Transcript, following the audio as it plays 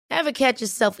Ever catch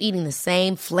yourself eating the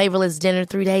same flavorless dinner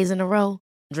 3 days in a row?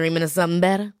 Dreaming of something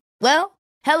better? Well,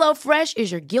 HelloFresh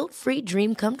is your guilt-free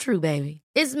dream come true, baby.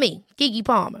 It's me, Keke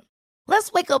Palmer.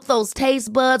 Let's wake up those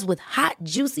taste buds with hot,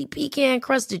 juicy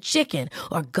pecan-crusted chicken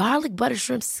or garlic butter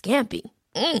shrimp scampi.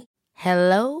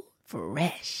 Hello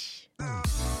Fresh.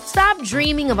 Stop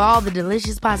dreaming of all the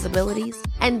delicious possibilities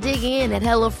and dig in at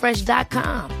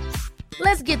HelloFresh.com.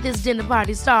 Let's get this dinner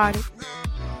party started.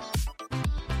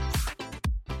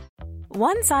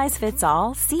 One size fits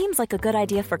all seems like a good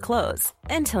idea for clothes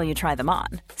until you try them on.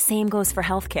 Same goes for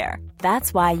healthcare.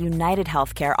 That's why United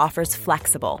Healthcare offers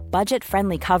flexible,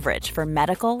 budget-friendly coverage for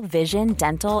medical, vision,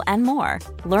 dental, and more.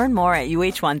 Learn more at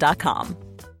UH1.com.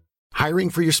 Hiring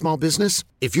for your small business?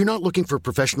 If you're not looking for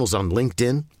professionals on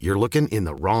LinkedIn, you're looking in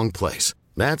the wrong place.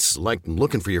 That's like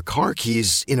looking for your car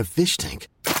keys in a fish tank.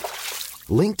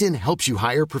 LinkedIn helps you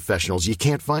hire professionals you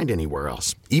can't find anywhere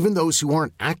else, even those who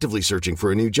aren't actively searching for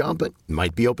a new job but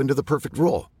might be open to the perfect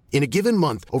role. In a given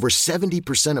month, over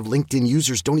 70% of LinkedIn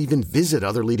users don't even visit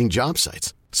other leading job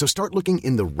sites. So start looking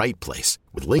in the right place.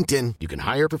 With LinkedIn, you can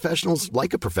hire professionals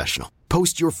like a professional.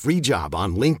 Post your free job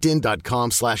on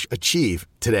linkedin.com/achieve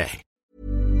today.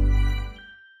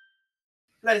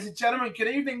 Ladies and gentlemen, good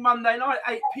evening. Monday night,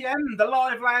 8 p.m. The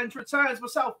Live Lounge returns.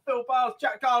 Myself, Phil Bars,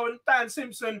 Jack Garwin, Dan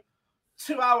Simpson.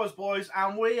 2 hours, boys,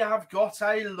 and we have got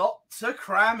a lot to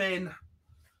cram in. It's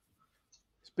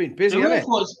been busy, hasn't it?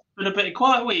 It's been a bit of a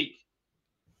quiet week.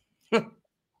 And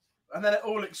then it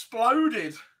all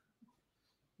exploded.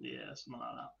 Yeah, something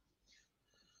like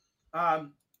that.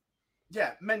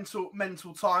 Yeah,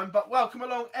 mental time. But welcome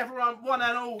along, everyone, one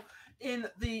and all, in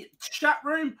the chat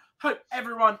room. Hope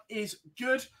everyone is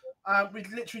good.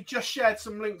 We've literally just shared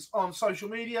some links on social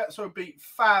media, so it'd be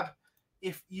fab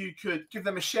if you could give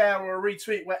them a share or a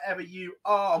retweet wherever you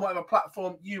are, on whatever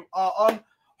platform you are on.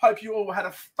 Hope you all had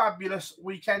a fabulous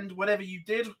weekend, whatever you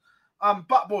did.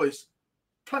 But boys,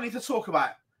 plenty to talk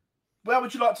about. Where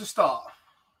would you like to start?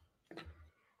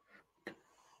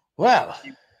 Well,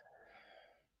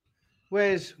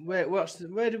 where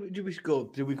do we go?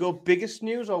 Do we go biggest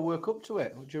news or work up to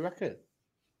it? What do you reckon?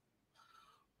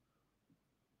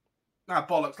 Nah,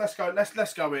 bollocks. Let's go.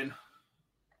 Let's go in.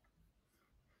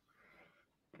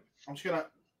 I'm just gonna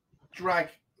drag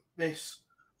this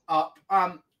up.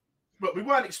 Look, we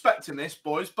weren't expecting this,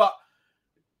 boys, but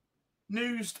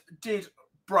news did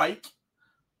break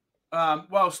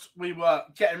whilst we were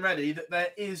getting ready that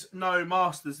there is no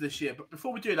Masters this year. But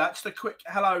before we do that, just a quick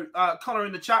hello, Connor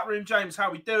in the chat room. James,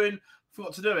 how we doing?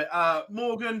 Forgot to do it.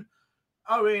 Morgan,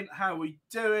 Owen, how we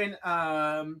doing?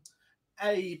 ABM,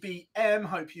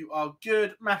 hope you are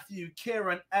good. Matthew,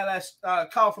 Kieran, LS,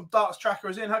 Carl from Darts Tracker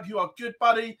is in. Hope you are good,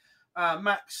 buddy.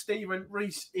 Max, Stephen,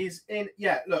 Reese is in.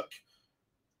 Yeah, look,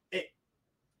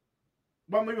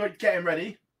 when we were getting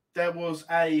ready, there was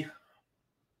a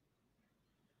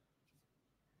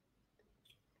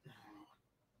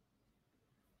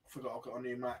forgot I've got a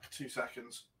new Mac. 2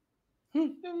 seconds.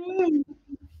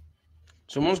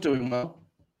 Someone's doing well.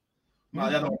 No,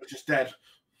 the other one was just dead.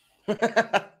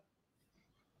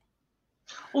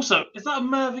 Also, is that a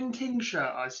Mervyn King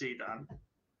shirt I see, Dan?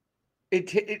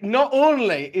 It not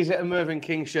only is it a Mervyn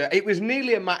King shirt, it was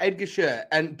nearly a Matt Edgar shirt,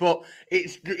 but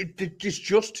it's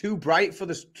just too bright for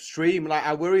the stream. Like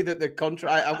I worry that the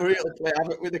contrast, I worry it'll play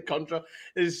havoc with the contrast.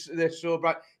 They're so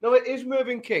bright. No, it is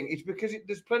Mervyn King. It's because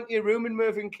there's plenty of room in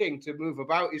Mervyn King to move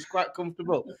about. It's quite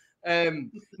comfortable.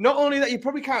 Not only that, you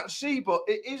probably can't see, but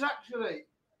it is actually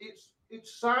it's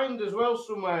signed as well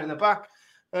somewhere in the back.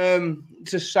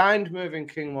 It's a signed Mervyn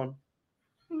King one.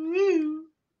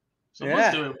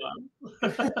 Someone's doing well.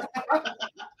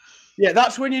 Yeah,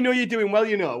 that's when you know you're doing well.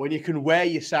 You know when you can wear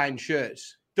your signed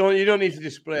shirts. You don't need to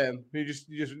display them. You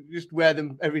just wear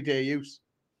them everyday use.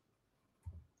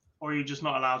 Or you're just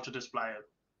not allowed to display them.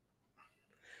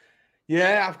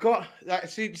 Yeah, I've got that.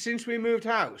 See, since we moved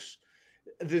house,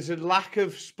 there's a lack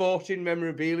of sporting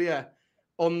memorabilia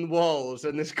on the walls,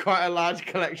 and there's quite a large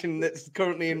collection that's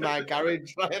currently in my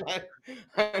garage.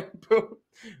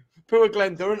 Poor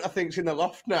Glenn Durrant, I think, is in the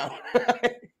loft now.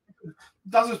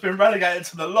 Daz has been relegated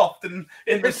to the loft in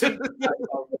the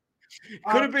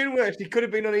Could have been worse. He could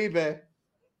have been on eBay.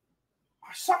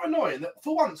 It's so annoying that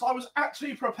for once I was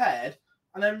actually prepared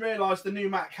and then realised the new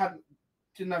Mac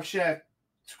didn't have share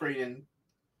screening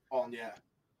on yet.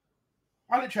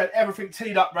 I literally had everything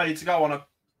teed up, ready to go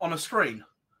on a screen.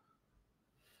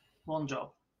 One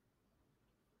job.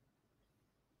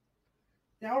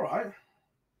 Yeah, all right.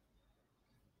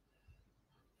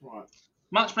 Right.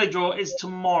 Match play draw is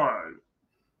tomorrow.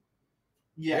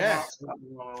 Yes.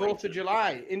 4th of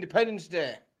July, Independence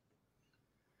Day.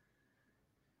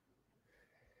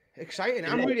 Exciting.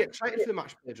 I'm really excited for the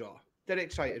match play draw. Dead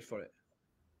excited for it.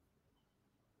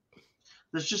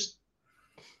 There's just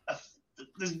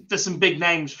there's some big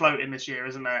names floating this year,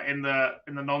 isn't there? In the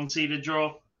non-seeded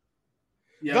draw.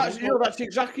 Yeah, that's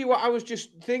exactly what I was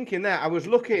just thinking there. I was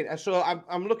looking, so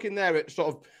I'm looking there at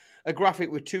sort of a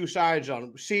graphic with two sides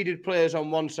on, seeded players on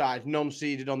one side,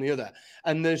 non-seeded on the other,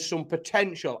 and there's some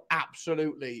potential,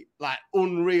 absolutely like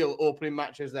unreal opening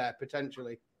matches there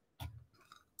potentially.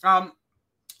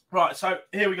 Right, so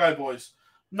here we go, boys.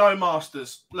 No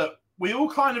Masters. Look, we all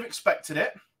kind of expected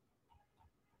it,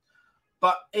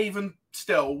 but even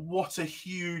still, what a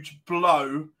huge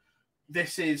blow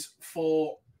this is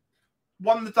for,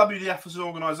 one, the WDF as an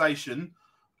organisation,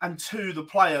 and two, the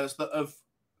players that have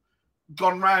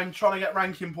gone round trying to get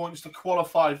ranking points to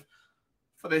qualify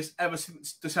for this ever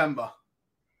since December.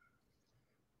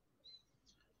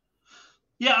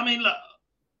 Yeah, I mean, look,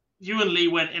 you and Lee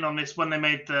went in on this when they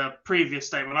made the previous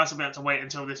statement. I said we had to wait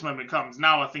until this moment comes.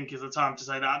 Now I think is the time to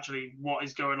say that actually what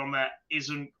is going on there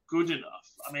isn't good enough.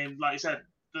 I mean, like you said,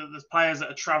 the players that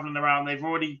are travelling around, they've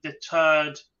already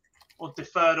deferred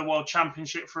a World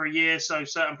Championship for a year, so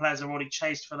certain players have already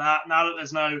chased for that. Now that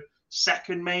there's no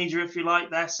second major, if you like,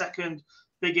 their second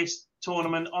biggest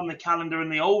tournament on the calendar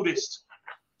and the oldest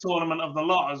tournament of the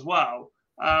lot as well,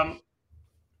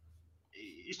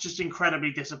 it's just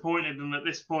incredibly disappointing. And at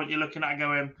this point, you're looking at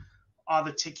going, are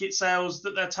the ticket sales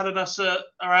that they're telling us are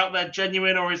out there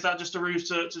genuine, or is that just a ruse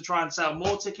to try and sell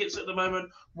more tickets at the moment?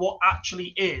 What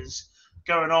actually is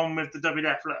going on with the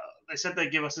WDF? They said they'd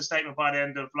give us a statement by the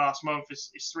end of last month.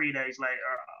 It's 3 days later.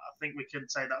 I think we can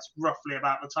say that's roughly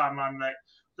about the timeline that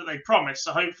they promised.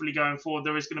 So hopefully going forward,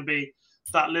 there is going to be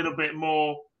that little bit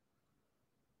more,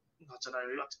 I don't know,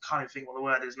 I can't even think what the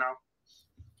word is now.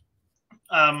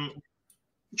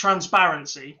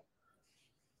 Transparency.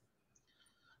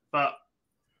 But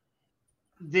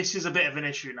this is a bit of an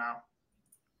issue now.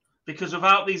 Because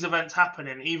without these events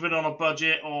happening, even on a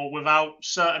budget or without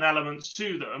certain elements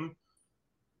to them,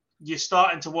 you're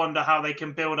starting to wonder how they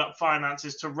can build up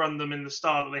finances to run them in the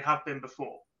style that they have been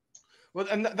before. Well,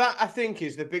 and that I think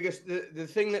is the biggest, the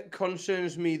thing that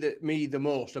concerns me the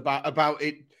most about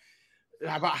it,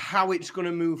 about how it's going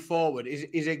to move forward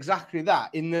is exactly that.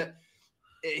 In that,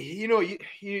 you know,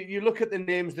 you look at the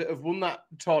names that have won that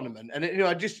tournament,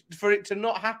 and just for it to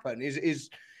not happen is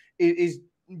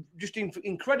just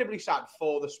incredibly sad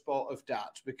for the sport of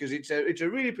darts, because it's a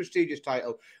really prestigious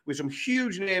title with some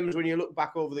huge names when you look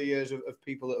back over the years of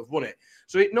people that have won it.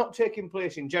 So it not taking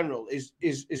place in general is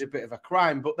a bit of a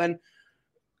crime. But then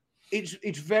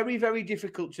it's very, very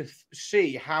difficult to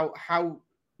see how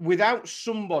without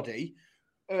somebody,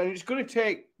 and it's going to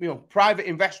take private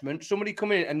investment, somebody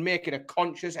coming in and making a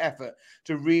conscious effort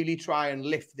to really try and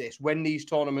lift this when these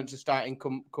tournaments are starting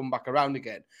come back around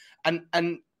again.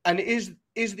 And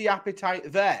is the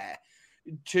appetite there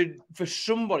for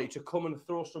somebody to come and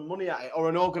throw some money at it, or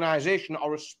an organisation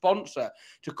or a sponsor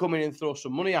to come in and throw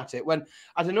some money at it? When,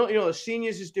 I don't know, the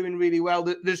seniors is doing really well.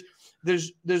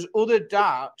 There's other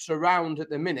darts around at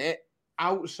the minute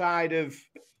outside of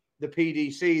the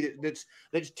PDC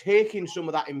that's taking some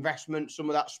of that investment, some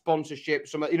of that sponsorship,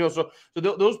 so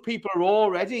those people are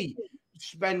already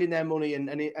spending their money and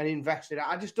investing.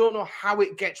 I just don't know how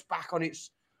it gets back on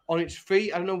its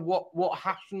feet. I don't know what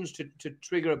happens to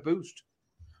trigger a boost.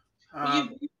 Well,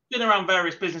 you've been around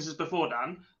various businesses before,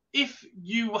 Dan. If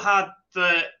you had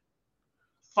the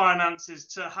finances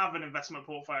to have an investment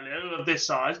portfolio of this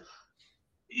size,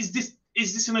 is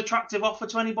this an attractive offer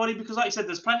to anybody? Because like you said,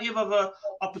 there's plenty of other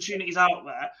opportunities out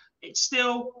there. It's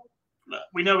still,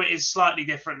 we know it is slightly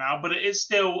different now, but it is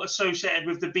still associated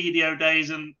with the BDO days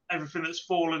and everything that's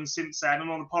fallen since then, and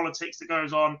all the politics that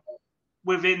goes on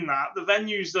within that. The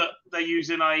venues that they're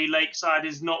using, i.e. Lakeside,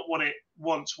 is not what it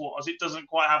once was. It doesn't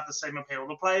quite have the same appeal.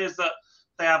 The players that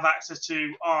they have access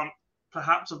to aren't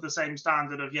perhaps of the same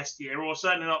standard of yesteryear, or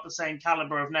certainly not the same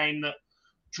caliber of name that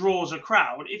draws a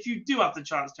crowd. If you do have the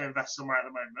chance to invest somewhere at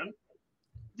the moment,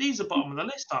 these are bottom of the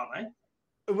list, aren't they?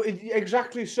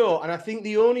 Exactly so. And I think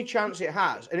the only chance it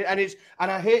has, and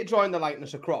I hate drawing the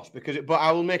likeness across but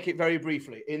I will make it very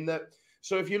briefly, in that,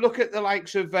 so if you look at the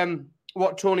likes of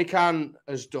what Tony Khan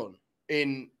has done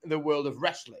in the world of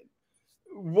wrestling,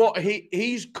 what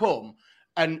he's come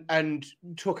and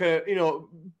took a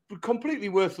completely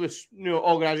worthless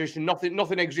organization,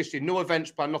 nothing existed, no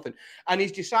events planned, nothing, and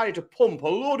he's decided to pump a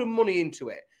load of money into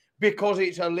it because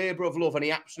it's a labor of love and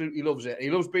he absolutely loves it. He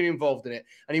loves being involved in it,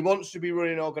 and he wants to be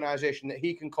running an organization that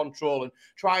he can control and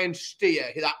try and steer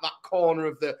that corner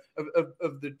of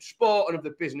the sport and of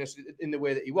the business in the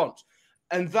way that he wants.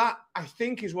 And that, I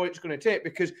think, is what it's going to take,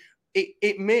 because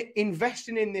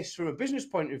investing in this from a business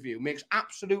point of view makes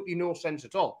absolutely no sense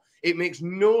at all. It makes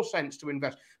no sense to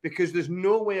invest because there's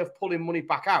no way of pulling money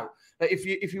back out. Like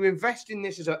if you invest in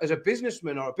this as a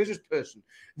businessman or a business person,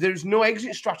 there's no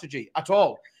exit strategy at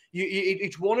all.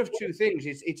 It's one of two things.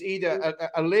 It's either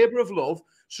a labor of love.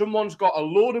 Someone's got a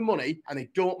load of money and they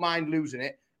don't mind losing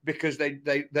it because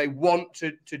they want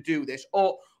to do this,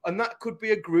 and that could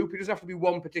be a group. It doesn't have to be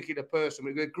one particular person. It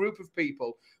could be a group of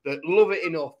people that love it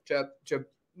enough to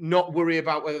not worry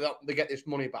about whether they get this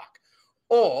money back,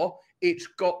 or it's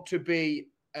got to be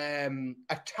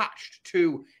attached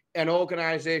to an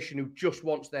organisation who just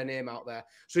wants their name out there.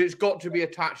 So it's got to be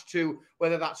attached to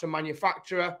whether that's a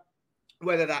manufacturer,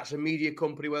 whether that's a media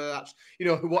company, whether that's,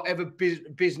 whatever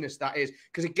business that is.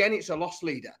 Because again, it's a loss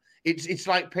leader. It's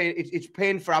like paying. It's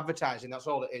paying for advertising. That's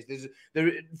all it is.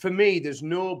 For me, there's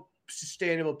no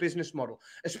sustainable business model,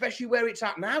 especially where it's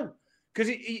at now.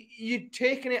 Because you're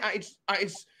taking it at its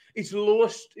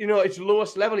lowest, its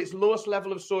lowest level. Its lowest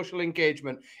level of social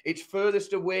engagement. It's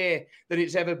furthest away than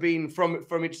it's ever been from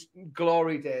its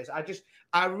glory days.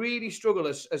 I really struggle,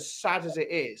 as sad as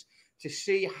it is, to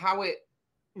see how it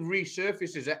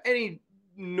resurfaces at any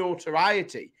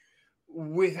notoriety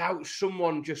without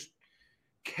someone just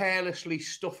carelessly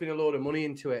stuffing a load of money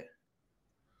into it.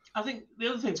 I think the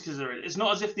other thing to consider, it's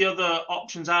not as if the other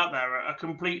options out there are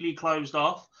completely closed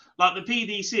off. Like the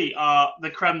PDC are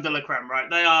the creme de la creme, right?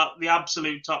 They are the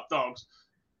absolute top dogs.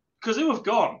 Because who have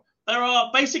gone? There are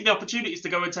basically opportunities to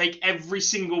go and take every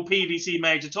single PDC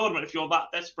major tournament if you're that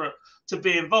desperate to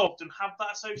be involved and have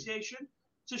that association.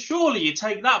 So surely you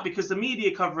take that because the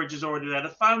media coverage is already there, the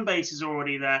fan base is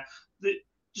already there,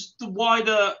 just the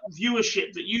wider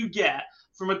viewership that you get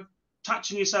from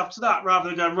attaching yourself to that, rather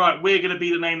than going, right, we're going to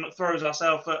be the name that throws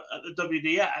ourselves at the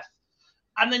WDF.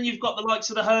 And then you've got the likes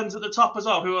of the Hearns at the top as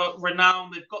well, who are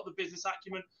renowned, they've got the business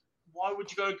acumen. Why would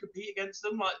you go and compete against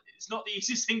them? Like, it's not the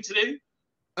easiest thing to do.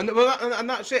 And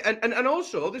that's it. And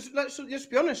also, let's just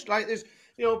be honest, like there's,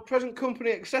 present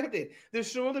company accepted.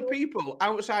 There's some other people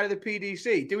outside of the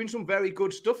PDC doing some very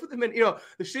good stuff at the minute.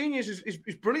 The seniors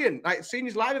is brilliant. Like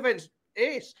seniors live events,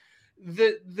 ace.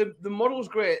 The model's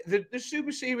great. The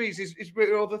Super Series is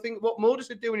the thing. What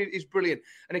Modus are doing is brilliant.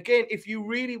 And again, if you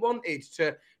really wanted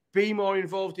to be more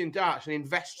involved in darts and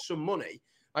invest some money,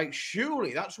 like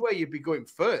surely that's where you'd be going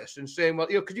first and saying, well,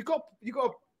 because you've got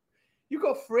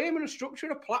a frame and a structure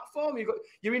and a platform.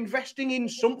 You're investing in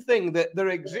something that there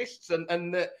exists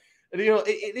and that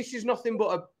this is nothing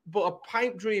but a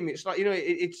pipe dream. It's like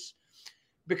it's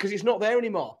because it's not there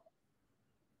anymore.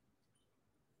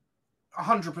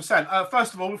 100%.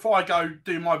 First of all, before I go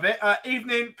do my bit,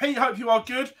 evening, Pete. Hope you are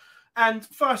good. And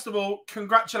first of all,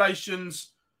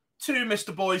 congratulations to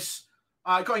Mr. Boyce.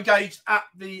 Got engaged at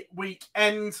the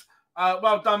weekend.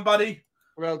 Well done, buddy.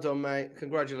 Well done, mate.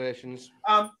 Congratulations.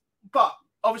 But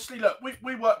obviously, look,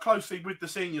 we work closely with the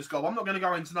seniors, Gob. I'm not going to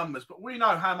go into numbers, but we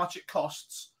know how much it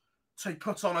costs to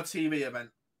put on a TV event.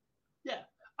 Yeah.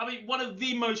 I mean, one of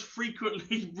the most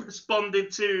frequently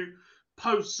responded to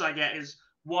posts I get is,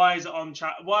 why is it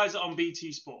on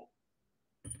BT Sport?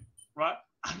 Right?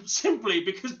 And simply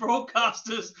because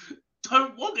broadcasters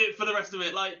don't want it for the rest of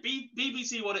it. Like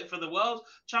BBC want it for the world.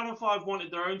 Channel 5 wanted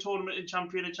their own tournament in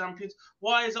Champion of Champions.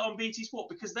 Why is it on BT Sport?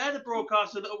 Because they're the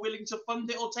broadcaster that are willing to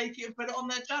fund it or take it and put it on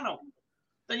their channel.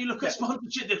 Then you look at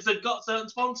sponsorship deals. They've got certain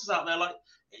sponsors out there. Like,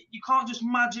 you can't just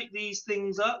magic these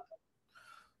things up.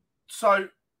 So,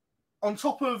 on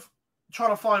top of trying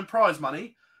to find prize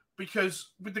money, because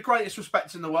with the greatest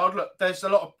respect in the world, look, there's a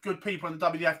lot of good people in the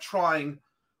WDF trying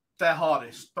their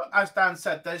hardest. But as Dan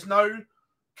said, there's no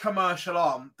commercial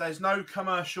arm. There's no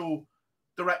commercial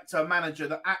director, manager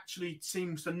that actually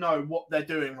seems to know what they're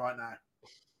doing right now.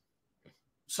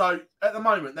 So at the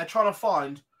moment, they're trying to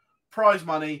find prize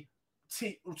money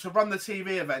to run the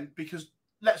TV event because,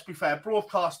 let's be fair,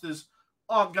 broadcasters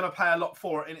aren't going to pay a lot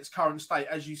for it in its current state,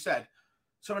 as you said.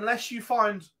 So unless you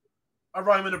find a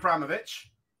Roman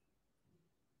Abramovich,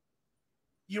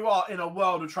 you are in a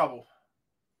world of trouble.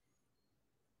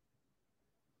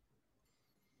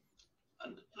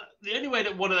 The only way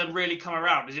that one of them really come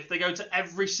around is if they go to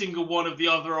every single one of the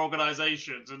other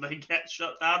organisations and they get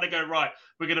shut down. They go, right,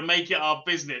 we're going to make it our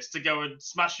business to go and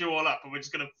smash you all up and we're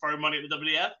just going to throw money at the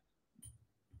WDF.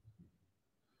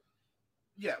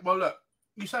 Yeah, well, look,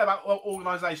 you say about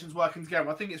organisations working together.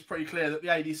 I think it's pretty clear that the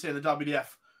ADC and the WDF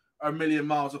are a million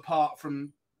miles apart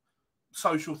from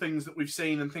social things that we've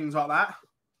seen and things like that.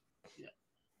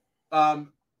 Yeah.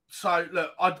 So,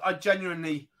 look, I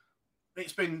genuinely,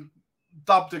 it's been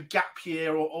dubbed a gap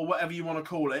year or whatever you want to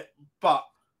call it, but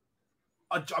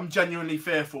I'm genuinely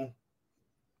fearful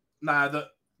now that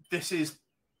this is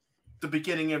the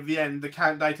beginning of the end. The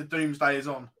countdown to doomsday is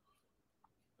on.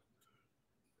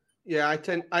 Yeah,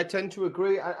 I tend to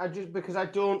agree. I just because I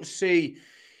don't see,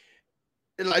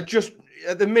 like, just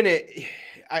at the minute,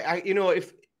 I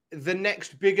if the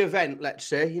next big event, let's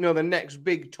say, the next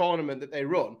big tournament that they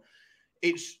run,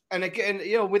 and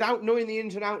again, without knowing the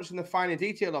ins and outs and the finer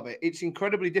detail of it, it's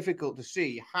incredibly difficult to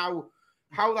see how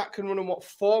that can run and what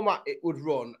format it would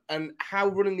run, and how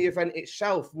running the event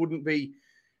itself wouldn't be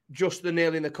just the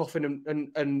nail in the coffin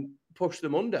and push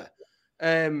them under.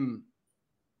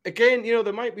 Again,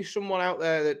 there might be someone out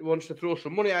there that wants to throw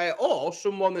some money at it, or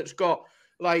someone that's got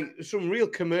like some real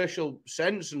commercial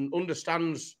sense and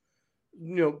understands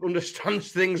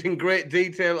things in great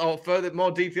detail, or more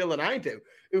detail than I do,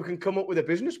 who can come up with a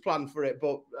business plan for it.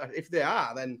 But if they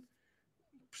are, then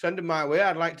send them my way.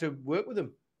 I'd like to work with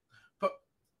them. But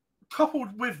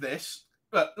coupled with this,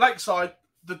 look, Lakeside,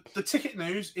 the ticket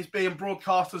news is being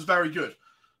broadcast as very good.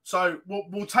 So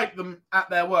we'll take them at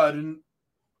their word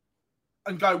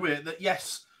and go with it that,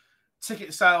 yes,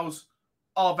 ticket sales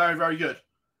are very, very good.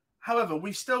 However,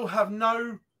 we still have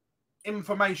no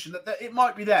information that it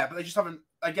might be there, but they just haven't,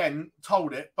 again,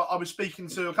 told it. But I was speaking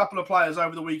to a couple of players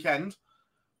over the weekend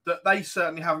that they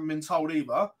certainly haven't been told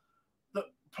either, that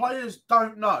players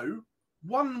don't know,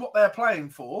 one, what they're playing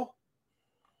for,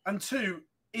 and two,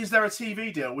 is there a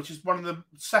TV deal, which is one of the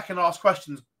second asked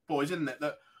questions, boys, isn't it?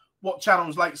 That what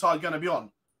channel's Lakeside going to be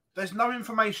on? There's no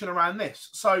information around this.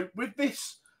 So with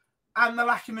this and the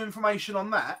lack of information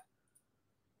on that,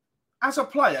 as a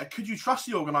player, could you trust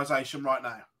the organisation right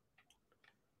now?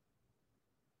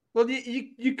 Well,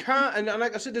 you can't, and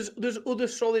like I said, there's other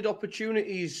solid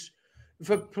opportunities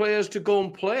for players to go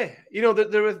and play.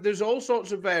 There's all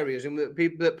sorts of areas in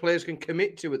that players can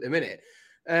commit to at the minute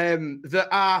that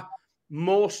are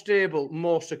more stable,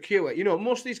 more secure.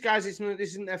 Most of these guys, this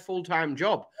isn't their full-time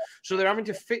job, so they're having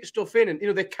to fit stuff in,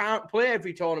 and they can't play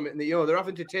every tournament in the year. They're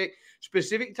having to take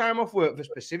specific time off work for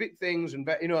specific things, and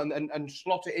and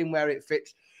slot it in where it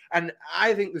fits. And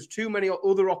I think there's too many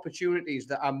other opportunities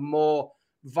that are more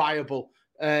viable,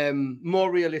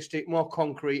 more realistic, more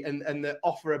concrete, and that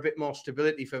offer a bit more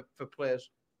stability for players.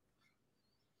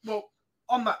 Well,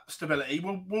 on that stability,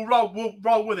 we'll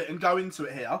roll with it and go into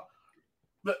it here.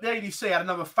 But the ADC had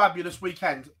another fabulous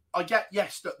weekend. I get,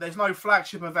 yes, that there's no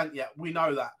flagship event yet. We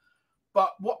know that.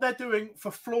 But what they're doing for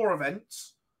floor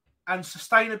events and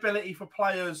sustainability for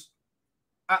players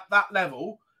at that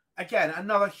level, again,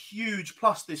 another huge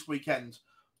plus this weekend.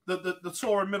 The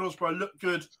tour in Middlesbrough looked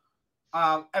good.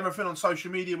 Everything on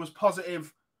social media was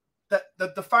positive.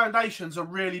 The foundations are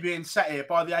really being set here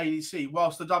by the ADC,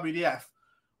 whilst the WDF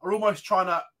are almost trying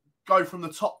to go from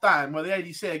the top down, where the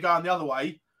ADC are going the other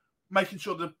way, making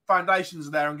sure the foundations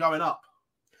are there and going up.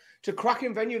 It's a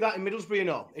cracking venue, that in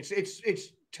Middlesbrough, It's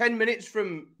 10 minutes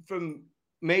from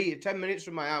me, 10 minutes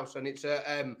from my house, and it's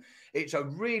a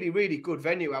really, really good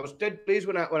venue. I was dead pleased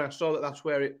when I saw that that's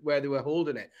where they were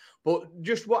holding it. But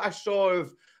just what I saw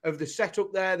of the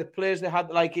setup there, the players they had,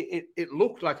 like it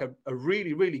looked like a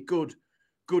really, really good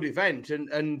event.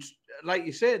 And like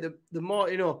you say, the more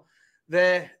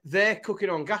they're cooking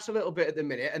on gas a little bit at the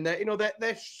minute, and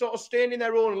they're sort of staying in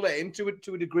their own lane to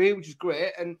a degree, which is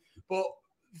great. But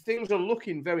things are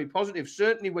looking very positive.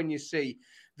 Certainly when you see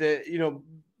the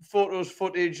photos,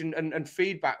 footage, and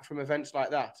feedback from events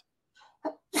like that.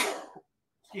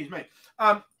 Excuse me.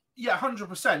 Yeah,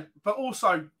 100%. But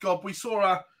also, God, we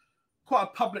saw quite a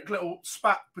public little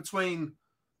spat between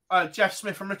Jeff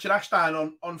Smith and Richard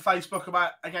Ashdown on Facebook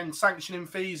about, again, sanctioning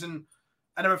fees and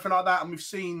everything like that. And we've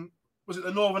seen, was it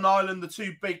the Northern Ireland, the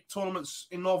two big tournaments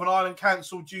in Northern Ireland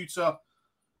cancelled due to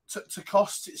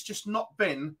costs? It's just not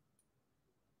been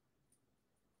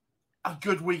a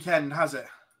good weekend, has it?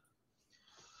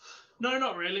 No,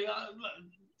 not really.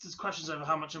 There's questions over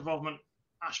how much involvement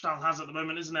Ashdown has at the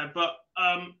moment, isn't there? But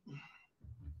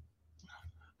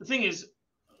the thing is,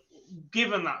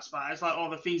 given that spat, it's like,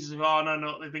 the fees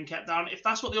no, they've been kept down. If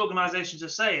that's what the organisations are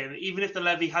saying, even if the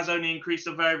levy has only increased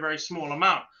a very, very small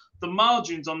amount, the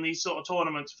margins on these sort of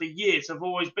tournaments for years have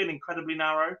always been incredibly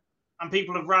narrow, and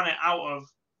people have ran it out of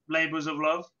labours of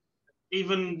love,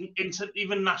 even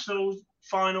national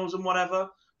finals and whatever.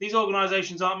 These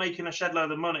organisations aren't making a shed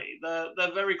load of money.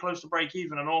 They're very close to break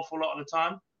even an awful lot of the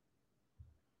time.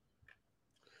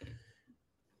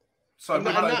 So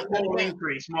that small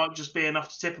increase might just be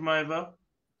enough to tip them over.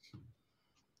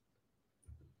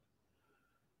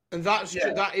 And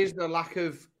that is the lack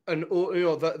of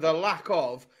the lack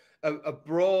of a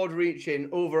broad-reaching,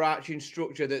 overarching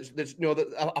structure that's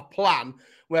a plan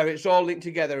where it's all linked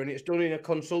together and it's done in a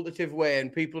consultative way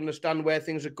and people understand where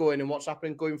things are going and what's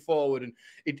happening going forward. And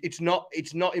it's not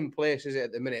in place, is it,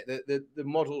 at the minute? The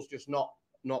model's just not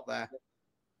there.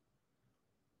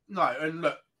 No, and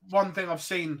look, one thing I've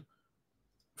seen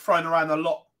thrown around a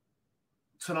lot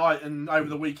tonight and over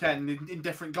the weekend in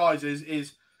different guises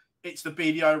is it's the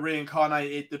BDO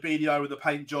reincarnated, the BDO with the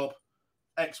paint job,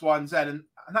 X, Y, and Z, and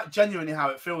that's genuinely how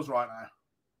it feels right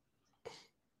now.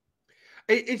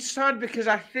 It's sad because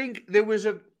I think there was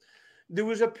a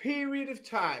period of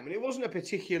time, and it wasn't a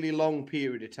particularly long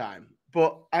period of time,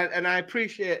 but I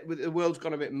appreciate the world's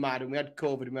gone a bit mad and we had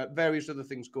COVID and we had various other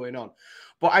things going on,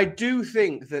 but I do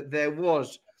think that there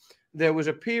was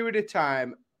a period of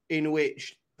time in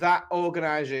which that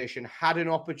organisation had an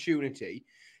opportunity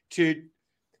to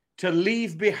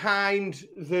leave behind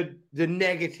the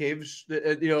negatives of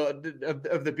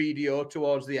the BDO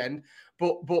towards the end,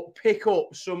 but pick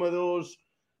up some of those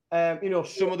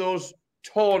some of those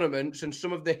tournaments and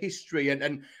some of the history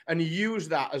and use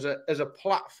that as a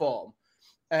platform.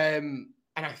 And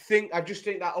I just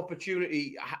think that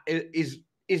opportunity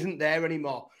isn't there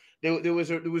anymore. There was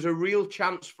a real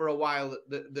chance for a while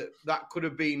that could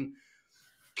have been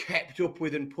kept up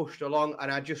with and pushed along, and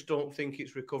I just don't think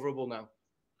it's recoverable now.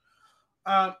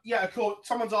 Of course.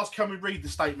 Someone's asked, can we read the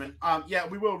statement?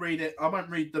 We will read it. I won't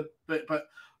read the bit, but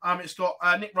it's got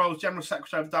Nick Rolls, General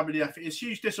Secretary of WDF. It is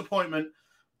huge disappointment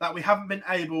that we haven't been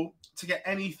able to get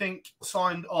anything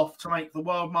signed off to make the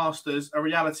World Masters a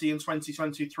reality in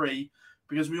 2023,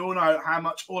 because we all know how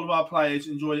much all of our players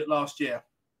enjoyed it last year.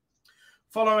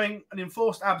 Following an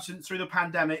enforced absence through the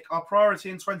pandemic, our priority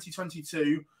in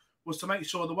 2022 was to make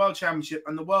sure the World Championship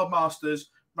and the World Masters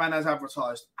ran as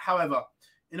advertised. However,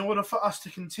 in order for us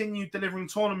to continue delivering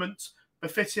tournaments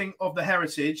befitting of the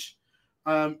heritage,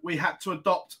 we had to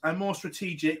adopt a more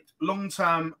strategic,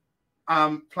 long-term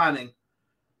planning.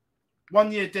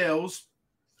 One-year deals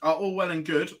are all well and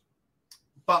good,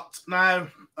 but now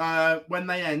when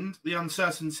they end, the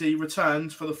uncertainty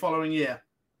returns for the following year.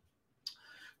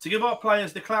 To give our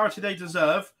players the clarity they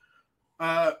deserve,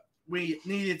 we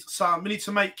need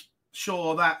to make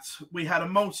sure that we had a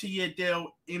multi-year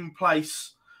deal in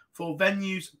place for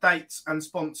venues, dates, and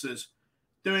sponsors.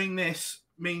 Doing this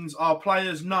means our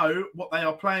players know what they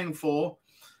are playing for,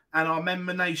 and our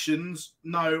member nations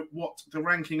know what the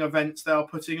ranking events they are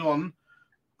putting on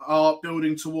are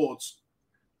building towards.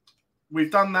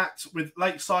 We've done that with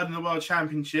Lakeside in the World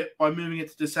Championship by moving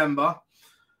it to December,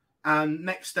 and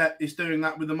next step is doing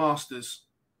that with the Masters.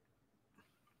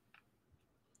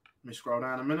 Let me scroll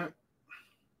down a minute.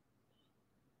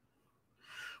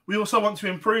 We also want to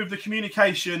improve the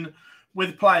communication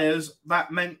with players.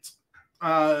 That meant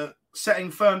setting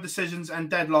firm decisions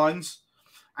and deadlines,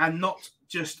 and not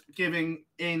just giving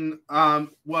in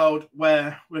world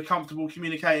where we're comfortable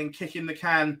communicating, kicking the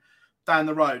can down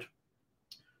the road.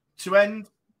 To end,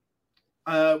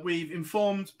 we've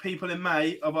informed people in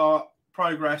May of our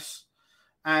progress,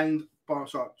 and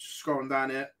scrolling down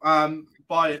here,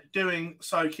 by doing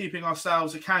so, keeping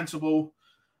ourselves accountable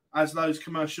as those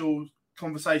commercial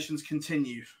conversations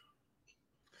continue.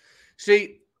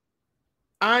 See,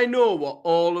 I know what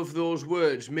all of those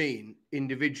words mean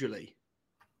individually,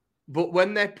 but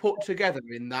when they're put together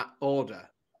in that order,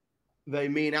 they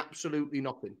mean absolutely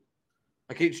nothing.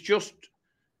 Like it's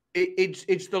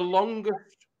the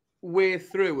longest way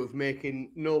through of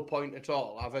making no point at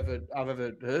all I've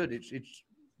ever heard. It's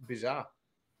bizarre.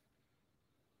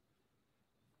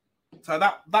 So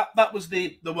that was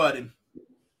the wording.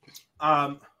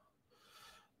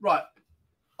 Right.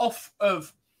 Off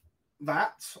of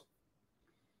that,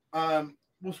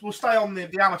 we'll stay on the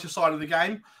amateur side of the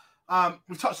game.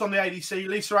 We touched on the ADC.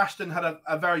 Lisa Ashton had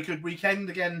a very good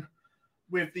weekend again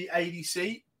with the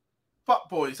ADC. But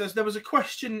boys, there was a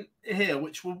question here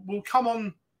which we'll come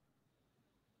on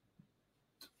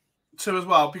to as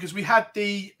well, because we had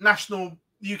the National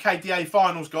UKDA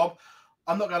Finals gob.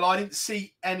 I'm not going to lie, I didn't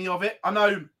see any of it. I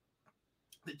know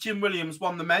that Jim Williams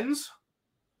won the men's,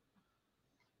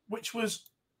 which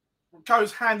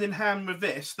goes hand in hand with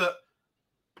this, that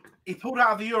he pulled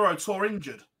out of the Euro Tour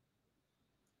injured.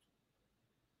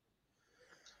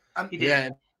 And,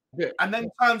 and then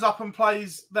turns up and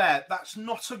plays there. That's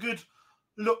not a good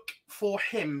look for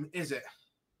him, is it?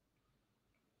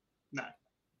 No,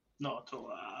 not at all.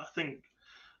 I think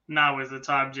now is the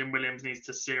time Jim Williams needs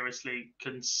to seriously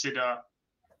consider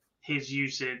his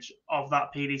usage of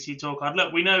that PDC tour card.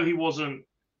 Look, we know he wasn't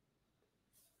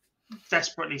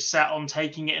desperately set on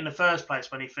taking it in the first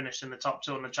place when he finished in the top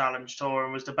two on the Challenge Tour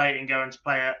and was debating going to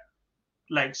play at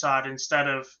Lakeside instead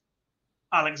of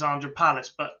Alexandra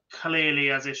Palace, but clearly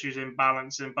has issues in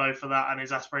balancing both of that and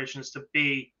his aspirations to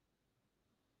be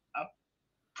a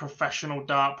professional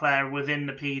dart player within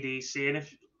the PDC. And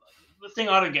if the thing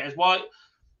I don't get is why,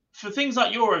 for things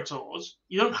like Euro Tours,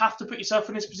 you don't have to put yourself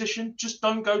in this position. Just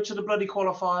don't go to the bloody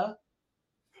qualifier.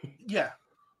 Yeah.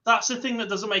 That's the thing that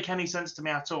doesn't make any sense to me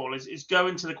at all, is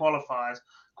going to the qualifiers,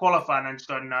 qualifying, and just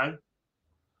going, no,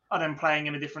 I'm playing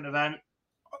in a different event.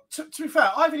 To be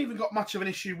fair, I haven't even got much of an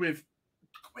issue with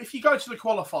if you go to the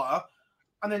qualifier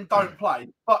and then don't play,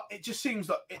 but it just seems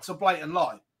that it's a blatant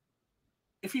lie.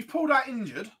 If you've pulled out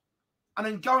injured and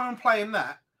then go and play in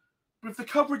that, with the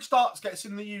coverage darts gets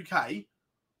in the UK,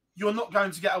 you're not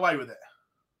going to get away with it.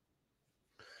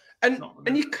 And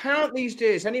you can't these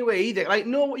days anyway either. Like,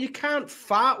 no, you can't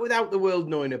fart without the world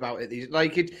knowing about it.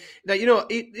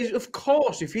 Of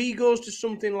course, if he goes to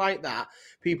something like that,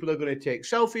 people are going to take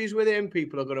selfies with him.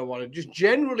 People are going to want to just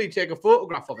generally take a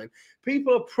photograph of him.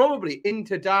 People are probably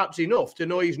into darts enough to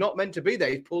know he's not meant to be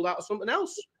there. He's pulled out of something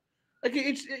else. Like,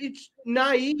 it's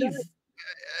naive,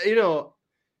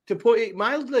 to put it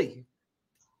mildly.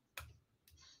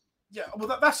 Yeah,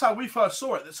 well, that's how we first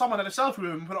saw it. That someone had a selfie with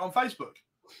him and put it on Facebook.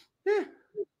 Yeah,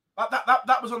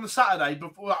 that was on the Saturday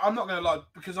before. I'm not going to lie,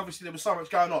 because obviously there was so much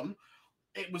going on.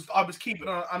 I was keeping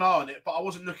an eye on it, but I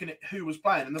wasn't looking at who was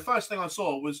playing. And the first thing I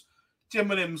saw was Jim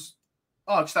Williams.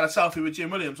 Oh, I just had a selfie with Jim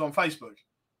Williams on Facebook,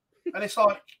 and it's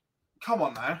like, come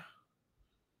on now.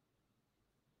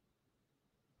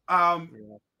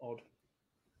 Odd.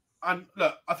 And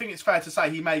look, I think it's fair to say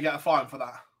he may get a fine for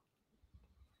that.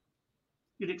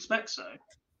 You'd expect so.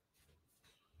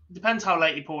 Depends how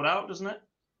late he pulled out, doesn't it?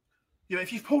 Yeah,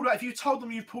 if you told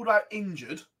them you've pulled out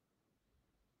injured,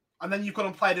 and then you've gone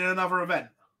and played in another event.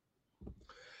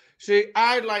 See,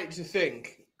 I'd like to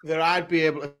think that I'd be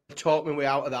able to talk my way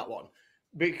out of that one,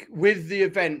 with the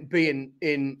event being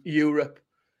in Europe,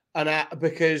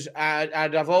 because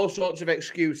I'd have all sorts of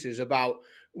excuses about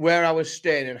where I was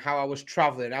staying and how I was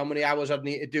traveling, how many hours I'd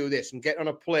need to do this and get on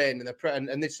a plane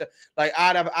and this. Like,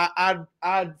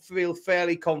 I'd feel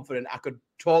fairly confident I could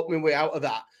talk my way out of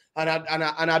that. And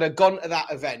I'd have gone to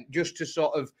that event just to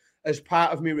sort of, as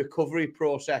part of my recovery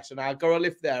process. And I got a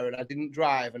lift there and I didn't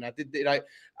drive and I did, I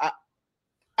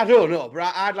don't know,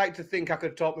 but I'd like to think I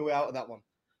could talk my way out of that one.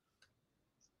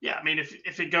 Yeah, I mean,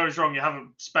 if it goes wrong, you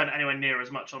haven't spent anywhere near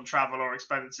as much on travel or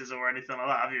expenses or anything like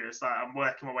that, have you? It's like, I'm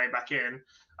working my way back in.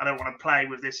 I don't want to play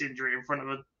with this injury in front of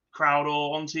a crowd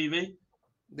or on TV.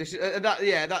 That's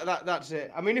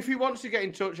it. I mean, if he wants to get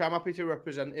in touch, I'm happy to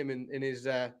represent him in his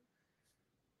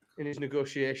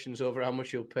negotiations over how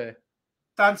much he'll pay.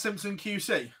 Dan Simpson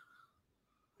QC.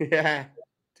 Yeah.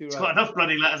 He's got enough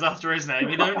bloody letters after his name.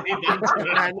 You don't need them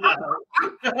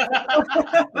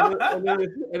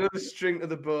another string to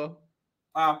the bow.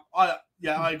 I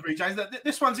agree, James.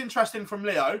 This one's interesting from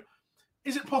Leo.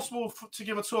 Is it possible to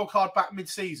give a tour card back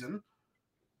mid-season?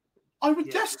 I would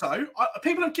guess so.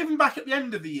 People have given back at the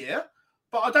end of the year,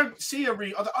 but I don't see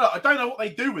I don't know what they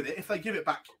do with it if they give it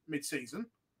back mid-season.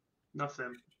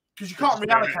 Nothing. Because you can't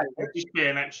reallocate it. Just be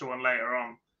an extra one later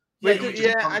on. Yeah,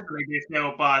 I'd be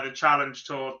filled by the Challenge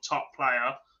Tour top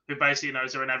player who basically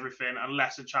knows they're in everything,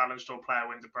 unless a Challenge Tour player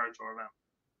wins a Pro Tour event.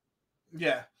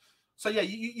 Yeah. So, yeah,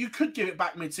 you could give it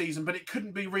back mid-season, but it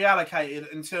couldn't be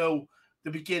reallocated until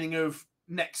the beginning of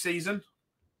next season.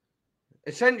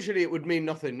 Essentially, it would mean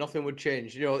nothing. Nothing would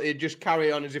change. It'd just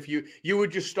carry on as if you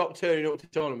would just stop turning up to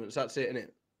tournaments. That's it, isn't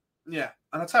it? Yeah.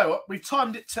 And I tell you what, we've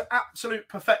timed it to absolute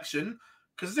perfection.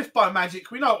 Because as if by magic,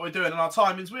 we know what we're doing in our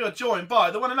timings. We are joined by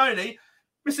the one and only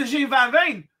Mr. Jean Van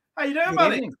Veen. How you doing,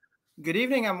 buddy? Good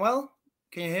evening. I'm well.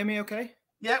 Can you hear me okay?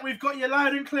 Yeah, we've got you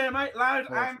loud and clear, mate. Loud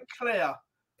and clear.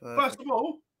 Perfect. First of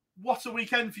all, what a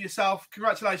weekend for yourself.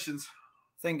 Congratulations.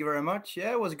 Thank you very much.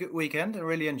 Yeah, it was a good weekend. I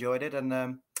really enjoyed it. And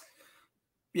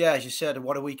as you said,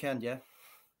 what a weekend, yeah.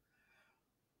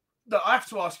 Look, I have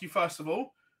to ask you, first of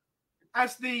all,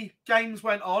 as the games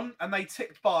went on and they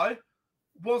ticked by,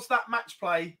 was that match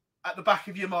play at the back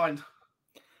of your mind?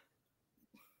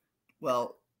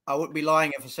 Well, I would be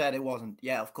lying if I said it wasn't.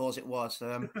 Yeah, of course it was.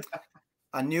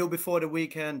 I knew before the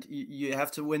weekend you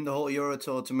have to win the whole Euro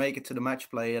Tour to make it to the match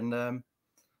play. And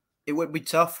it would be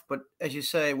tough. But as you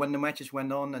say, when the matches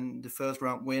went on and the first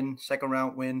round win, second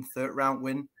round win, third round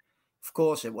win, of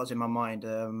course it was in my mind.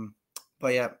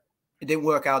 But yeah, it didn't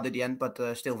work out at the end,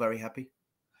 but still very happy.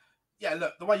 Yeah,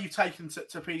 look, the way you've taken to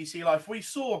PDC Life, we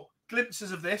saw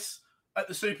glimpses of this at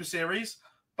the Super Series,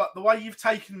 but the way you've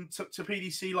taken to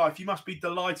PDC Life, you must be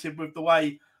delighted with the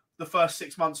way the first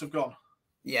 6 months have gone.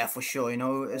 Yeah, for sure.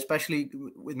 Especially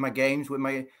with my games, with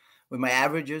my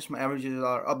averages. My averages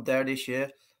are up there this year.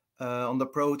 On the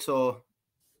Pro Tour,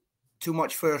 too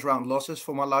much first round losses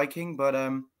for my liking. But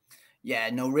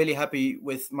really happy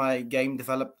with my game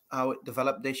how it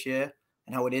developed this year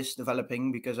and how it is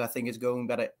developing, because I think it's going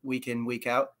better week in, week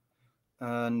out.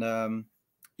 And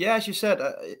as you said,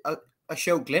 I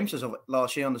showed glimpses of it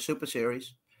last year on the Super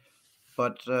Series,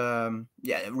 but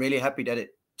really happy that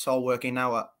it's all working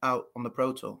now out on the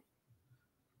Pro Tour.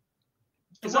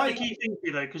 Is that the key thing for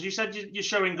you, though? Because you said you're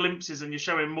showing glimpses and you're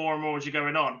showing more and more as you're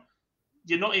going on.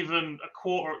 You're not even a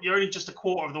quarter. You're only just a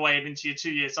quarter of the way into your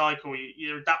 2-year cycle.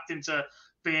 You're adapting to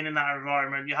being in that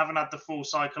environment. You haven't had the full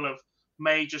cycle of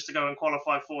majors to go and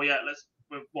qualify for yet.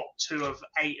 2 of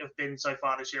 8 have been so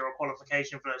far this year, or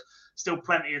qualification for those. Still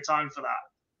plenty of time for that.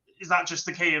 Is that just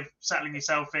the key of settling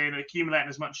yourself in, accumulating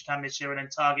as much as you can this year, and then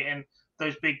targeting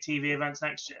those big TV events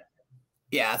next year?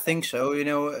 Yeah, I think so.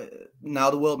 Now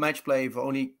the World Match Play, for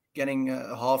only getting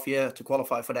a half year to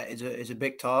qualify for that is a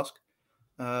big task.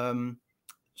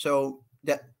 So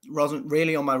that wasn't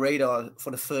really on my radar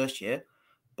for the first year,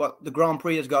 but the Grand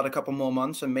Prix has got a couple more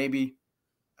months, and maybe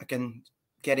I can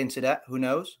get into that. Who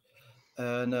knows?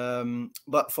 And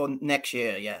but for next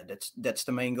year, that's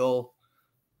the main goal.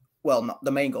 Well, not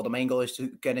the main goal. The main goal is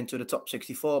to get into the top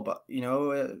 64. But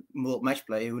World Match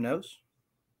Play, who knows?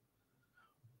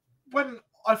 When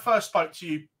I first spoke to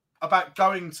you about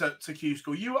going to Q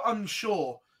School, you were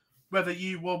unsure whether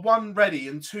you were, 1, ready,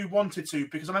 and 2, wanted to,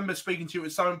 because I remember speaking to you, it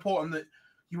was so important that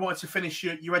you wanted to finish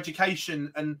your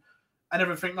education and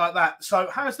everything like that. So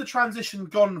how's the transition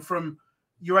gone from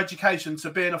your education to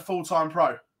being a full-time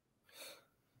pro?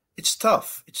 It's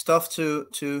tough. It's tough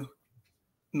to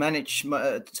manage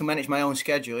my own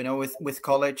schedule. With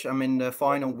college, I'm in the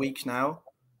final weeks now.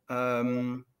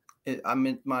 I'm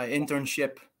in my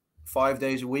internship 5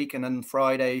 days a week, and then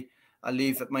Friday I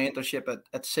leave at my internship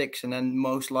at 6, and then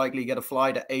most likely get a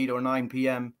flight at 8 or 9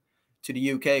 p.m. to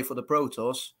the UK for the Pro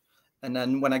Tours. And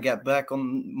then when I get back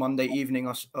on Monday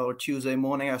evening or Tuesday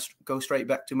morning, I go straight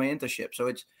back to my internship. So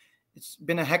it's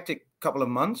been a hectic couple of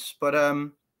months, but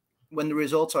when the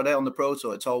results are there on the Pro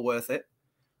Tour, it's all worth it.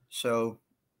 So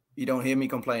you don't hear me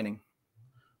complaining.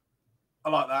 I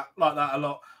like that a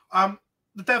lot.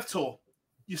 The Dev Tour,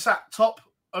 you sat top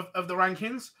of the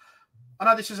rankings. I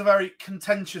know this is a very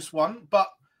contentious one, but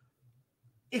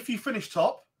if you finish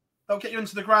top, they'll get you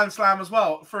into the Grand Slam as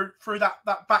well through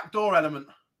that backdoor element.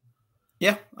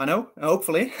 Yeah, I know.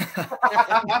 Hopefully,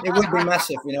 it would be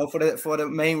massive. For the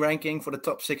main ranking, for the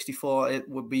top 64, it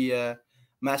would be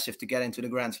massive to get into the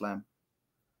Grand Slam.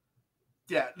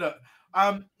 Yeah, look,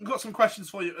 I've got some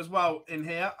questions for you as well in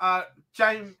here.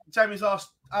 Jamie's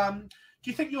asked, do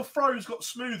you think your throws got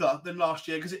smoother than last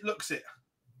year? Because it looks it.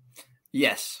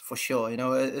 Yes, for sure.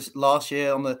 It's last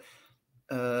year on the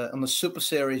Super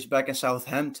Series back in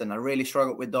Southampton, I really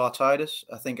struggled with dartitis.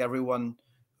 I think everyone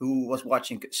who was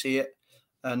watching could see it,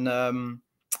 and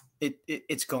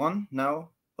it's gone now.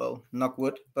 Well, knock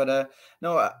wood, but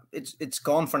no, it's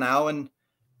gone for now, and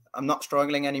I'm not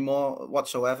struggling anymore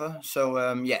whatsoever. So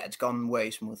it's gone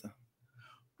way smoother.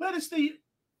 Where does the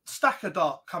stacker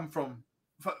dart come from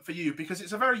for you? Because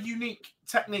it's a very unique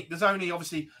technique. There's only,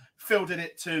 obviously, Phil did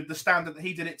it to the standard that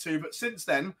he did it to, but since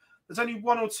then there's only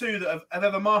 1 or 2 that have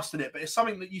ever mastered it, but it's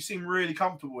something that you seem really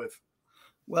comfortable with.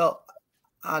 Well,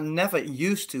 I never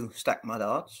used to stack my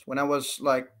darts. When I was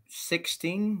like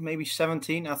 16, maybe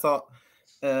 17, I thought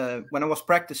when I was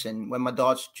practicing, when my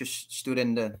darts just stood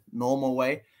in the normal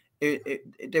way,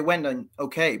 they went on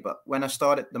okay. But when I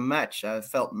started the match, I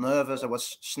felt nervous. I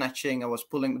was snatching. I was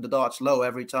pulling the darts low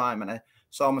every time. And I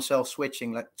saw myself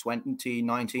switching like 20,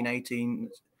 19, 18,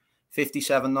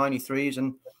 57,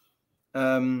 93s.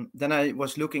 And then I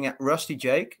was looking at Rusty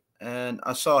Jake, and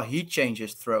I saw he change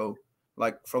his throw,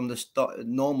 like from the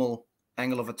normal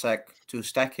angle of attack to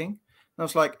stacking. And I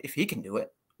was like, if he can do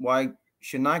it, why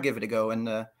shouldn't I give it a go? And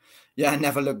I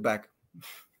never looked back.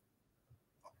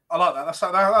 I like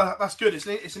that. That's good.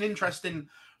 It's an interesting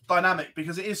dynamic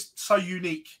because it is so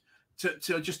unique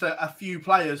to just a few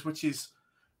players, which is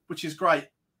great.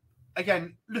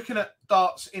 Again, looking at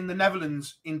darts in the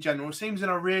Netherlands in general, it seems in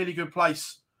a really good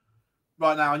place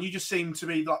right now, and you just seem to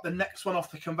be like the next one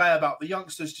off the conveyor belt. The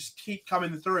youngsters just keep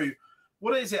coming through.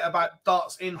 What is it about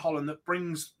darts in Holland that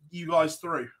brings you guys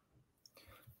through?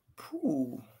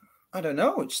 I don't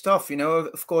know. It's tough,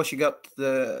 Of course, you got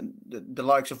the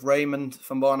likes of Raymond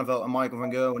van Barneveld and Michael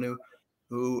van Gerwen,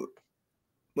 who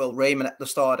Raymond at the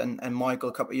start and Michael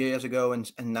a couple of years ago,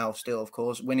 and now still, of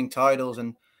course, winning titles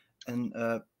and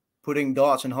putting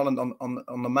darts in Holland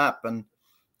on the map, and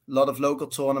a lot of local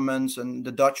tournaments, and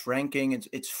the Dutch ranking.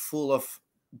 It's full of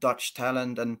Dutch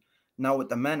talent, and now with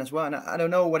the men as well. And I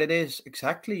don't know what it is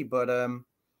exactly, but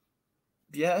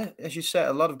as you said,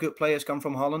 a lot of good players come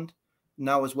from Holland.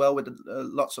 now as well with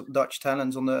lots of Dutch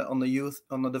talents on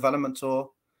the development tour.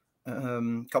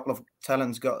 Couple of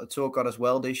talents got as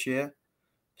well this year.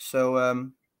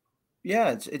 So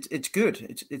it's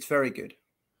good. It's very good.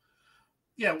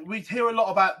 Yeah, we hear a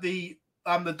lot about the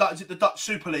Dutch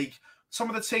Super League. Some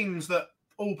of the teams that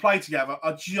all play together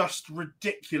are just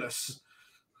ridiculous.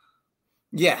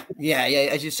 Yeah.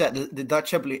 As you said, the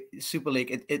Dutch Super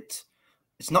League, it's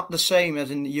not the same as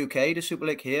in the UK, the Super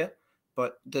League here,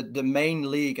 but the main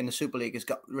league and the Super League has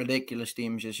got ridiculous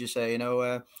teams, as you say.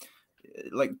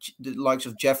 Like the likes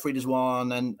of Jeffrey is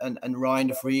one, and Ryan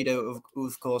de Vriende, who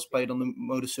of course played on the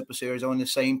Motor Super Series, on the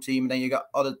same team. And then you got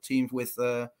other teams with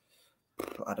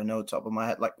I don't know, top of my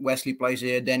head, like Wesley plays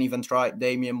here, Danny Van Strijk,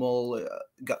 Damien Mol,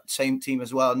 got the same team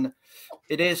as well. And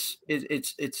it's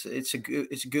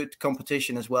a good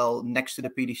competition as well next to the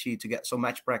PDC to get some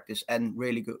match practice and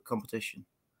really good competition.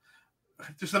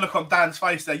 Just a look on Dan's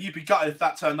face there. You'd be gutted if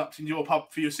that turned up in your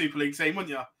pub for your Super League team, wouldn't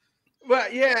you?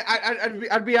 Well, yeah,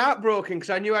 I'd be heartbroken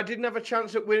because I knew I didn't have a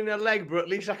chance at winning a leg, but at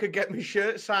least I could get my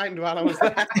shirt signed while I was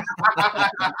there.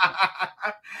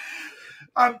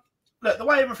 Look, the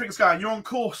way everything's going, you're on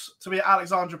course to be at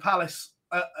Alexandra Palace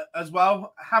as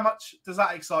well. How much does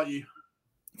that excite you?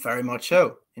 Very much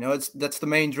so. That's the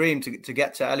main dream, to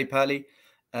get to Ali Pali,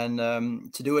 and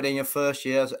to do it in your first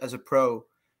year as a pro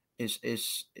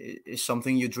is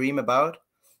something you dream about.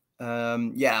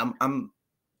 I'm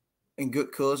in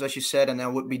good course, as you said, and I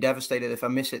would be devastated if I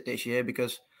miss it this year,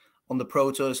 because on the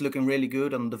Pro Tour it's looking really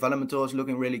good, on the Development Tour it's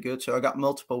looking really good. So I got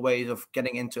multiple ways of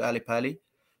getting into Ali Pali.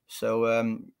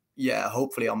 So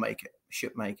hopefully I'll make it.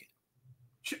 Should make it.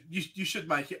 You should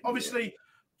make it. Obviously,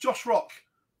 Josh Rock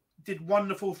did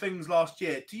wonderful things last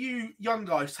year. Do you young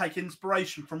guys take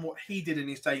inspiration from what he did in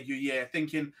his debut year,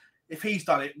 thinking if he's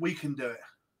done it, we can do it?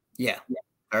 Yeah,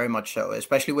 very much so.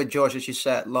 Especially with George, as you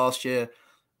said, last year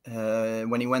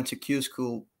when he went to Q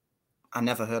School, I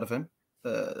never heard of him.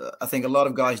 I think a lot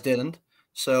of guys didn't.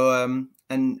 So,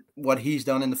 and what he's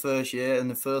done in the first year, in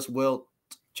the first World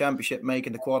Championship,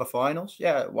 making the quarterfinals,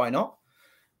 yeah, why not?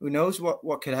 Who knows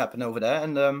what could happen over there?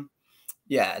 And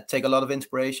take a lot of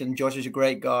inspiration. Josh is a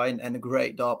great guy and a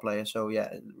great dart player. So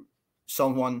yeah,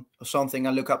 someone or something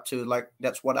I look up to. Like,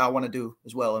 that's what I want to do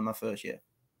as well in my first year.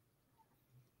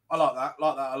 I like that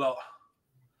a lot.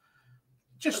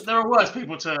 Just there are worse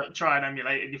people to try and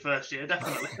emulate in your first year,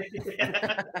 definitely.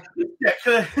 Yeah.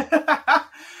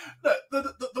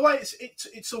 The way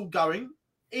it's all going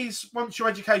is, once your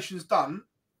education's done,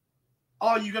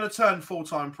 are you going to turn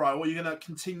full-time pro, or are you going to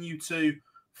continue to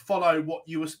follow what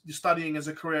you're studying as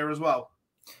a career as well?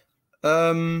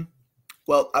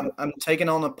 Well, I'm taking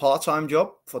on a part-time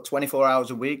job for 24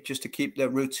 hours a week just to keep the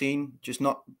routine, just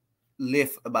not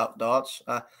live about darts.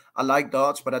 I like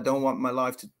darts, but I don't want my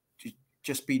life to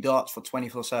just be darts for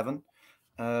 24/7.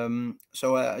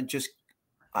 So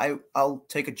I'll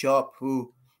take a job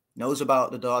who knows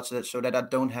about the darts, so that I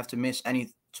don't have to miss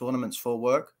any tournaments for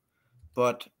work.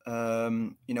 But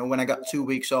when I got 2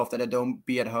 weeks off, that I don't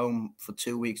be at home for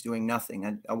 2 weeks doing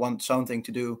nothing. I want something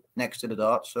to do next to the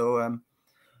darts. So,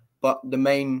 but the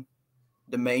main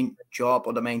job,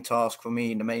 or the main task for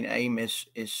me, the main aim is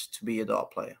to be a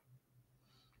dart player.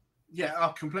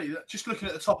 Yeah, completely. Just looking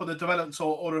at the top of the development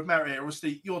tour order of merit here,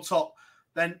 obviously your top,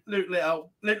 then Luke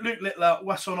Littler,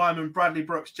 Wessel Nyman, Bradley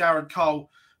Brooks, Jared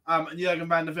Cole, and Jurgen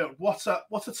van der Velde. What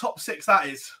a top six that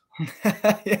is.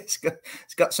 Yeah, it's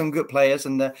got some good players,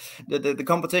 and the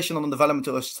competition on the development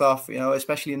tour is tough,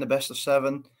 especially in the best of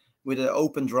seven with an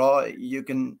open draw. You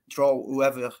can draw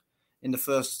whoever in the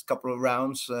first couple of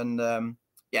rounds, and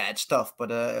it's tough,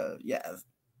 but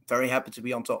very happy to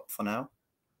be on top for now.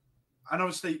 And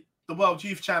obviously the World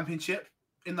Youth Championship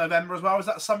in November as well. Is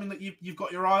that something that you've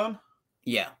got your eye on?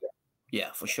 Yeah,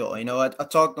 for sure. I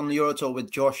talked on the Euro Tour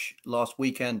with Josh last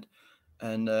weekend,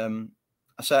 and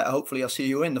I said, hopefully I'll see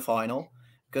you in the final,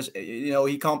 because,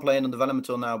 he can't play in the development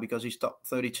tour now because he's top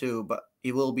 32, but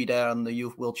he will be there on the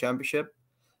Youth World Championship.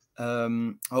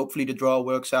 Hopefully the draw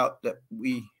works out that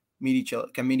we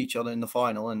can meet each other in the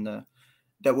final, and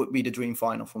that would be the dream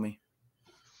final for me.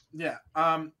 Yeah.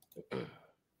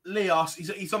 Lee asks,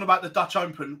 he's on about the Dutch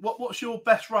Open. What's your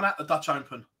best run at the Dutch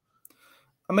Open?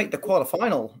 I made the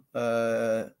quarterfinal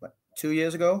 2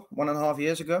 years ago, 1.5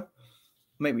 years ago.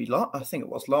 Maybe I think it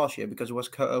was last year, because it was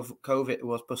COVID. It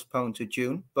was postponed to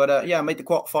June. But I made the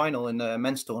quarterfinal in the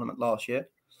men's tournament last year.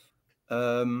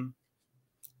 I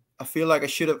feel like I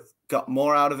should have got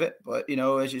more out of it, but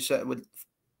as you said,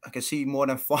 I can see more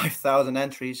than 5,000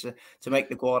 entries to make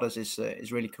the quarters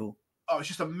is really cool. Oh, it's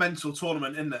just a mental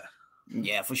tournament, isn't it?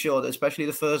 Yeah, for sure. Especially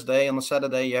the first day on the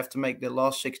Saturday, you have to make the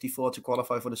last 64 to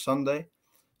qualify for the Sunday.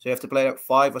 So you have to play like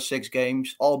 5 or 6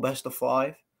 games, all best of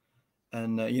 5.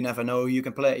 And you never know who you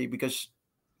can play, because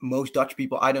most Dutch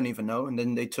people I don't even know. And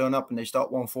then they turn up and they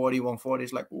start 140.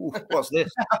 It's like, ooh, what's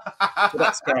this? So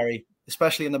that's scary,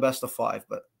 especially in the best of 5.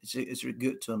 But it's a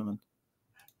good tournament.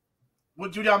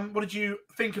 What did you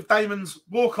think of Damon's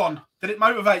walk-on? Did it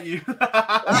motivate you?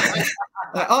 I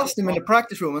asked him in the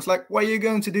practice room. I was like, what are you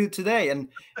going to do today? And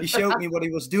he showed me what he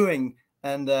was doing.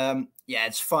 And yeah,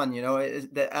 it's fun, you know,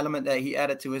 the element that he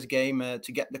added to his game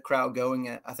to get the crowd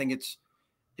going. I think it's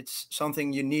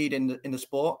something you need in the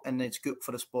sport, and it's good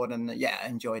for the sport. And yeah, I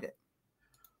enjoyed it.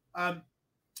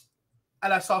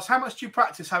 LS asks, how much do you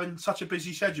practice having such a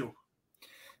busy schedule?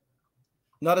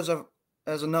 Not as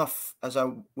enough as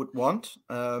I would want.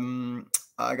 I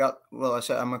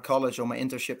said I'm at college on my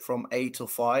internship from 8 till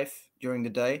 5 during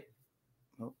the day.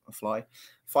 Oh, I fly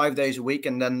 5 days a week,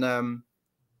 and then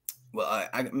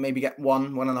I maybe get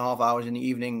 1.5 hours in the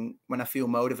evening when I feel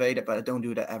motivated, but I don't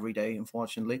do that every day,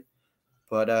 unfortunately.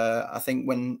 But I think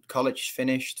when college is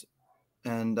finished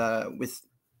and with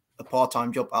a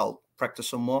part-time job, I'll practice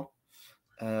some more.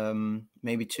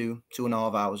 Maybe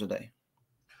 2.5 hours a day.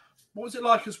 What was it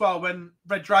like as well when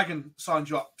Red Dragon signed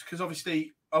you up? Because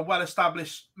obviously a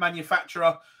well-established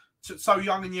manufacturer, so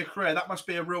young in your career, that must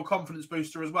be a real confidence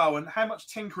booster as well. And how much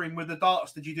tinkering with the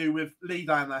darts did you do with Lee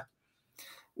down there?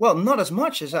 Well, not as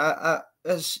much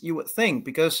as you would think,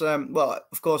 because,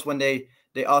 of course, when they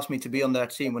asked me to be on their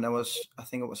team when I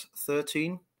think it was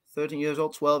 13 years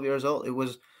old, 12 years old, it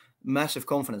was massive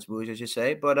confidence boost, as you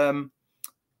say. But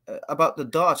about the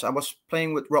darts, I was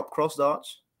playing with Rob Cross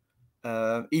darts,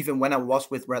 even when I was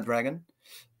with Red Dragon.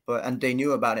 And they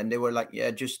knew about it, and they were like,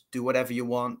 yeah, just do whatever you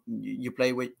want. You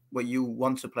play with what you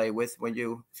want to play with, what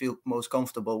you feel most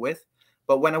comfortable with.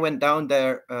 But when I went down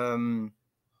there,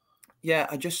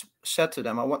 I just said to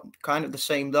them, I want kind of the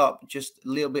same dart, just a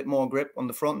little bit more grip on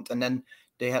the front. And then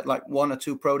they had like 1 or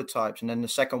 2 prototypes. And then the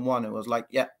second one, it was like,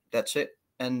 yeah, that's it.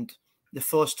 And the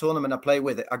first tournament I played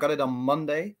with it, I got it on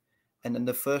Monday. And then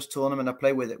the first tournament I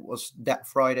played with it was that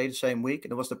Friday, the same week.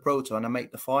 And it was the Pro Tour. And I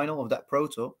made the final of that Pro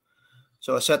Tour.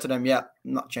 So I said to them, yeah,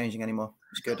 I'm not changing anymore.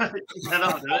 It's good.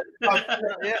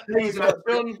 Lee's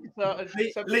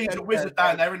a wizard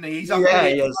down there, isn't he? He's he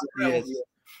is.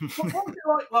 What was it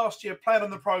like last year playing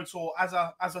on the Pro Tour as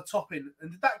a top-in?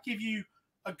 And did that give you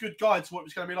a good guide to what it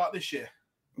was going to be like this year?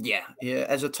 Yeah.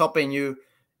 As a top-in, you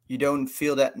don't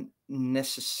feel that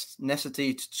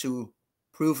necessity to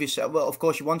prove yourself. Well, of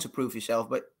course, you want to prove yourself,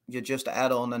 but you're just an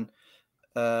add-on,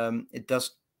 and it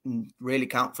does really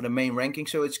count for the main ranking.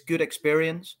 So it's good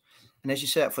experience. And as you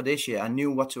said, for this year, I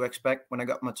knew what to expect when I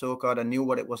got my tour card. I knew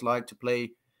what it was like to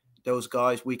play those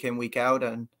guys week in, week out.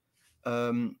 And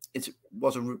it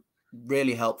was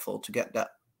really helpful to get that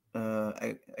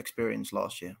experience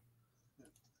last year.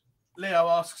 Leo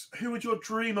asks, who would your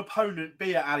dream opponent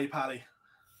be at Ali Pali?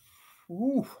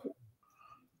 Ooh.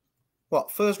 What,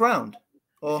 first round?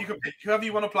 Or if you could pick whoever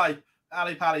you want to play at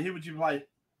Ali Pali, who would you play?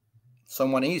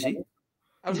 Someone easy.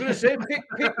 I was going to say, pick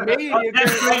me. I like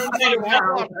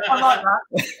that.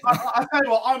 I tell you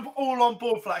what, I'm all on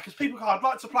board for that, because people go, I'd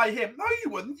like to play him. No,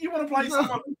 you wouldn't. You want to play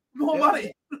someone with more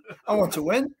money. I want to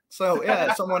win. So,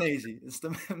 yeah, someone easy. It's the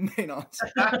main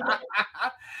answer.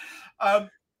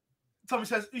 Tommy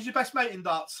says, who's your best mate in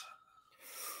darts?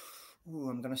 Ooh,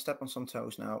 I'm going to step on some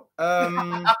toes now.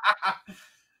 I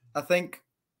think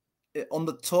on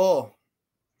the tour,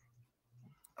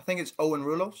 I think it's Owen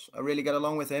Rulos. I really get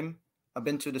along with him. I've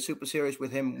been to the Super Series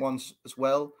with him once as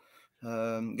well.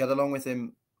 Get along with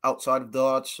him outside of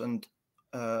darts and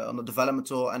on the development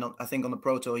tour. And I think on the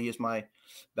Pro Tour, he is my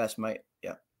best mate.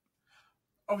 Yeah.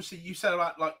 Obviously, you said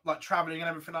about like traveling and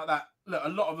everything like that. Look, a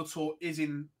lot of the tour is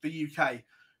in the UK.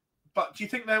 But do you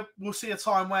think that we'll see a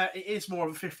time where it is more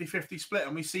of a 50-50 split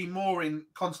and we see more in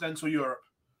continental Europe?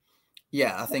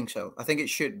 Yeah, I think so. I think it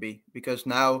should be, because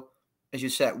now, as you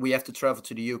said, we have to travel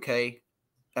to the UK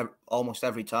almost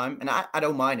every time, and I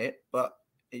don't mind it. But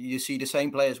you see the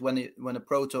same players when the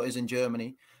Pro Tour is in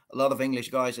Germany. A lot of English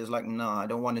guys is like, no, I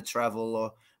don't want to travel.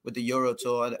 Or with the Euro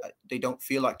Tour, they don't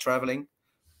feel like traveling,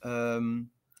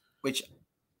 which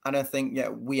I don't think. Yeah,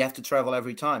 we have to travel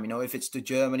every time. You know, if it's to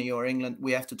Germany or England,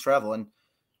 we have to travel. And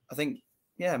I think,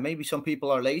 yeah, maybe some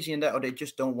people are lazy in that, or they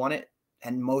just don't want it.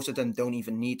 And most of them don't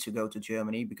even need to go to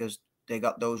Germany because they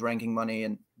got those ranking money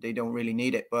and they don't really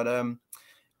need it. But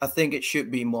I think it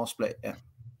should be more split. Yeah.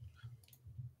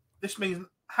 This means,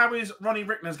 how is Ronnie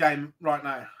Rickner's game right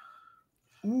now?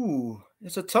 Ooh,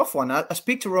 it's a tough one. I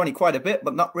speak to Ronnie quite a bit,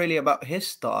 but not really about his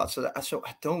start. So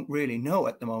I don't really know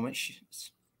at the moment. It's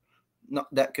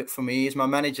not that good for me. He's my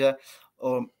manager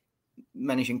or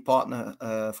managing partner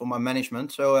for my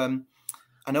management. So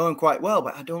I know him quite well,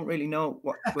 but I don't really know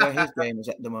where his game is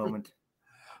at the moment.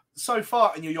 So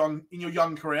far in your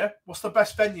young career, what's the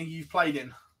best venue you've played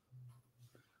in?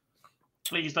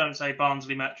 Please don't say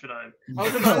Barnsley Metrodome. You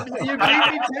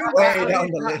beat me too. Way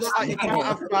down the list. You can't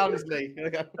have Barnsley.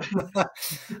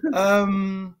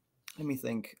 Let me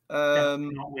think. Not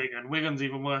Wigan. Wigan's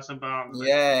even worse than Barnsley.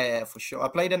 Yeah, for sure. I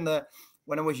played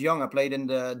when I was young, I played in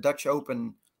the Dutch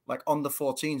Open, like on the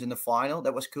 14s in the final.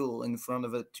 That was cool in front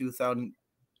of a 2,000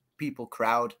 people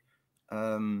crowd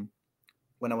when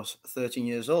I was 13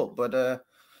 years old. But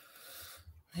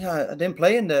yeah, I didn't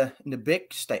play in the big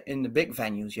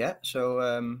venues yet.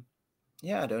 So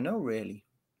yeah, I don't know really.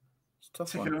 It's a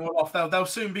tough Ticking one. them all off. They'll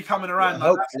soon be coming around.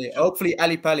 Yeah, hopefully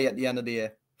Ali Pali at the end of the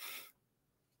year.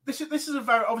 This is a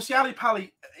very obviously Ali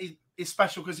Pali is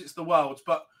special because it's the Worlds.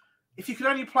 But if you could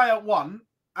only play at one,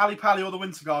 Ali Pali or the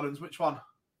Winter Gardens, which one?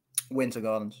 Winter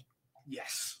Gardens.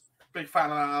 Yes, big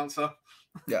fan of that answer.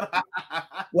 Yeah.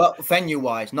 Well,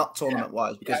 venue-wise, not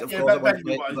tournament-wise, because of course,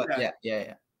 venue-wise, yeah.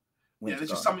 Yeah, Winter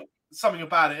there's just Gardens. something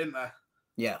about it, isn't there?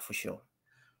 Yeah, for sure.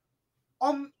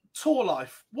 On tour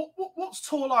life, what's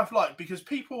tour life like? Because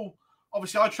people,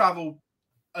 obviously, I travel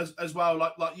as well,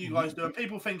 like you guys do, and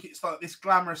people think it's like this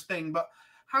glamorous thing. But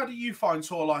how do you find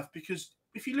tour life? Because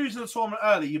if you lose in the tournament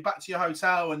early, you're back to your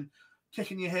hotel and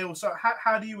kicking your heels. So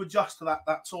how do you adjust to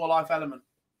that tour life element?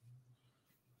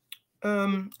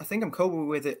 I think I'm coping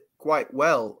with it quite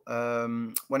well.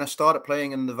 When I started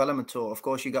playing in the development tour, of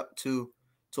course, you got 2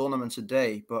 tournaments a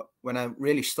day. But when I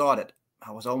really started,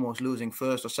 I was almost losing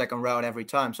first or second round every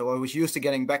time. So I was used to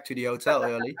getting back to the hotel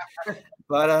early.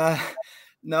 But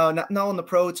no, not on the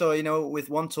pro tour, with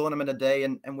 1 tournament a day.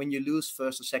 And when you lose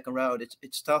first or second round,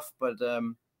 it's tough. But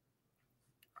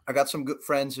I got some good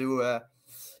friends who,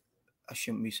 I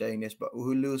shouldn't be saying this, but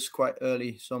who lose quite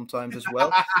early sometimes as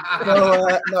well.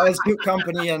 No, it's good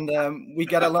company, and we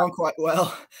get along quite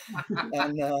well.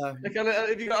 And have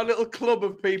you got a little club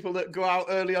of people that go out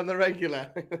early on the regular?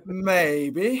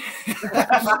 Maybe.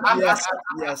 Yes.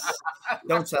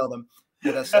 Don't tell them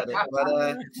that I said it.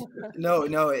 But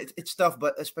no, it's tough.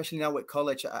 But especially now with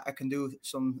college, I can do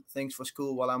some things for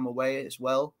school while I'm away as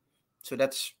well. So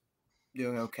that's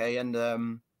doing okay.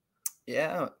 And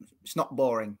yeah, it's not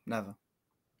boring, never.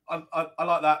 I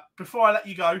like that. Before I let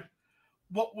you go,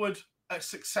 what would a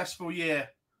successful year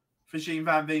for Jean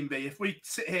Van Veen be? If we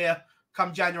sit here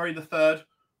come January the 3rd,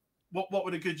 what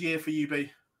would a good year for you be?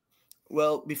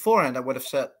 Well, beforehand, I would have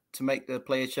said to make the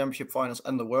Player Championship finals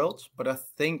and the Worlds, but I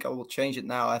think I will change it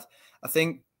now. I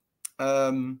think,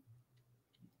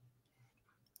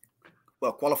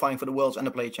 qualifying for the Worlds and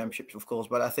the Player Championships, of course,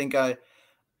 but I think I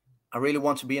really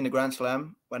want to be in the Grand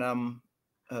Slam when I'm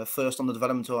first on the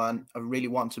development tour, and I really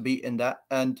want to be in that.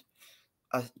 And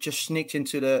I just sneaked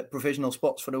into the provisional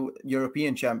spots for the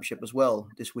European Championship as well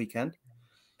this weekend.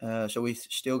 So we've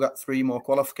still got 3 more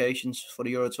qualifications for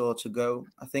the Euro Tour to go.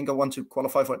 I think I want to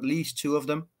qualify for at least 2 of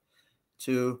them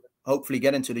to hopefully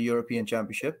get into the European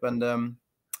Championship. And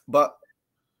but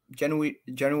January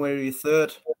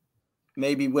 3rd,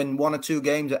 maybe win 1 or 2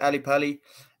 games at Ali Pali,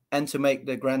 and to make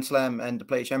the Grand Slam and the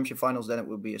Player Championship finals, then it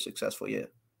would be a successful year.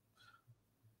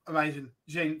 Amazing.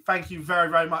 Jean, thank you very,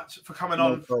 very much for coming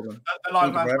on problem. the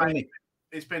Live Man.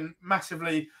 It's been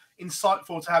massively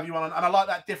insightful to have you on, and I like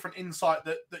that different insight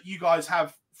that you guys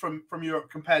have from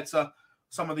Europe compared to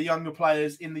some of the younger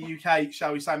players in the UK,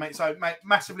 shall we say, mate. So, mate,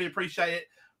 massively appreciate it.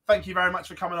 Thank you very much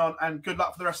for coming on, and good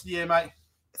luck for the rest of the year, mate.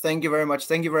 Thank you very much.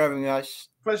 Thank you for having me, guys.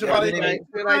 Pleasure, buddy. See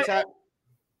you later.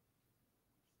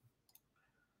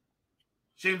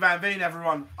 Jean Van Veen,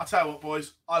 everyone. I tell you what,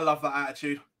 boys, I love that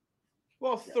attitude.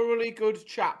 Well, thoroughly good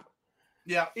chap.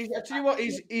 Yeah. I tell you what,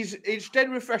 it's dead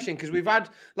refreshing because we've had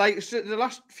the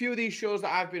last few of these shows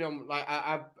that I've been on.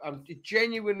 It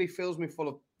genuinely fills me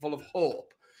full of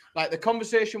hope. Like the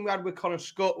conversation we had with Connor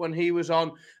Scott when he was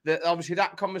on, obviously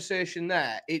that conversation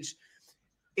there, it's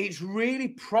really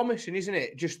promising, isn't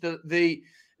it? Just the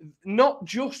not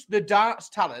just the darts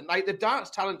talent. Like the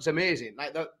darts talent's amazing.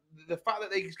 Like the fact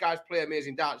that these guys play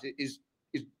amazing darts is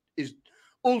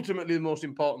ultimately the most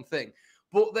important thing.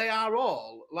 But they are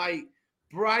all like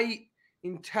bright,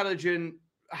 intelligent,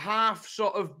 half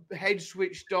sort of head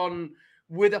switched on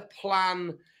with a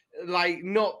plan, like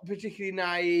not particularly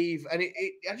naive. And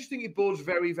I just think it bodes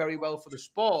very, very well for the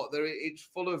sport. It's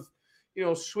full of,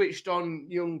 switched on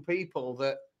young people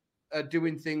that are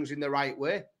doing things in the right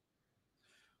way.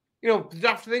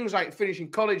 After things like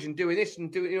finishing college and doing this and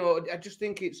doing, I just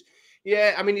think it's,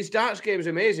 his darts game is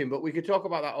amazing, but we could talk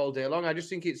about that all day long. I just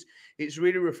think it's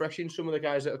really refreshing, some of the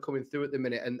guys that are coming through at the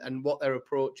minute and what their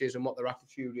approach is and what their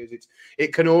attitude is.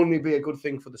 It can only be a good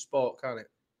thing for the sport, can't it?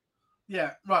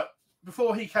 Yeah, right.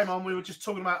 before he came on, we were just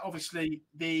talking about, obviously,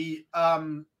 the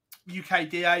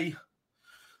UKDA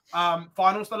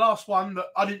finals. The last one that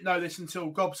I didn't know this until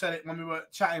Gob said it when we were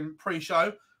chatting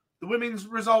pre-show. The women's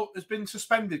result has been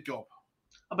suspended, Gob.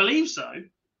 I believe so.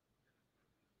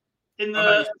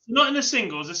 Not in the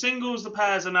singles. The singles, the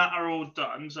pairs and that are all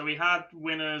done. So we had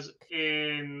winners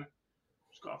in.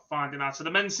 Just got to find it now. So the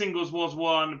men's singles was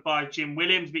won by Jim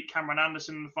Williams, beat Cameron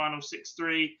Anderson in the final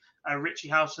 6-3. Richie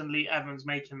House and Lee Evans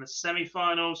making the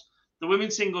semi-finals. The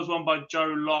women's singles won by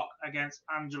Joe Locke against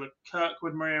Angela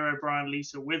Kirkwood, Maria O'Brien,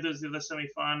 Lisa Withers, the other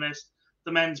semi-finalists.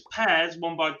 The men's pairs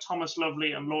won by Thomas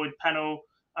Lovely and Lloyd Pennell,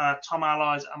 Tom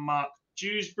Allies and Mark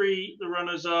Dewsbury, the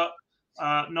runners-up.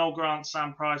 Noel Grant,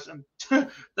 Sam Price, and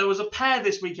there was a pair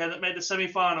this weekend that made the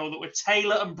semi-final that were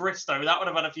Taylor and Bristow. That would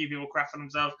have had a few people crapping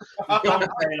themselves. John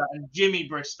Taylor and Jimmy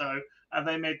Bristow, and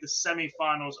they made the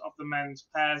semi-finals of the men's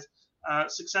pairs.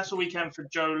 Successful weekend for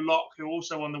Joe Locke, who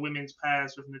also won the women's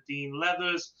pairs with Nadine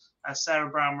Leathers, Sarah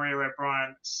Brown, Maria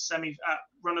O'Brien,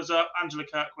 runners-up, Angela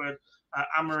Kirkwood,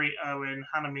 Anne-Marie Owen,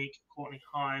 Hannah Meek, Courtney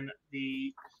Hine,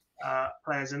 the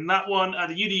players in that one.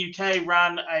 The UDUK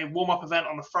ran a warm-up event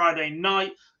on the Friday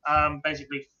night.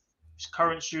 Basically,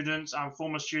 current students and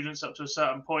former students up to a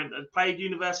certain point that played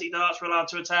university darts were allowed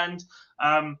to attend.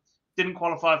 Didn't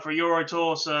qualify for a Euro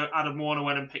Tour, so Adam Warner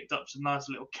went and picked up some nice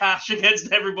little cash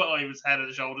against everybody. Oh, he was head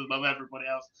and shoulders above everybody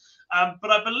else.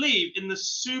 But I believe in the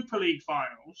Super League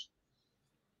finals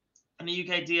and the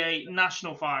UKDA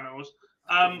national finals,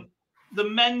 the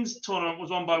men's tournament was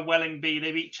won by Welling B.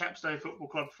 They beat Chepstow Football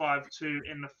Club 5-2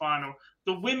 in the final.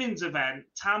 The women's event,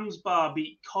 Thames Bar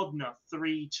beat Codner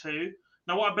 3-2.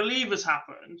 Now, what I believe has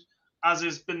happened, as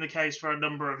has been the case for a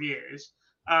number of years,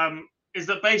 is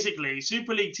that basically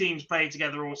Super League teams play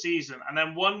together all season, and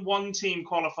then one team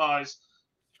qualifies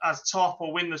as top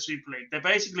or win the Super League. They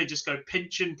basically just go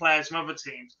pinching players from other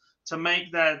teams to make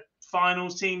their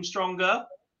finals team stronger.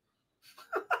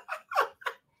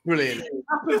 Brilliant. It's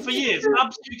happened for years. I'm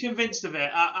absolutely convinced of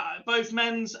it. Both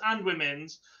men's and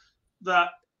women's, that,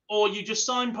 or you just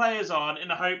sign players on in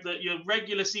the hope that your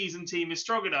regular season team is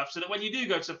strong enough so that when you do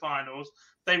go to finals,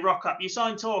 they rock up. You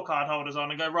sign tour card holders on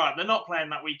and go, right, they're not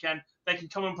playing that weekend. They can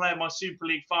come and play my Super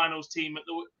League finals team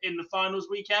in the finals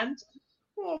weekend.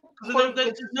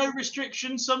 There's no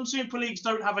restrictions. Some Super Leagues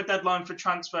don't have a deadline for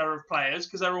transfer of players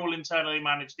because they're all internally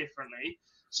managed differently.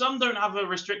 Some don't have a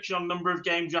restriction on number of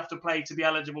games you have to play to be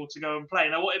eligible to go and play.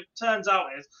 Now, what it turns out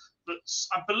is that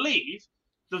I believe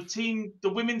the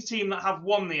women's team that have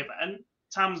won the event,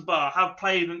 Thames Bar, have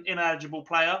played an ineligible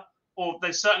player, or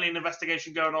there's certainly an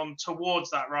investigation going on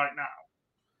towards that right now.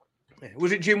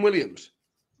 Was it Jim Williams?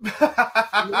 No,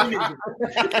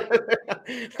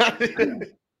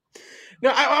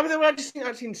 I just think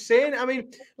that's insane. I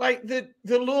mean, like the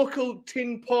local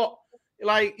tin pot,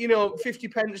 like, 50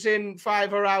 pence in,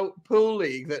 £5 out pool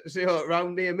league that's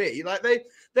around near me. Like they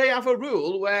have a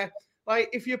rule where, like,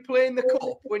 if you're playing the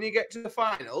cup when you get to the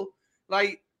final,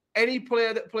 like any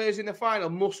player that plays in the final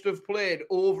must have played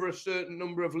over a certain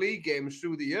number of league games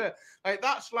through the year. Like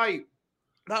that's a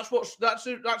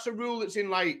rule that's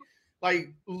in like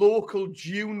local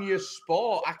junior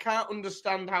sport. I can't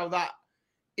understand how that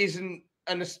isn't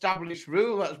an established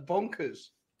rule. That's bonkers.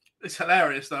 It's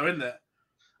hilarious though, isn't it?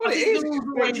 Well, it is.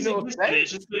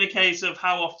 It's just been a case of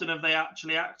how often have they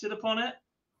actually acted upon it.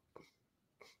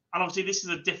 And obviously this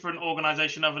is a different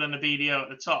organisation other than the BDO at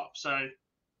the top, so...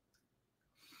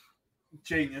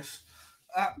 Genius.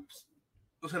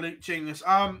 Absolute genius.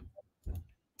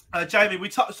 Jamie, we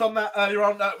touched on that earlier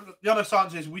on. The honest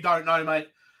answer is we don't know, mate.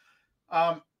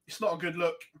 It's not a good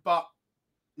look, but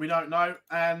we don't know.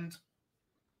 And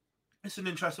it's an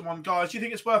interesting one. Guys, do you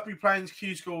think it's worth me playing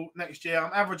Q School next year?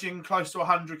 I'm averaging close to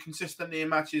 100 consistently in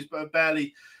matches, but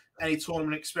barely any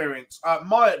tournament experience.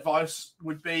 My advice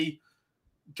would be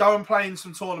go and play in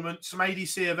some tournaments, some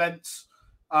ADC events,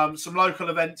 some local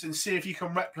events, and see if you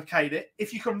can replicate it.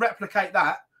 If you can replicate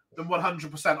that, then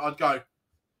 100% I'd go.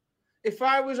 If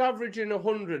I was averaging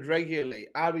 100 regularly,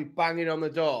 I'd be banging on the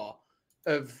door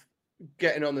of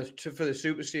getting on for the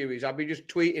Super Series. I'd be just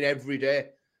tweeting every day.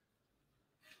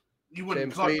 You wouldn't,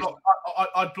 because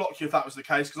I'd block you if that was the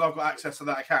case, because I've got access to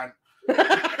that account.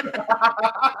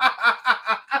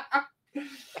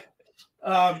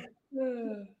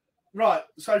 Right,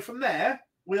 so from there,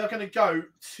 we are going to go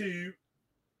to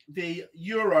the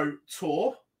Euro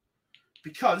Tour,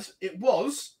 because it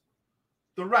was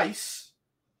the race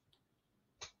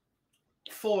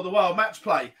for the World Match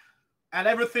Play, and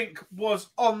everything was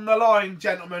on the line,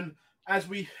 gentlemen, as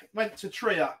we went to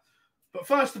Trier. But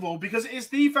first of all, because it is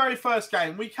the very first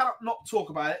game, we cannot not talk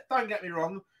about it. Don't get me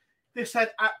wrong. This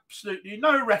had absolutely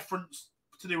no reference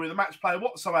to do with the match play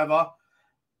whatsoever,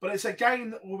 but it's a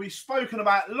game that will be spoken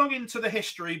about long into the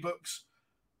history books,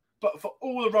 but for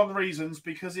all the wrong reasons,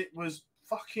 because it was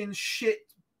fucking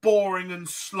shit, boring and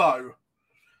slow.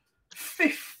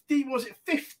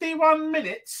 51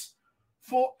 minutes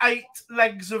for 8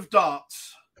 legs of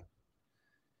darts.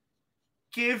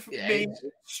 Give me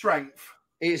strength.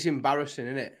 It's embarrassing,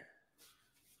 isn't it?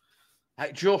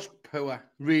 Like, just poor,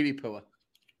 really poor.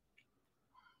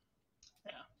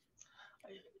 Yeah.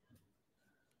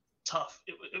 Tough.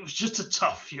 It was just a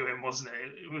tough viewing, wasn't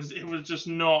it? It was just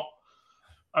not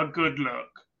a good look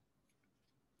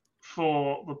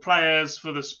for the players,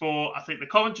 for the sport. I think the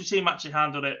commentary team actually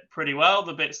handled it pretty well,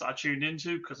 the bits that I tuned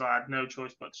into, because I had no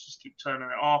choice but to just keep turning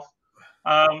it off.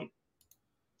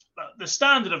 The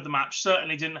standard of the match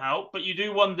certainly didn't help, but you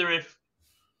do wonder if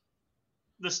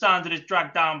the standard is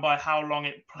dragged down by how long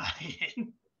it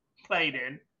played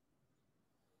in.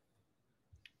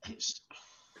 It's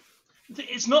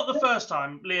not the first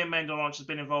time Liam Maindon-Lodge has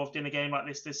been involved in a game like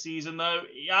this season, though.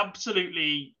 He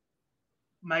absolutely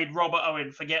made Robert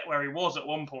Owen forget where he was at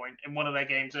one point in one of their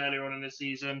games earlier on in the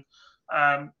season.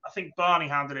 I think Barney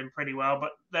handled him pretty well,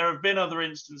 but there have been other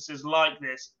instances like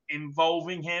this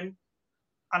involving him.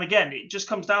 And again, it just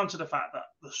comes down to the fact that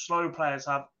the slow players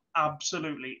have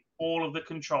absolutely all of the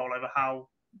control over how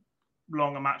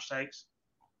long a match takes.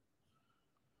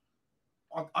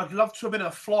 I'd love to have been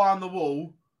a fly on the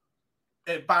wall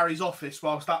at Barry's office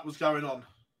whilst that was going on.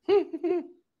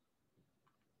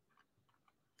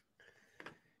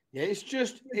 Yeah, it's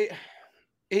just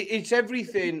it's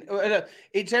everything.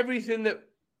 It's everything that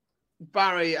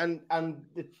Barry and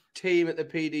the team at the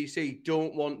PDC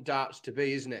don't want darts to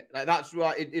be, isn't it? Like, that's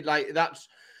right. That's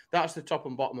the top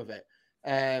and bottom of it.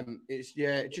 It's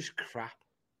just crap.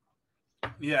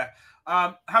 Yeah.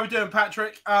 How we doing,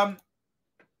 Patrick?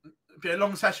 Be a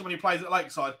long session when he plays at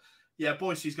Lakeside. Yeah,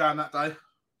 Boise's going that day.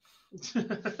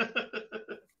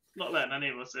 Not letting any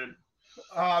of us in.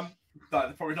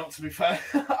 No, probably not, to be fair.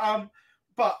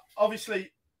 But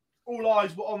obviously, all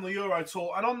eyes were on the Euro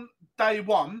Tour, and on day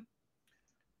one,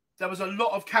 there was a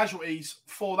lot of casualties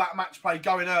for that match play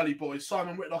going early, boys.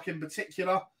 Simon Whitlock in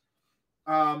particular.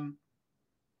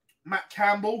 Matt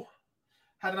Campbell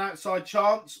had an outside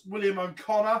chance. William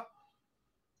O'Connor.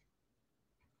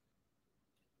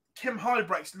 Kim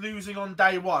Hybrechts losing on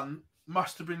day one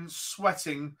must have been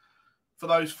sweating for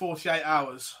those 48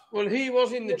 hours. Well, he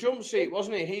was in the jump seat,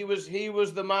 wasn't he? He was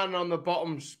the man on the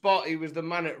bottom spot. He was the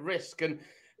man at risk. And,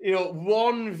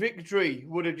 one victory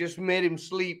would have just made him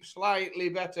sleep slightly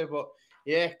better. But,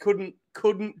 yeah, couldn't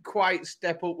quite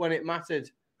step up when it mattered.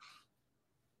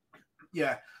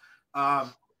 Yeah.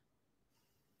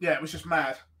 It was just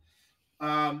mad.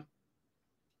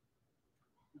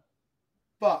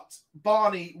 But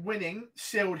Barney winning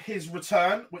sealed his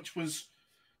return, which was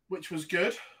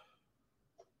good.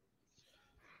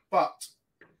 But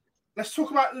let's talk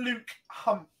about Luke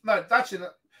Hunt. No, actually,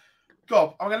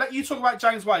 Gob, I'm going to let you talk about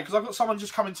James Wade because I've got someone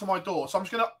just coming to my door. So I'm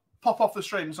just going to pop off the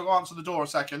stream so I'll answer the door a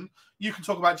second. You can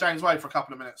talk about James Wade for a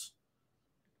couple of minutes.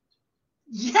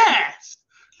 Yes!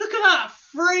 Look at that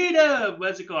freedom!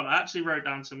 Where's it gone? I actually wrote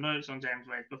down some notes on James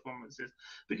Wade's performances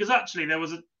because actually there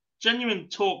was a genuine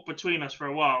talk between us for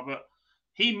a while, but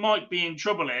he might be in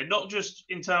trouble here, not just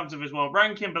in terms of his world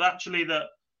ranking, but actually that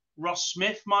Ross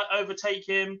Smith might overtake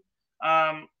him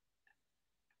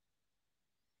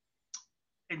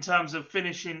in terms of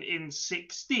finishing in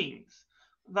 16th.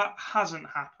 That hasn't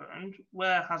happened.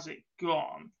 Where has it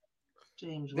gone?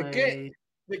 James Wade.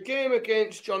 The game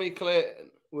against Johnny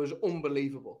Clayton was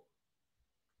unbelievable.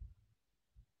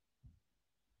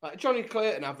 Like, Johnny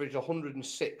Clayton averaged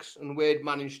 106, and Wade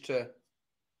managed to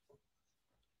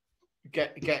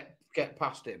get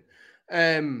past him.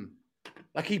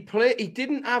 He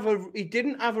didn't have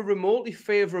a remotely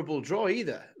favourable draw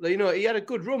either. He had a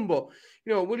good run, but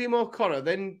William O'Connor,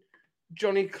 then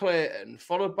Johnny Clayton,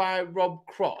 followed by Rob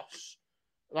Cross,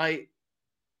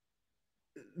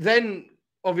 then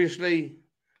obviously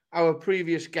our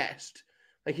previous guest.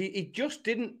 He just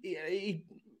didn't. He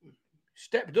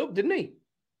stepped up, didn't he?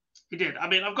 He did. I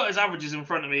mean, I've got his averages in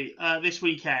front of me this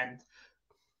weekend.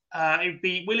 He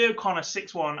beat Willie O'Connor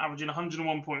 6-1, averaging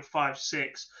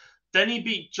 101.56. Then he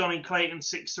beat Johnny Clayton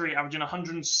 6-3, averaging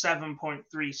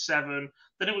 107.37.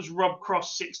 Then it was Rob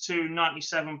Cross 6-2,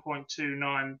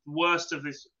 97.29. Worst of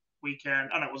this weekend.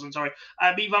 Oh, no, it wasn't, sorry.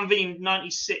 Beat Van Veen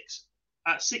 96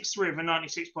 at 6-3 of a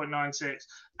 96.96.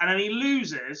 And then he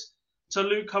loses to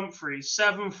Luke Humphreys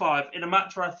 7-5 in a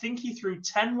match where I think he threw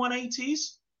 10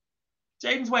 180s.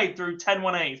 James Wade threw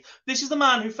 10-1-8s. This is the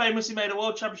man who famously made a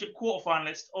World Championship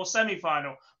quarterfinalist or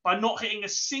semi-final by not hitting a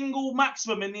single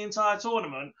maximum in the entire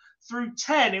tournament, threw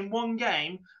 10 in one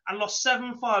game, and lost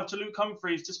 7-5 to Luke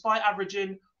Humphries despite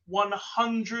averaging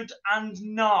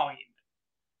 109.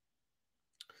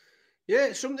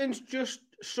 Yeah, something's just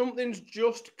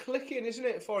clicking, isn't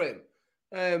it, for him?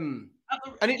 And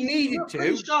it needed to.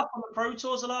 He's sharp on the Pro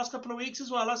Tours the last couple of weeks as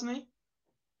well, hasn't he?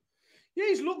 Yeah,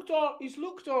 he's looked all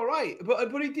right, but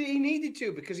he needed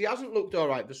to, because he hasn't looked all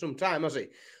right for some time, has he?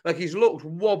 Like, he's looked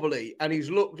wobbly and he's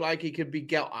looked like he could be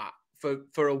got at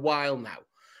for a while now.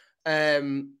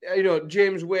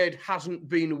 James Wade hasn't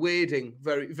been wading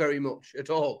very, very much at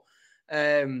all.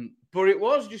 But it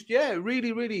was just,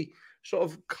 really, really sort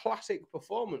of classic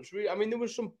performance. Really, I mean, there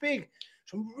was some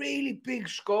really big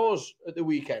scores at the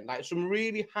weekend, like some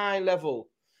really high level.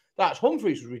 That's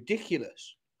Humphries was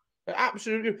ridiculous.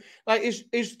 Absolutely. Like his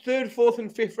third, fourth,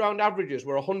 and fifth round averages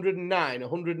were 109,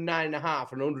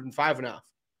 109.5, and 105.5.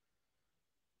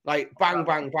 Like bang,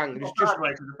 bang, bang. It's just a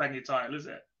way to defend your title, is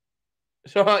it?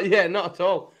 So yeah, not at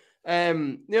all.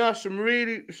 Some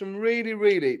really,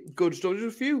 really good stuff.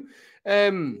 There's a few.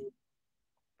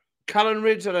 Callan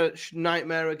Ridge had a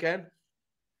nightmare again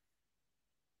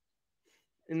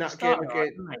in that game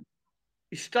again.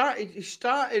 He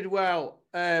started well.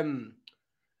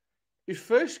 His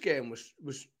first game was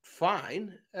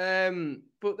fine,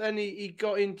 but then he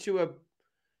got into a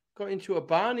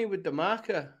Barney with the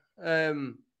marker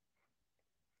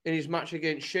in his match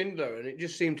against Schindler, and it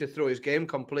just seemed to throw his game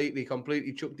completely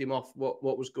chucked him off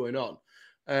what was going on,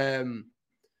 and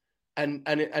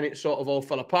it sort of all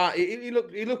fell apart. He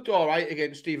looked all right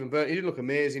against Stephen Burton. He didn't look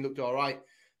amazing. He looked all right,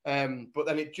 but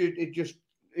then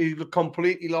he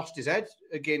completely lost his head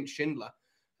against Schindler.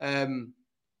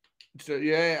 So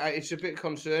yeah, it's a bit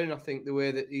concerning. I think the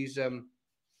way that he's some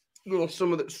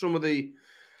of the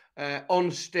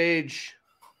on stage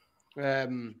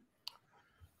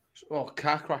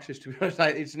car crashes. To be honest,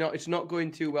 like, it's not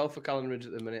going too well for Callan Ridge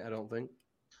at the minute, I don't think.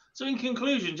 So in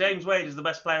conclusion, James Wade is the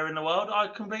best player in the world. I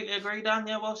completely agree, Dan.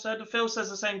 Yeah, well said. Phil says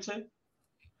the same too.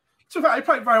 So he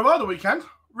played very well the weekend,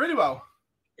 really well.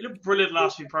 He looked brilliant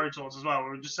last few Pro Tours as well.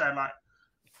 We were just saying, like,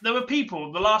 there were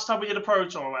people, the last time we did a Pro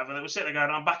Tour or whatever, that were sitting there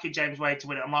going, I'm backing James Wade to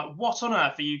win it. I'm like, what on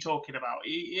earth are you talking about?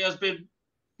 He has been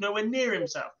nowhere near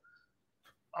himself.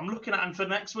 I'm looking at him for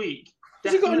next week.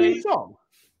 Has he got a new song?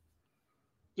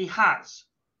 He has.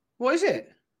 What is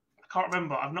it? I can't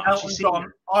remember. I've not actually seen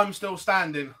it. I'm Still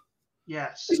Standing.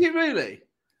 Yes. Is it really?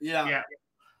 Yeah.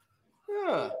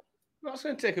 Oh, that's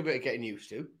going to take a bit of getting used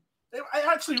to. It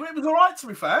was all right, to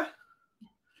be fair.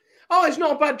 Oh, it's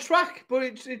not a bad track, but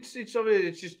it's obviously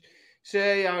it's just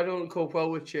say I don't cope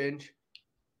well with change.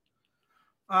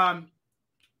 Right.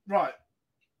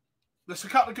 There's a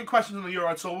couple of good questions on the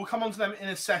Euro Tour. We'll come on to them in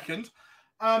a second.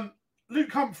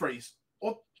 Luke Humphries,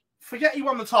 or forget he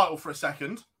won the title for a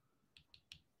second.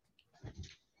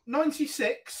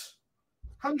 96,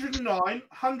 109,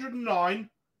 109,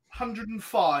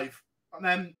 105, and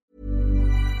then.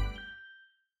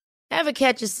 Ever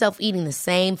catch yourself eating the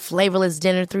same flavorless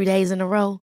dinner 3 days in a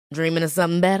row? Dreaming of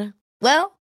something better?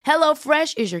 Well,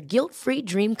 HelloFresh is your guilt-free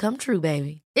dream come true,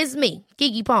 baby. It's me,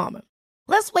 Keke Palmer.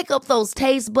 Let's wake up those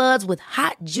taste buds with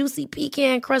hot, juicy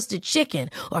pecan-crusted chicken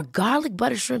or garlic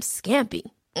butter shrimp scampi.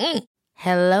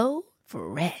 Hello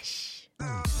Fresh.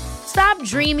 Stop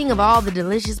dreaming of all the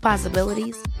delicious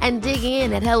possibilities and dig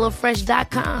in at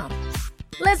HelloFresh.com.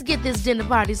 Let's get this dinner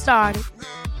party started.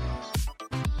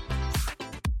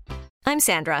 I'm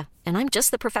Sandra, and I'm just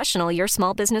the professional your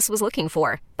small business was looking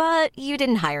for. But you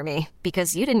didn't hire me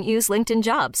because you didn't use LinkedIn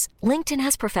Jobs. LinkedIn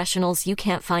has professionals you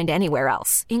can't find anywhere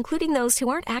else, including those who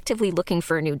aren't actively looking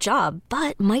for a new job,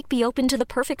 but might be open to the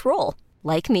perfect role,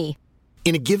 like me.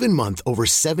 In a given month, over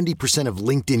 70% of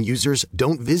LinkedIn users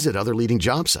don't visit other leading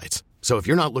job sites. So if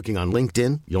you're not looking on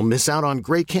LinkedIn, you'll miss out on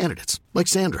great candidates like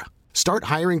Sandra. Start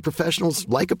hiring professionals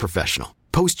like a professional.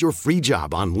 Post your free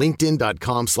job on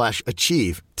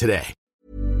linkedin.com/achieve today.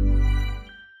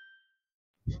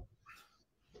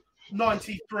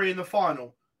 93 in the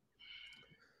final.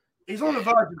 He's on the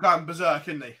verge of going berserk,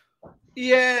 isn't he?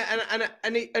 Yeah,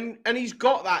 and he's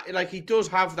got that. Like, he does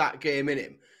have that game in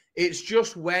him. It's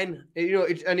just when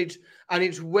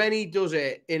it's when he does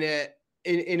it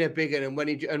in a bigger and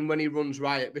when he runs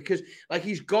riot, because like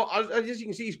he's got, as you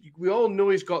can see, we all know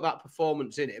he's got that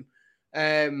performance in him.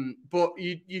 But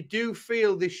you do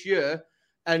feel this year,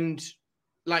 and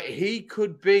like he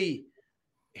could be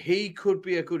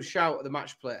a good shout at the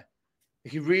match player.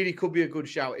 He really could be a good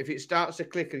shout if it starts to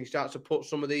click and he starts to put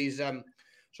some of these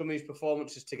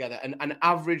performances together and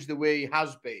average the way he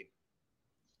has been.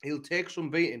 He'll take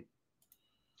some beating.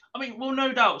 I mean, we'll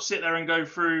no doubt sit there and go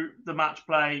through the match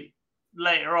play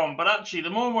later on, but actually, the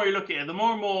more and more you look at it, the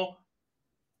more and more.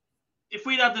 If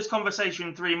we'd had this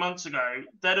conversation 3 months ago,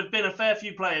 there'd have been a fair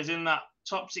few players in that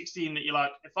top 16 that you're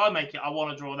like, if I make it, I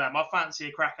want to draw them. I fancy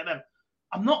a crack at them.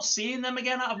 I'm not seeing them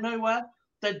again out of nowhere.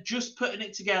 They're just putting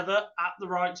it together at the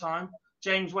right time.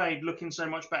 James Wade looking so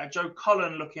much better. Joe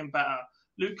Cullen looking better.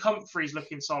 Luke Humphreys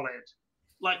looking solid.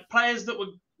 Like players that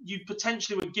you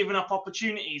potentially were giving up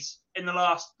opportunities in the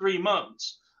last 3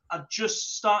 months are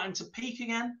just starting to peak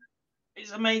again.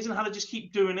 It's amazing how they just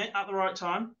keep doing it at the right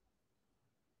time.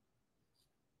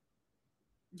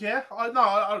 Yeah,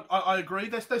 I agree.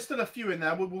 There's still a few in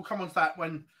there. We'll come on to that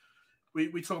when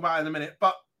we talk about it in a minute.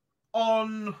 But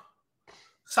on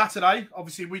Saturday,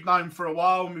 obviously we've known for a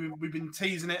while, and we've been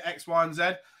teasing it, X, Y, and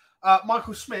Z.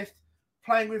 Michael Smith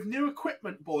playing with new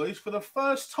equipment, boys, for the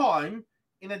first time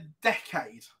in a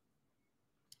decade.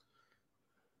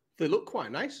 They look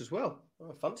quite nice as well.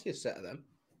 I fancy a set of them.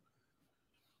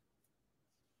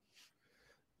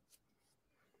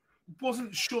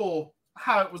 Wasn't sure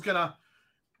how it was going to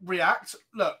react.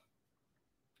 Look,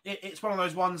 it's one of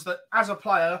those ones that as a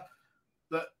player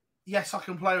that, yes, I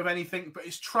can play with anything, but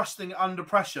it's trusting under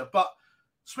pressure. But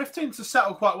Swift seems to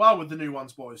settle quite well with the new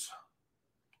ones, boys.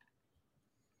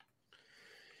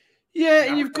 Yeah,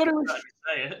 and you've got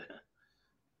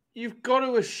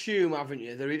to assume, haven't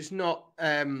you, that it's not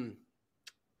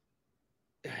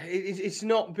it's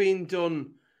not being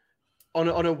done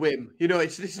on a whim. You know,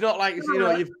 it's not like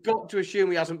you've got to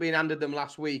assume he hasn't been handed them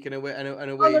last week and away.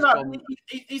 No.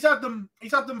 He's had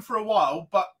them for a while,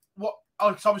 but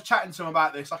I was chatting to him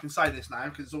about this. I can say this now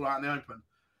because it's all out in the open.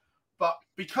 But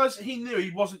because he knew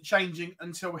he wasn't changing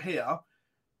until here,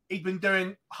 he'd been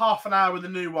doing half an hour with the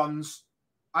new ones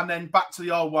and then back to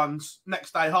the old ones.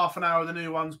 Next day, half an hour with the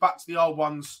new ones, back to the old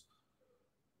ones.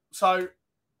 So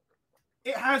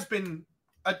it has been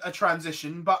a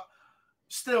transition, but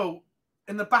still,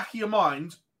 in the back of your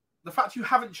mind, the fact you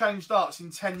haven't changed darts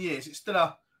in 10 years, it's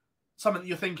still something that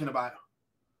you're thinking about.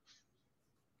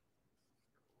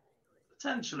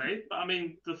 Potentially. But I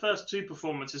mean, the first two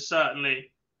performances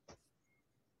certainly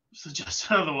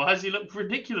suggest otherwise. He looked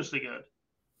ridiculously good.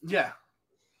 Yeah.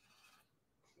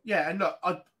 Yeah, and look,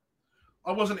 I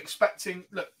wasn't expecting...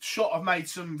 Look, Shot have made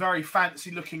some very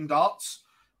fancy-looking darts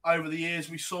over the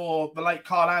years. We saw the late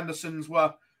Carl Andersons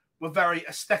were very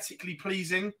aesthetically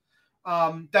pleasing.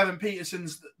 Devin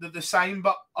Peterson's the same,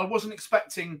 but I wasn't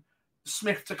expecting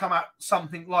Smith to come out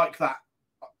something like that.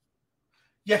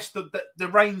 Yes, the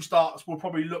range darts will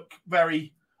probably look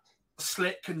very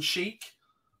slick and chic,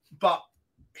 but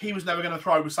he was never going to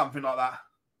throw with something like that.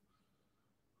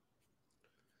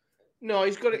 No,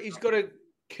 he's got to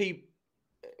keep.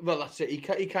 Well, that's it. He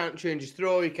can't change his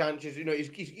throw. He can't just,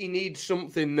 he needs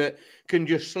something that can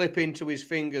just slip into his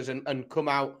fingers and come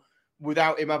out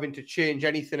without him having to change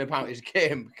anything about his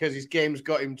game, because his game's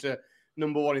got him to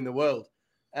 #1 in the world.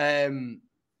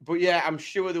 But yeah, I'm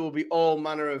sure there will be all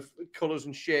manner of colours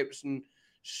and shapes and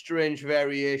strange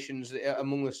variations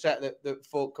among the set that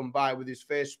folk can buy with his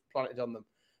face planted on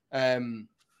them.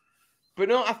 But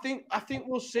no, I think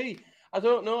we'll see. I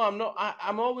don't know.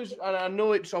 I'm always, and I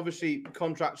know it's obviously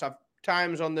contracts have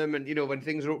times on them, and when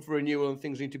things are up for renewal and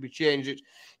things need to be changed, it's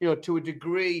to a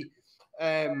degree,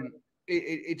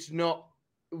 it's not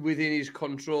within his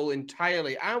control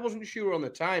entirely. I wasn't sure on the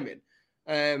timing.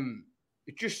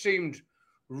 It just seemed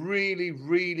really,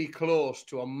 really close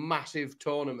to a massive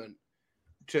tournament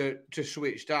to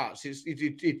switch darts.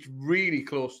 It's really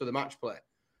close to the match play,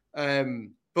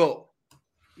 but.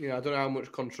 I don't know how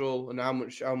much control and how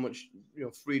much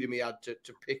freedom he had to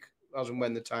pick as and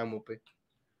when the time will be.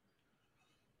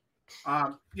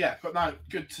 Yeah, but no,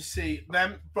 good to see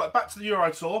them. But back to the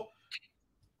Euro Tour.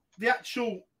 The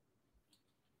actual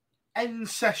end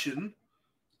session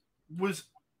was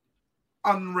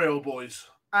unreal, boys.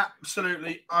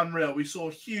 Absolutely unreal. We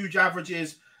saw huge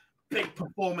averages, big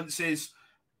performances,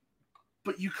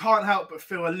 but you can't help but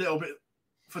feel a little bit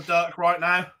for Dirk right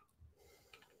now.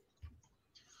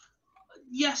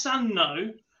 Yes and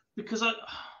no, because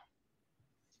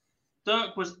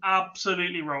Dirk was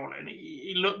absolutely rolling.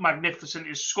 He looked magnificent.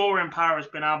 His scoring power has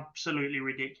been absolutely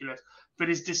ridiculous. But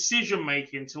his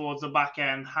decision-making towards the back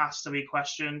end has to be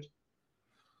questioned.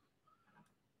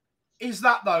 Is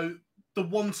that, though, the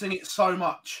wanting it so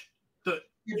much that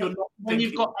you're not when thinking...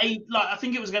 You've got I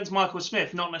think it was against Michael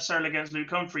Smith, not necessarily against Luke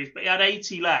Humphreys, but he had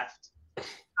 80 left.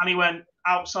 And he went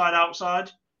outside.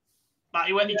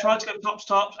 He tried to go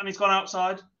tops, and he's gone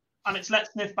outside, and it's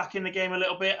let Smith back in the game a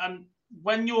little bit. And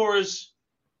when you're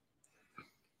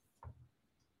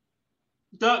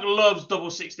Dirk loves double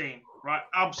 16, right?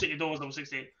 Absolutely adores double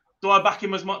 16. Do I back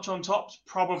him as much on tops?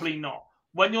 Probably not.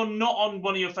 When you're not on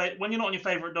one of your when you're not on your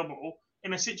favourite double,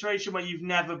 in a situation where you've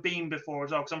never been before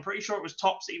as well, because I'm pretty sure it was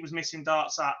tops that he was missing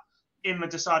darts at in the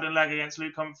deciding leg against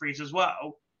Luke Humphries as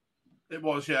well. It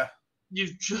was, yeah.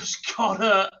 You've just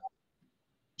gotta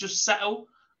just settle,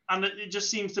 and it just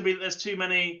seems to be that there's too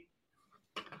many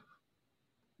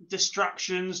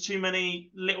distractions, too many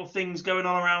little things going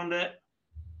on around it.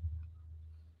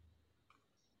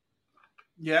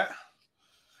 Yeah.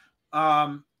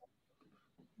 But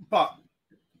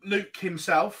Luke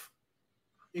himself,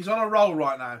 he's on a roll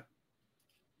right now.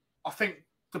 I think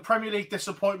the Premier League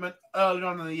disappointment early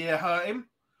on in the year hurt him,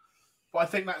 but I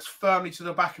think that's firmly to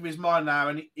the back of his mind now,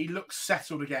 and he looks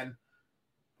settled again,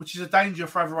 which is a danger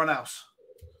for everyone else.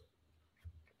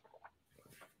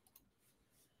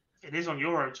 It is on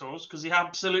Euro tours because he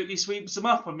absolutely sweeps them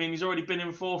up. I mean, he's already been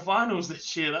in 4 finals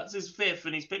this year. That's his 5th,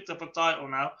 and he's picked up a title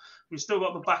now. We've still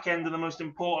got the back end of the most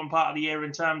important part of the year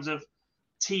in terms of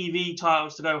TV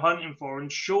titles to go hunting for,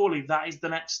 and surely that is the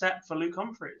next step for Luke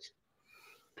Humphries.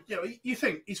 Yeah, you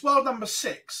think he's world number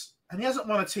 6, and he hasn't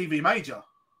won a TV major.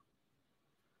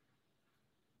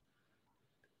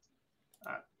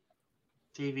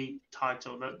 TV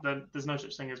title. There's no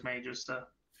such thing as majors, sir.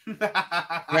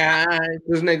 It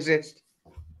doesn't exist.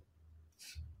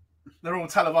 They're all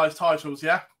televised titles,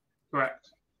 yeah? Correct.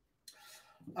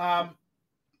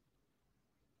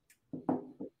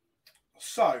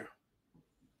 So,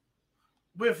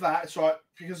 with that, it's right,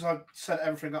 because I set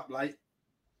everything up late,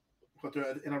 I've got to do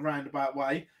it in a roundabout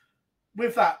way.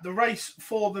 With that, the race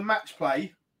for the match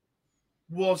play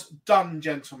was done,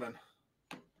 gentlemen.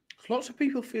 Lots of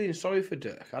people feeling sorry for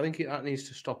Dirk. I think that needs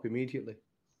to stop immediately.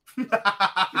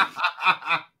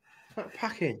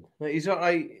 Packing. He's not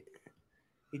like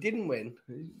he didn't win.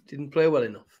 He didn't play well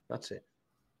enough. That's it.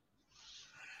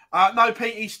 No,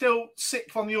 Pete, he's still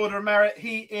 6th on the order of merit.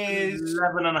 He is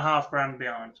 11.5 grand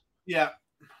behind. Yeah.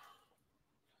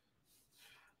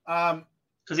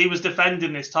 Because he was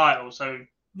defending this title, so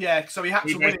yeah, so he had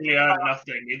to win. He earned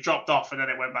nothing. He dropped off and then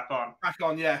it went back on. Back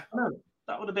on, yeah. No,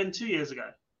 that would have been 2 years ago.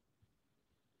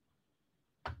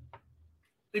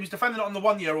 He was defending it on the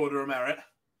 1-year order of merit.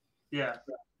 Yeah.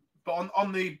 But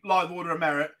on the live order of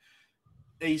merit,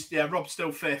 Rob's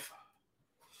still 5th.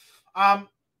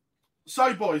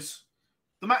 So, boys,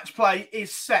 the match play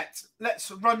is set.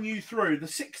 Let's run you through the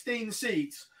 16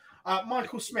 seeds.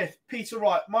 Michael Smith, Peter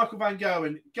Wright, Michael Van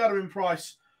Gerwen, Gutterin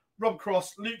Price, Rob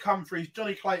Cross, Luke Humphries,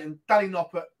 Johnny Clayton, Danny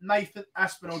Noppert, Nathan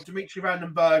Aspinall, Dimitri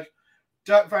Vandenberg,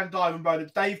 Dirk Van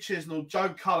Dijvenbode, Dave Chisnell,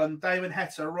 Joe Cullen, Damon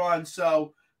Hetter, Ryan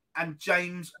Searle, and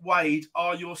James Wade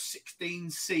are your 16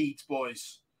 seeds,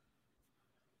 boys.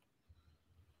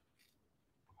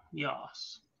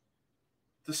 Yes.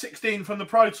 The 16 from the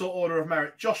Pro Tour order of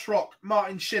merit: Josh Rock,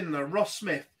 Martin Schindler, Ross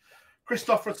Smith,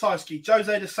 Christoph Ratajski,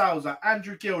 Jose de Souza,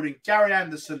 Andrew Gilding, Gary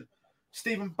Anderson,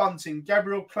 Stephen Bunting,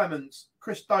 Gabriel Clements,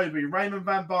 Chris Dobie, Raymond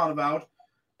van Barneveld,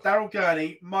 Daryl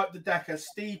Gurney, Mike De Decker,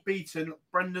 Steve Beaton,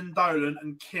 Brendan Dolan,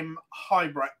 and Kim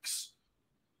Hybrex.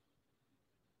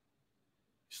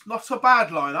 It's not a bad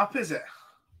lineup, is it?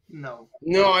 No,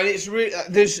 and it's really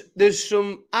there's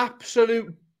some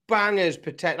absolute bangers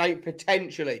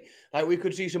potentially. Like we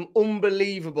could see some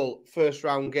unbelievable first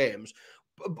round games,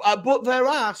 but there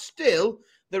are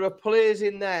players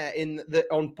in there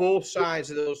on both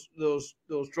sides of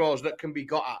those draws that can be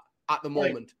got at the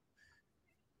moment.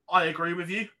 I agree with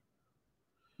you.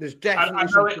 There's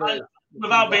definitely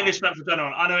without being disrespectful to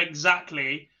anyone, I know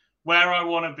exactly where I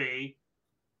want to be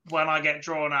when I get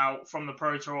drawn out from the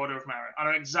Pro Tour order of merit. I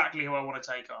know exactly who I want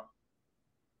to take on.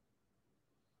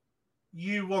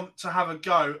 You want to have a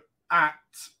go at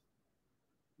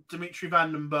Dimitri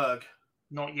Vandenberg?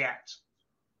 Not yet.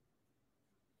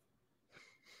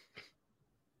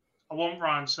 I want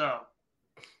Ryan Searle.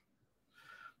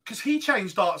 Because he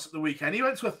changed darts at the weekend. He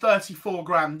went to a 34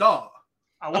 gram dart.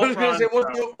 I was going to say,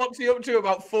 what's he up to?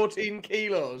 About 14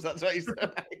 kilos. That's what he's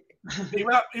saying.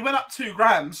 He went up 2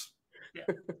 grams.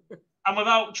 Yeah. And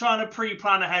without trying to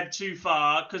pre-plan ahead too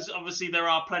far, because obviously there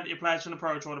are plenty of players from the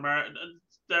Pro Tour merit,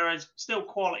 there is still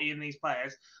quality in these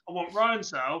players. I want Ryan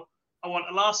Searle. I want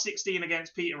a last 16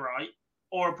 against Peter Wright,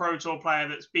 or a Pro Tour player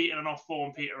that's beaten an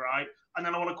off-form Peter Wright. And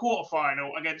then I want a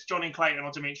quarter-final against Johnny Clayton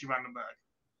or Dimitri Vandenberg,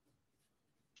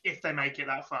 if they make it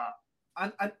that far.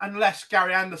 And unless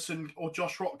Gary Anderson or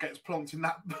Josh Rock gets plonked in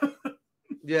that.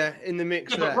 Yeah, in the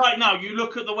mix. Yeah, but right now, you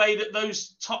look at the way that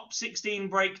those top 16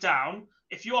 break down.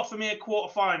 If you offer me a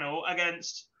quarter-final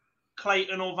against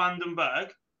Clayton or Vandenberg...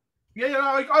 Yeah,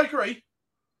 I agree.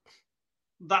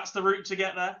 That's the route to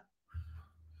get there.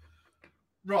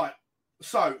 Right.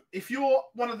 So, if you're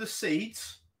one of the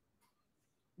seeds,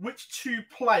 which 2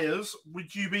 players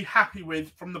would you be happy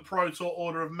with from the Pro Tour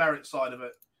Order of Merit side of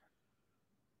it?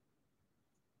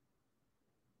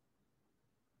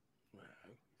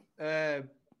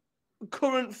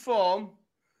 Current form,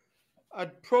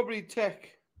 I'd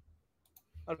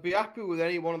be happy with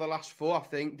any one of the last 4, I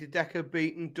think. Dideka,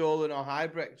 Beaton, Dolan or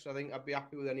Hybrex. I think I'd be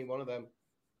happy with any one of them.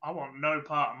 I want no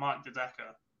part of Mike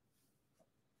Dideka.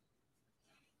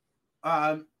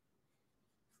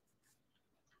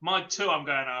 My 2 I'm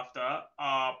going after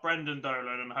are Brendan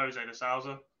Dolan and Jose de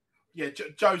Souza. Yeah,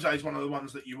 Jose is one of the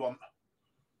ones that you want.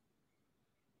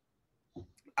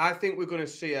 I think we're going to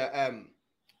see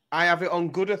I have it on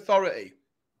good authority,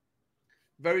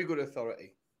 very good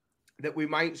authority, that we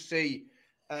might see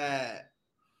a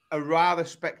rather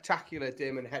spectacular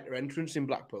Damon Hector entrance in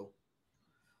Blackpool.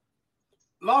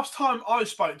 Last time I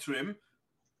spoke to him,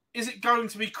 is it going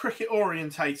to be cricket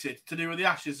orientated to do with the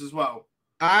Ashes as well?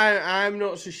 I'm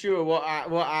not so sure what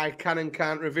I can and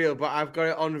can't reveal, but I've got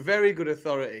it on very good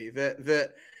authority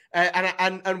that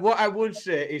and what I would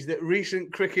say is that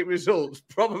recent cricket results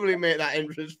probably make that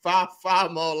entrance far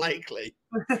more likely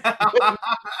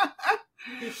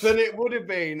than it would have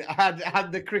been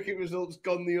had the cricket results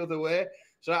gone the other way.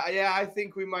 So yeah, I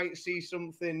think we might see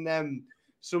something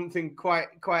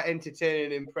quite entertaining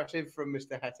and impressive from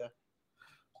Mr. Hector.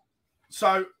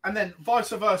 So, and then vice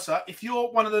versa, if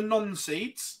you're one of the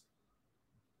non-seeds,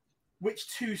 which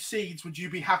 2 seeds would you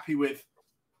be happy with?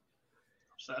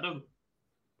 Serdam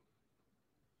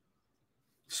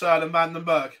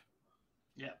Vandenberg.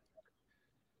 Yeah.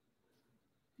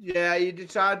 Yeah, you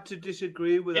decide to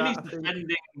disagree with that. He's defending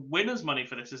winners' money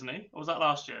for this, isn't he? Or was that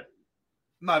last year?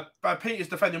 No, but Peter's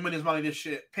defending winners' money this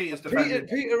year. Peter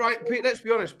Wright. Let's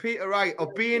be honest. Peter Wright,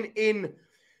 or being in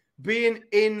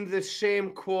the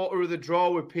same quarter of the draw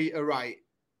with Peter Wright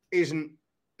isn't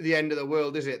the end of the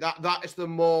world, is it? That is the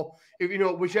more,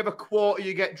 whichever quarter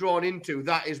you get drawn into,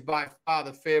 that is by far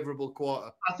the favourable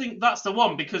quarter. I think that's the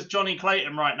one, because Johnny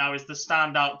Clayton right now is the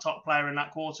standout top player in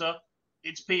that quarter.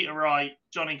 It's Peter Wright,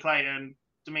 Johnny Clayton,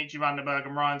 Dimitri Vandenberg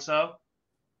and Ryan Searle.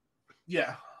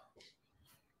 Yeah.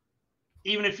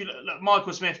 Even if you look,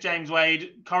 Michael Smith, James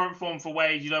Wade, current form for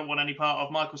Wade, you don't want any part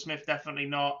of. Michael Smith, definitely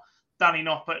not. Danny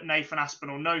Noppert, Nathan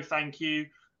Aspinall, no thank you.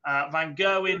 Van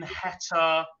Gerwen,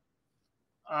 Hector,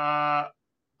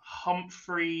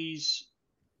 Humphreys,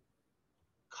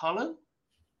 Cullen?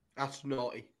 That's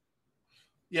naughty.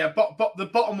 Yeah, but the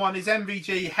bottom one is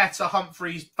MVG, Hector,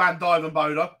 Humphreys, Van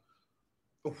Dyvenbode.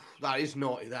 Oh, that is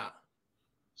naughty, that.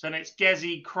 So then it's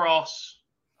Gezi, Cross.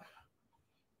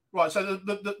 Right, so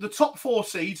the top 4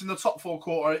 seeds in the top 4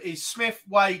 quarter is Smith,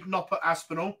 Wade, Noppert,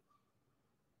 Aspinall.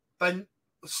 Then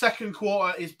the second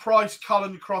quarter is Price,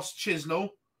 Cullen, Cross, Chisnell.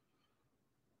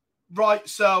 Wright,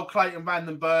 Searle, Clayton,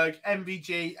 Vandenberg,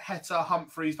 MVG, Hector,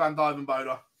 Humphreys, Van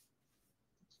Dyvenbode.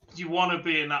 You want to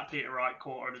be in that Peter Wright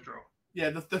quarter of the draw. Yeah,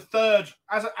 the third,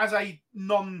 as a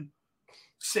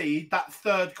non-seed, that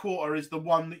third quarter is the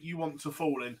one that you want to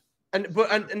fall in. And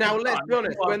now let's be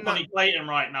honest. When Johnny Clayton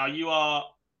right now, you are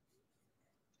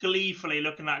gleefully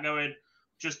looking at going,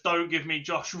 just don't give me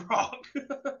Josh Rock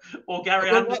or Gary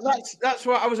Anderson. That's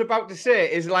what I was about to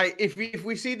say. Is like if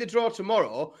we see the draw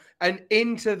tomorrow and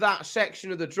into that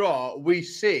section of the draw we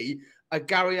see a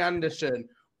Gary Anderson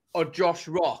or Josh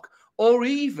Rock or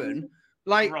even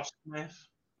like Ross Smith.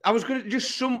 I was going to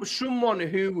just someone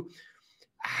who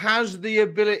has the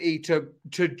ability to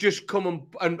just come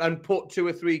and put 2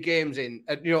 or 3 games in,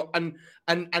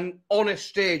 and on a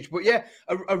stage. But yeah,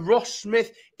 a Ross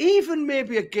Smith, even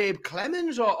maybe a Gabe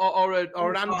Clemens or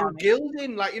an Andrew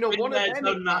Gilding, one of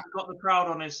them. Got the crowd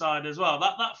on his side as well.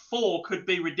 That 4 could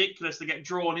be ridiculous to get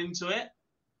drawn into it.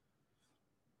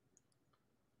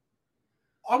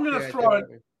 I'm going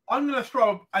to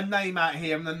throw a name out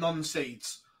here in the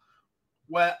non-seeds,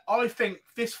 where I think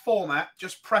this format,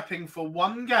 just prepping for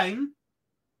 1 game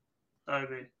a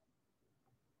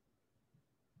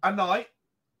night,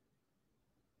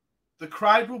 the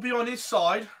crowd will be on his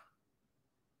side.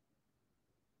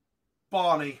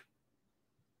 Barney.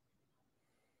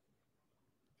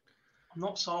 I'm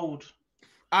not sold.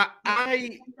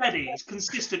 He's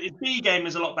consistent. His B game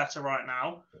is a lot better right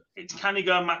now. It's can he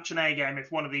go and match an A game if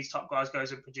one of these top guys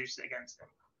goes and produces it against him?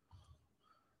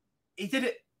 He did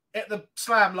it at the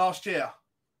Slam last year.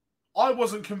 I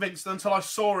wasn't convinced until I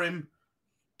saw him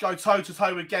go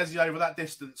toe-to-toe with Gezi over that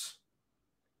distance.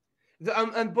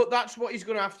 But that's what he's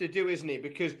going to have to do, isn't he?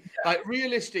 Because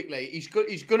realistically, he's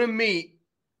going to meet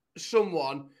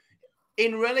someone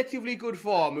in relatively good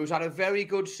form who's had a very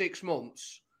good 6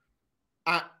 months.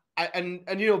 And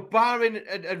barring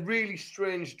a really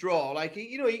strange draw,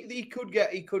 he could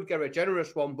get a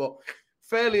generous one, but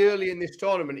fairly early in this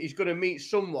tournament, he's going to meet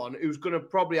someone who's going to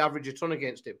probably average a ton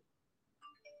against him.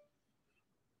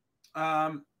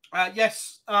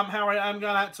 Yes, Harry, I'm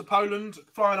going out to Poland,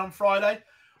 flying on Friday.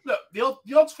 Look, the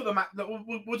odds for the match,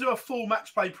 we'll do a full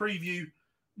match play preview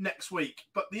next week,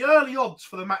 but the early odds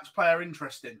for the match play are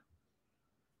interesting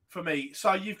for me.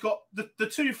 So you've got the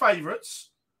two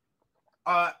favourites,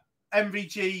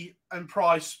 MVG and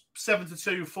Price,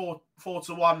 7-2,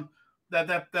 4-1.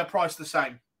 They're priced the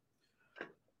same.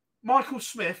 Michael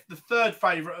Smith, the third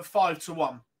favourite, of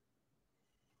 5-1.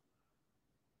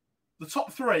 The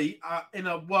top three are in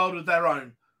a world of their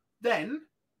own. Then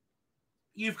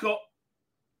you've got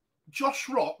Josh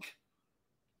Rock,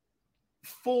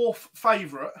 fourth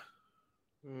favourite.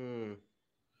 Luke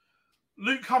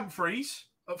Humphreys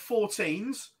at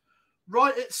 14s.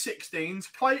 Wright at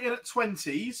 16s. Clayton at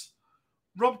 20s.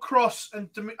 Rob Cross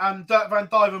and Dirk van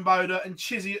Dijvenbode and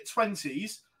Chizzy at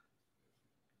 20s.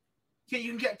 Yeah, you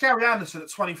can get Gary Anderson at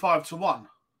 25-1.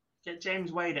 Get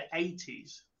James Wade at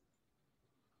 80s.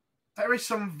 There is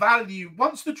some value.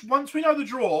 Once we know the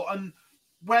draw and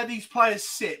where these players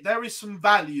sit, there is some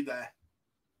value there.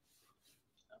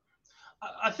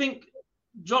 I think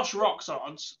Josh Rock's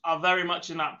odds are very much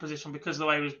in that position because of the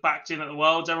way he was backed in at the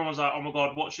Worlds. Everyone was like, oh my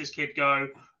God, watch this kid go.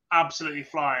 Absolutely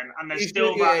flying. And there's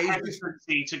still that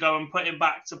hesitancy to go and put him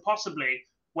back to possibly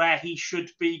where he should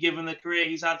be given the career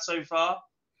he's had so far.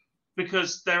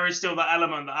 Because there is still that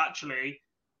element that actually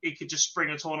he could just spring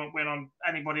a tournament win on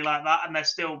anybody like that, and they're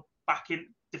still back in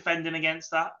defending against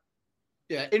that.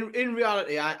 Yeah, in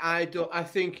reality, I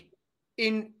think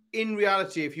in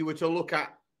reality, if you were to look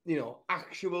at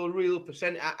actual real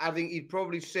percent, I think he'd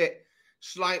probably sit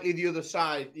slightly the other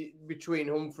side between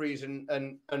Humphreys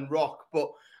and Rock.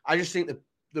 But I just think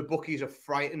the bookies are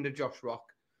frightened of Josh Rock.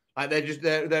 Like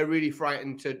they're really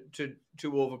frightened to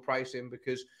overprice him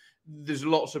because there's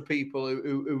lots of people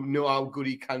who know how good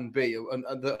he can be and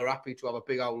that are happy to have a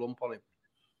big old lump on him.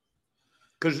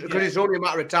 Because it's only a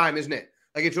matter of time, isn't it?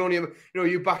 Like it's only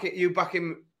you back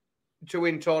him to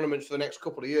win tournaments for the next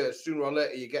couple of years. Sooner or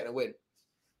later, you're getting a win.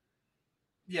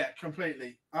 Yeah,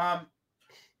 completely.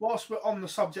 Whilst we're on the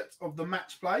subject of the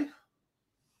match play,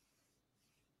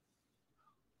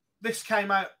 this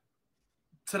came out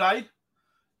today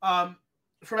from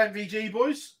MVG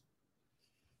boys.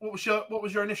 What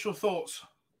was your initial thoughts?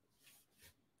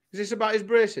 Is this about his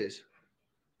braces?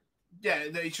 Yeah,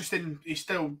 he's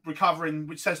still recovering,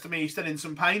 which says to me he's still in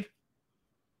some pain.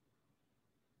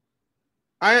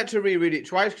 I had to reread it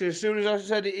twice because as soon as I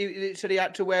said it said he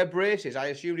had to wear braces, I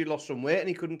assumed he lost some weight and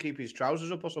he couldn't keep his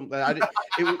trousers up or something. I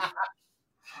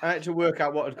had to work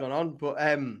out what had gone on, but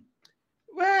I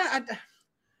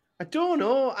don't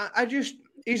know.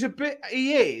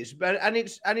 He is, but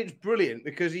it's brilliant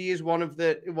because he is one of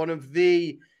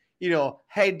the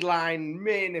headline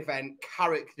main event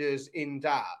characters in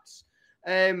darts.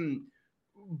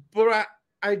 But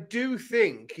I do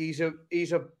think he's a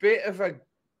bit of a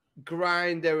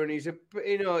grinder, and I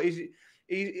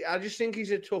just think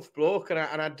he's a tough bloke, and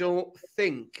I don't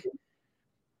think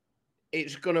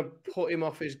it's gonna put him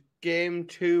off his game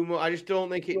too much. I just don't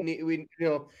think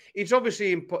it's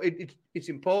obviously it's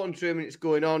important to him and it's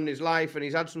going on in his life and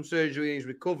he's had some surgery and he's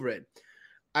recovering.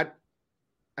 I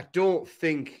don't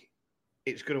think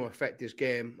it's going to affect his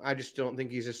game. I just don't think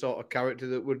he's a sort of character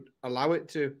that would allow it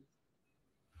to.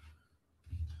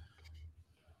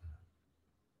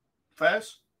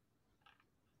 Fairs?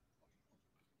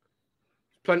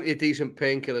 Plenty of decent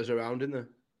painkillers around, isn't there?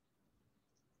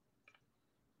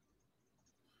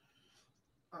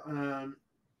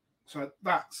 So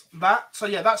that's that. So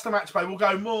yeah, that's the match play. We'll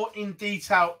go more in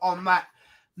detail on that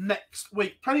next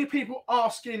week. Plenty of people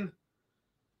asking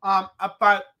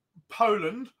about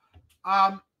Poland.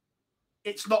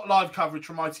 It's not live coverage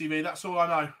from ITV. That's all I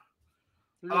know.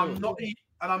 No.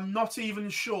 I'm not even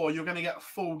sure you're going to get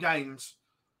full games.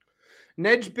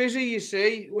 Ned's busy, you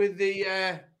see, with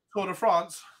the Tour de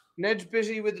France. Ned's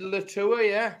busy with the Le Tour,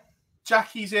 yeah.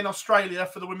 Jackie's in Australia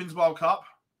for the Women's World Cup.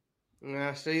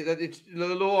 Yeah, see that it's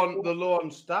the law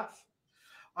on staff.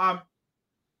 I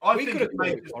think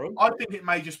it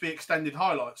may just be extended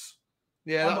highlights.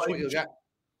 Yeah, that's what you'll get.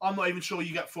 I'm not even sure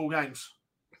you get full games.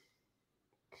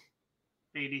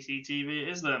 PDC TV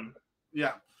is them.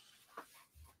 Yeah.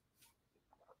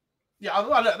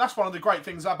 Yeah, that's one of the great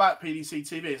things about PDC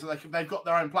TV is that they've got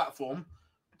their own platform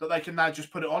that they can now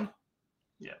just put it on.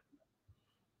 Yeah.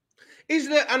 Is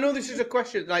there? I know this is a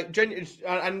question,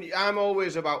 and I'm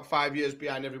always about 5 years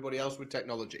behind everybody else with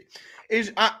technology.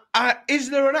 Is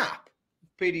there an app,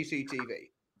 PDC TV?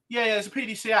 Yeah, there's a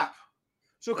PDC app.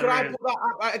 So could I put that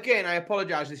app again? I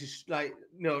apologise. This is the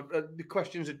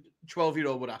questions a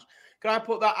 12-year-old would ask. Can I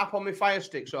put that app on my Fire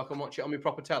Stick so I can watch it on my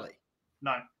proper telly?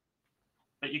 No.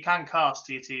 But you can cast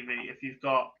to your TV if you've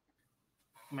got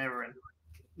mirroring.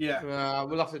 Yeah.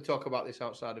 We'll have to talk about this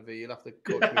outside of here. You'll have to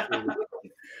coach me through it.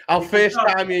 I'll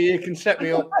FaceTime you. You can set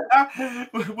me up.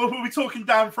 We'll be talking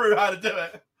down through how to do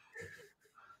it.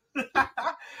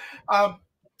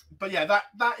 But yeah,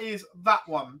 that is that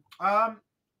one. Right,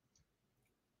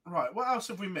 what else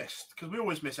have we missed? Because we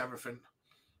always miss everything.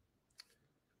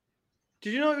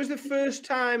 Did you know it was the first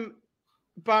time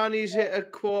Barney's hit a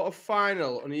quarter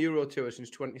final on a Euro Tour since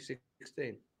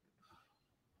 2016?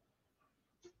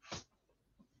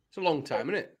 It's a long time,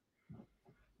 isn't it?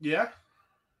 Yeah.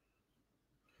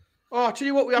 Oh, I'll tell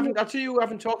you what we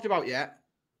haven't talked about yet.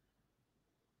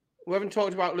 We haven't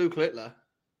talked about Luke Littler.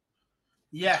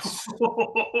 Yes.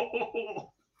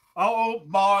 Oh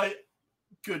my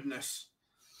goodness.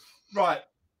 Right.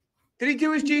 Did he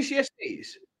do his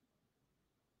GCSEs?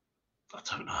 I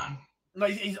don't know. No,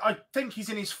 I think he's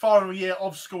in his final year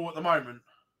of school at the moment.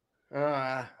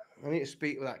 I need to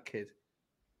speak with that kid.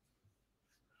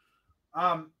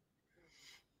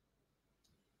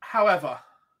 However,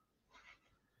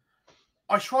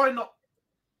 I try not.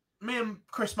 Me and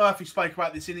Chris Murphy spoke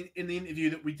about this in the interview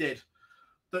that we did.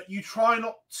 That you try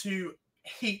not to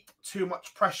heap too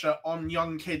much pressure on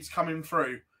young kids coming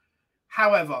through.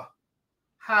 However,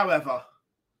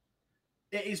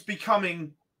 it is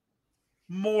becoming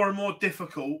more and more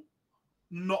difficult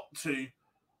not to,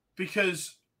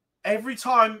 because every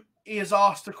time he is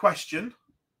asked a question,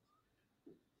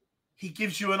 he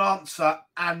gives you an answer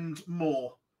and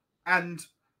more. And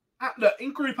look,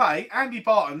 in Group A, Andy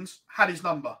Barton's had his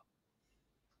number.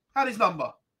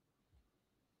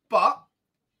 But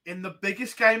in the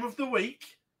biggest game of the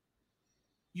week,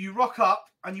 you rock up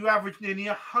and you average nearly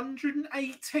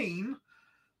 118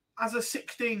 as a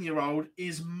 16-year-old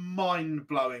is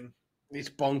mind-blowing. It's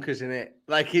bonkers, isn't it?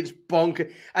 Like, it's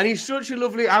bonkers. And he's such a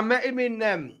lovely... I met him in...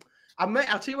 I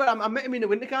met him in the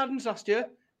Winter Gardens last year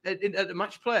at the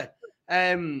match play.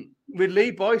 With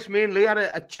Lee Boyce. Me and Lee had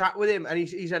a chat with him, and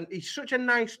he's such a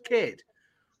nice kid.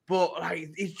 But,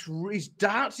 like, his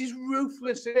darts is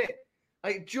ruthless, isn't it?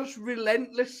 Like, just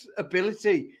relentless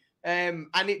ability. And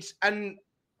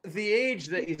the age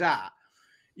that he's at,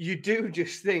 you do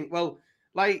just think, well,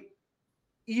 like,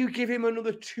 you give him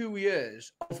another 2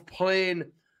 years of playing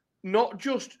not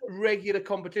just regular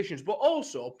competitions, but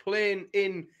also playing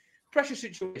in pressure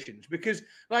situations. Because,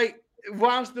 like,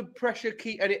 whilst the pressure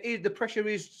the pressure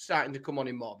is starting to come on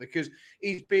him more, because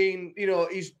he's been,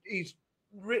 he's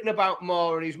written about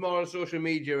more, and he's more on social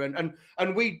media,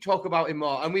 and we talk about him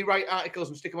more, and we write articles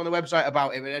and stick them on the website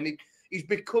about him, and he's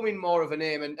becoming more of a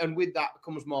name, and with that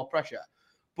comes more pressure.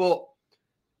 But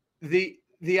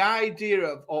the idea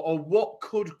of or what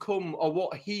could come or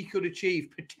what he could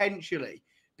achieve potentially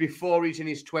before he's in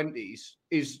his 20s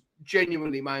is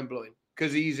genuinely mind-blowing,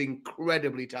 because he's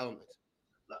incredibly talented.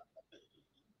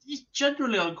 He's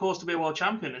generally on course to be a world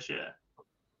champion this year.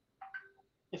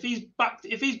 If he's back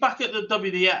at the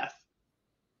WDF,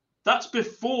 that's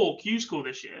before Q School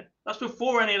this year. That's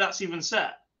before any of that's even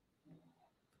set.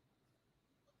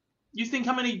 You think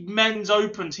how many men's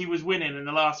opens he was winning in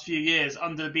the last few years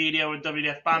under the BDO and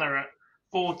WDF banner at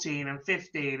 14 and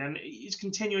 15, and he's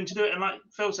continuing to do it. And like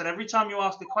Phil said, every time you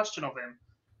ask a question of him,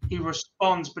 he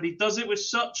responds, but he does it with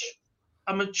such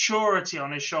a maturity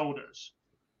on his shoulders.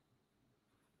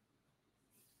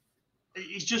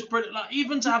 He's just brilliant. Like,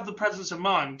 even to have the presence of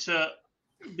mind to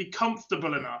be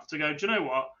comfortable enough to go, do you know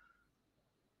what?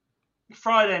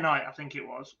 Friday night, I think it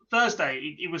was.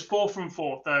 Thursday, he was 4 from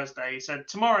 4 Thursday. He said,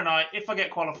 tomorrow night, if I get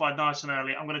qualified nice and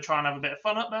early, I'm going to try and have a bit of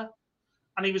fun up there.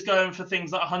 And he was going for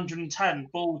things like 110,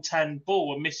 ball, 10,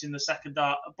 ball, and missing the second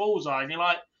dart, a bullseye. And you're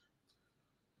like,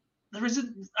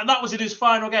 and that was in his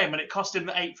final game, and it cost him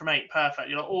the 8 from 8. Perfect.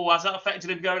 You're like, oh, has that affected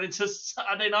him going into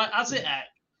Saturday night? Has it, Heck?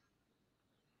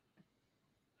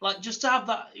 Like, just to have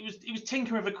that, he was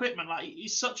tinkering with equipment. Like,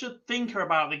 he's such a thinker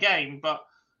about the game, but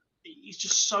he's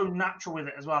just so natural with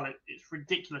it as well. It's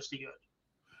ridiculously good.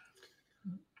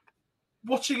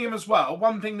 Watching him as well,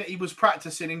 one thing that he was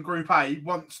practicing in Group A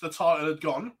once the title had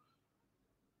gone,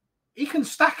 he can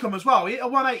stack them as well. He hit a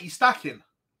 180 stacking.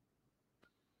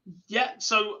 Yeah,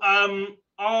 so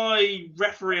I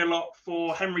referee a lot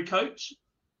for Henry Coates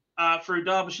through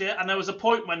Derbyshire, and there was a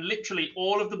point when literally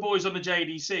all of the boys on the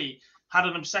JDC had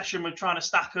an obsession with trying to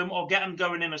stack them or get them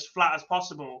going in as flat as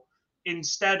possible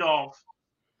instead of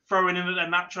throwing in at a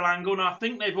natural angle. And I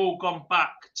think they've all gone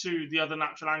back to the other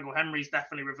natural angle. Henry's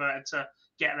definitely reverted to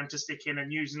getting them to stick in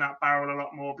and using that barrel a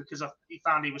lot more, because he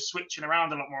found he was switching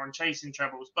around a lot more and chasing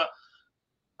trebles. But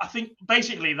I think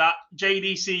basically that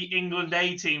JDC England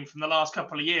A team from the last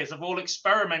couple of years have all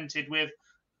experimented with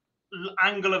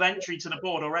angle of entry to the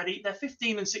board already. They're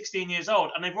 15 and 16 years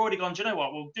old, and they've already gone, do you know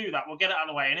what? We'll do that. We'll get it out of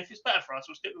the way. And if it's better for us,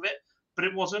 we'll stick with it. But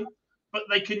it wasn't. But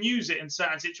they can use it in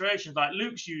certain situations. Like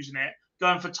Luke's using it,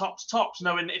 going for tops,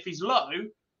 knowing that if he's low,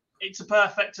 it's a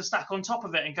perfect to stack on top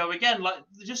of it and go again. Like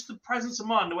just the presence of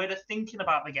mind, the way they're thinking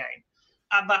about the game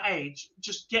at that age,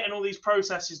 just getting all these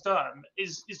processes done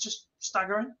is just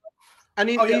staggering. And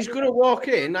he's going to walk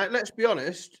in. Like, let's be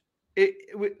honest,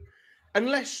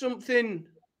 unless something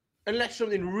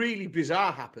really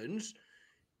bizarre happens,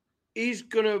 he's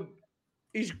gonna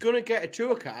get a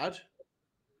tour card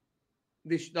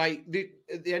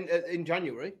in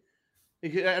January.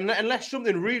 Unless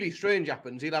something really strange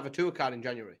happens, he'll have a tour card in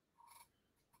January.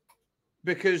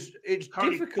 Because it's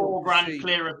currently difficult. $4,000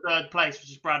 clear of third place,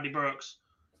 which is Bradley Brooks.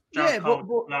 But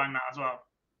line that as well.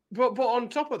 But on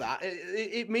top of that,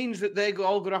 it means that they're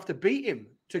all going to have to beat him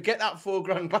to get that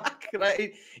 $4,000 back.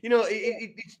 Like,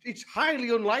 it's highly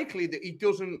unlikely that he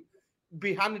doesn't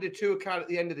be handed a tour card at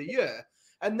the end of the year.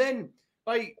 And then,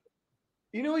 I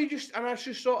just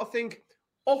sort of think,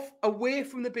 away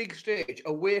from the big stage,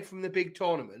 away from the big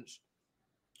tournaments,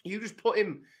 you just put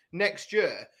him next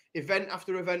year, event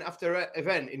after event after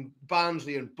event in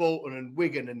Barnsley and Bolton and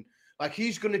Wigan, and like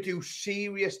he's going to do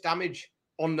serious damage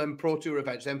on them Pro Tour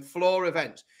events, them floor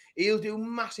events. He'll do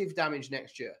massive damage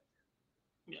next year.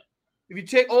 Yeah. If you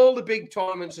take all the big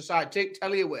tournaments aside, take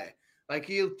Telly away, like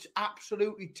he'll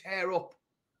absolutely tear up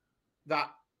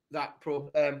that Pro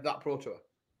Tour.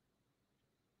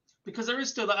 Because there is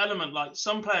still that element, like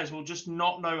some players will just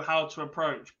not know how to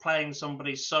approach playing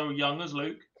somebody so young as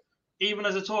Luke. Even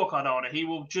as a tour card holder, he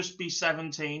will just be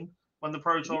 17 when the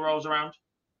Pro Tour rolls around.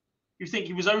 You think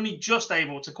he was only just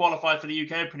able to qualify for the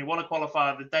UK Open. He won a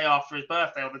qualifier the day after his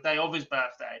birthday or the day of his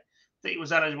birthday that he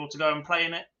was eligible to go and play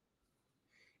in it.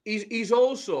 He's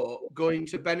also going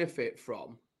to benefit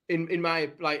from, in my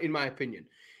opinion,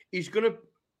 he's going to,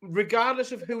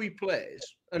 regardless of who he plays,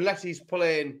 unless he's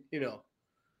playing,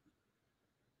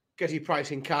 Getty Price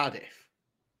in Cardiff,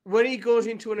 when he goes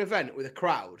into an event with a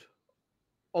crowd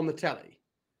on the telly,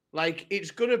 like it's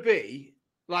going to be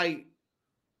like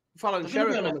Fallon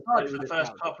Sheriff on the telly for the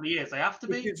first couple of years. They have to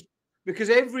be because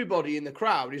everybody in the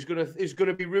crowd is going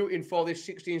to be rooting for this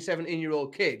 16,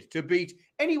 17-year-old kid to beat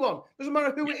anyone. Doesn't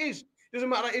matter who it is. Doesn't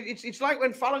matter. It's like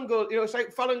when Fallon goes. It's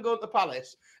like Fallon going to the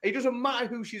Palace. It doesn't matter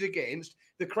who she's against.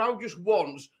 The crowd just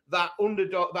wants that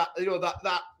underdog. That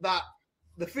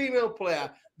the female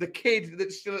player, the kid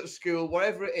that's still at school,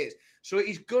 whatever it is. So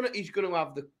he's gonna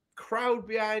have the crowd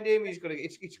behind him. It's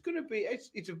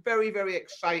a very, very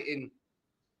exciting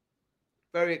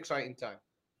time.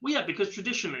 Well, yeah, because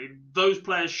traditionally those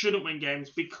players shouldn't win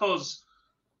games because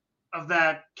of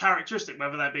their characteristic,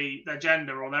 whether that be their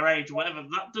gender or their age or whatever.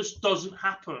 That just doesn't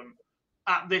happen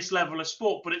at this level of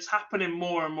sport, but it's happening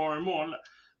more and more and more.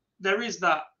 There is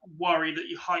that worry that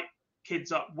you hype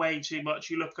kids up way too much.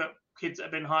 You look at kids that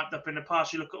have been hyped up in the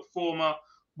past. You look at former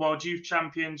World Youth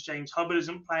Champions. James Hubbard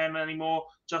isn't playing anymore.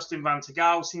 Justin Van ter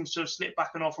Gaal seems to have slipped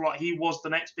back an awful lot. He was the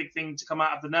next big thing to come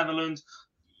out of the Netherlands.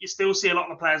 You still see a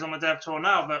lot of the players on the Dev Tour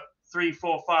now that 3,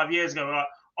 4, 5 years ago were like,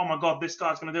 oh my God, this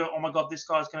guy's going to do it. Oh my God, this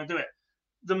guy's going to do it.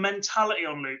 The mentality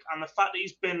on Luke and the fact that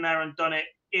he's been there and done it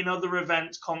in other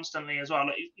events constantly as well.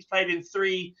 Like, he's played in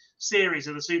 3 series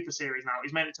of the Super Series now.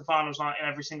 He's made it to finals night in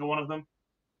every single one of them.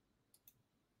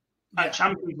 At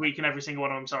Champions Week in every single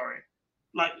one of them, sorry.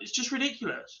 Like, it's just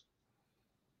ridiculous.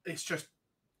 It's just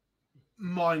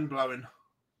mind-blowing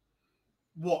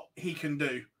what he can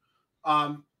do.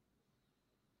 I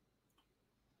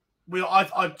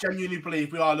genuinely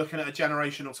believe we are looking at a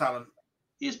generational talent.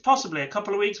 He is possibly a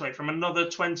couple of weeks away from another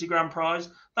 20 grand prize.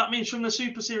 That means from the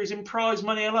Super Series in prize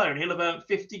money alone, he'll have earned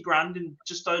 50 grand in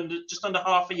just under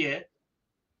half a year.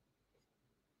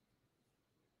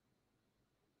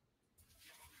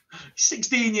 He's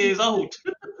 16 years old.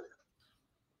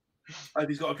 I hope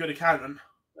he's got a good accountant.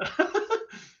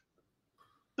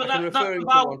 But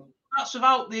that's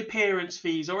without the appearance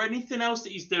fees or anything else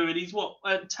that he's doing. He's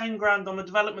 10 grand on the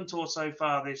development tour so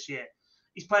far this year.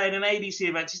 He's playing in ADC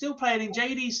events. He's still playing in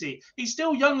JDC. He's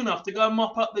still young enough to go and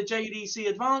mop up the JDC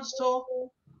Advanced Tour.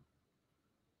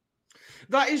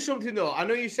 That is something, though. I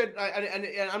know you said,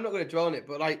 and I'm not going to dwell on it,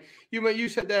 but like you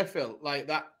said there, Phil, like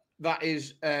that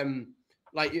is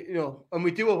like, and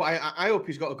we do. I hope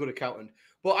he's got a good accountant,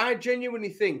 but I genuinely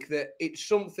think that it's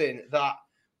something that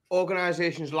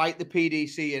organisations like the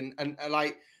PDC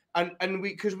and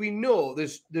because we know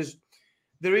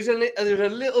there is a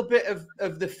little bit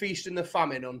of the feast and the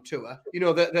famine on tour.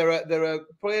 That there are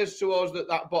players towards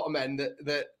that bottom end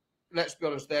that let's be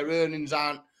honest, their earnings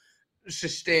aren't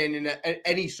sustaining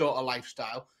any sort of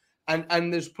lifestyle.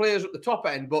 And there's players at the top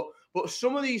end, but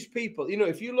some of these people,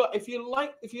 if you look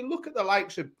at the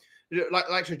likes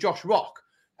of Josh Rock,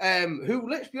 who,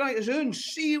 let's be honest, has earned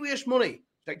serious money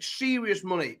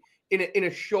in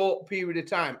a short period of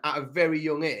time at a very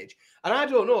young age. And I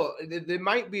don't know, there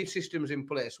might be systems in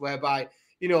place whereby,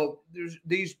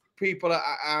 these people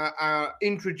are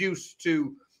introduced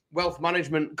to wealth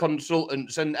management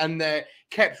consultants and they're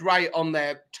kept right on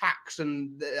their tax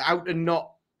and out and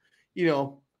not,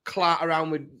 clart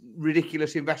around with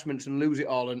ridiculous investments and lose it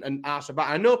all and arse about.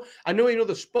 I know in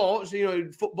other sports,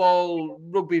 football,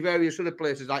 rugby, various other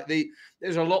places,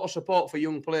 there's a lot of support for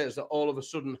young players that all of a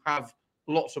sudden have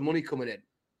lots of money coming in.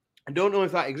 I don't know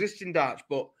if that exists in darts,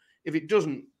 but if it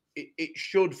doesn't, it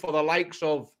should for the likes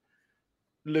of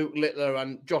Luke Littler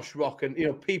and Josh Rock and,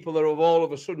 people that have all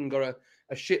of a sudden got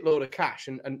a shitload of cash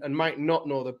and might not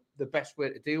know the best way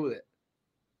to deal with it.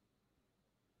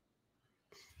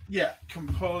 Yeah,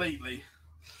 completely.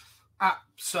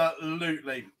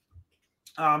 Absolutely.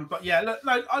 But yeah, look,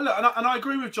 and I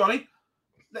agree with Johnny.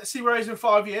 Let's see where he's in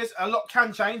 5 years. A lot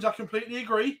can change. I completely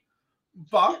agree.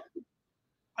 But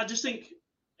I just think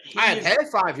I had hair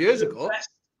 5 years ago.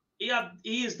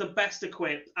 He is the best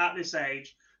equipped at this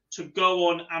age to go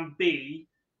on and be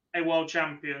a world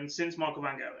champion since Michael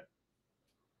van Gerwen.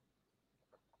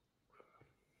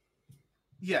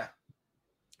 Yeah.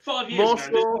 5 years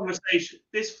ago,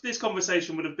 this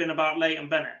conversation would have been about Leighton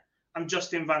Bennett and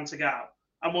Justin Van ter Gaal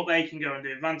and what they can go and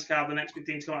do. Van ter Gaal, the next big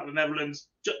thing to come out of the Netherlands.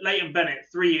 Leighton Bennett,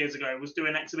 3 years ago, was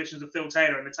doing exhibitions of Phil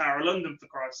Taylor in the Tower of London, for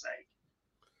Christ's sake.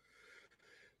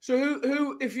 So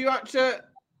who if you had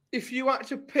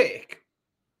to pick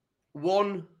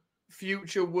one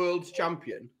future world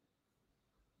champion,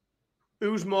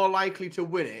 who's more likely to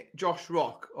win it, Josh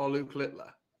Rock or Luke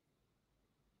Littler?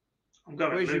 I'm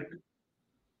going Luke.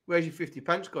 Where's your 50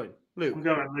 pence going? Luke? I'm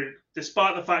going Luke.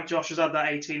 Despite the fact Josh has had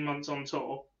that 18 months on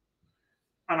tour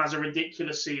and has a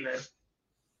ridiculous ceiling,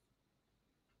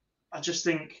 I just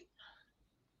think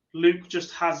Luke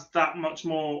just has that much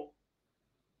more.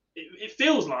 It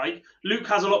feels like Luke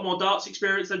has a lot more darts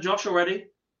experience than Josh already,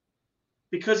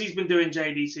 because he's been doing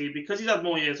JDC, because he's had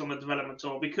more years on the development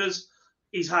tour, because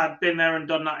he's been there and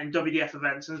done that in WDF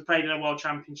events and has played in a world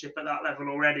championship at that level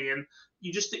already. And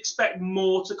you just expect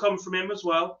more to come from him as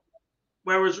well.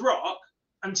 Whereas Rock,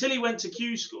 until he went to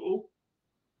Q school,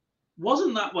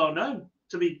 wasn't that well known,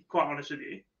 to be quite honest with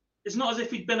you. It's not as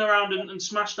if he'd been around and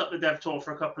smashed up the Dev Tour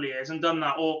for a couple of years and done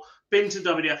that, or been to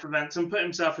WDF events and put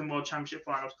himself in world championship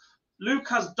finals. Luke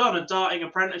has done a darting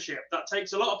apprenticeship that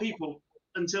takes a lot of people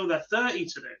until they're 30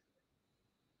 to do.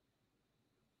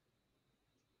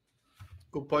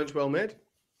 Good points, well made.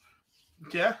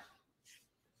 Yeah.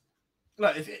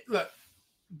 Look,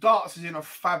 darts is in a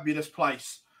fabulous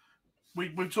place.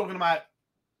 We're talking about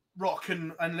Rock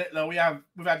and Littler. We've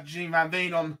had Gene Van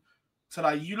Veen on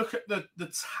today. You look at the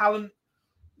talent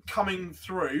coming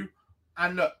through,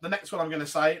 and look, the next one I'm going to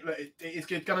say, look, it's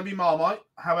going to be Marmite.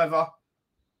 However,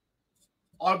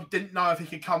 I didn't know if he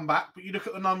could come back, but you look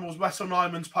at the numbers Wessel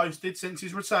Nyman's posted since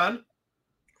his return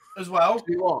as well.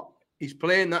 See what? He's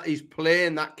playing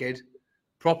that kid,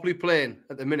 properly playing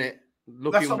at the minute.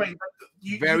 Looking That's what I mean.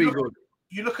 Very good.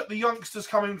 You look at the youngsters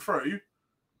coming through,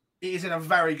 it is in a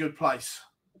very good place.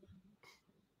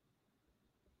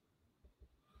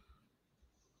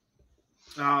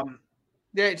 Yeah,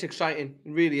 it's exciting.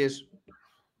 It really is.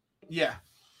 Yeah.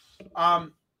 Right,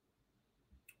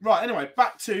 anyway,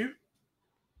 back to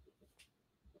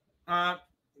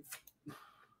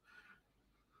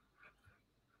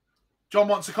John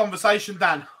wants a conversation,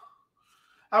 Dan.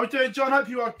 How are we doing, John? Hope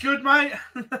you are good, mate.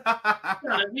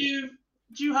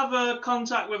 Do you have a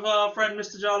contact with our friend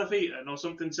Mr. Jarlath Eaton or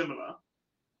something similar?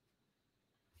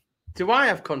 Do I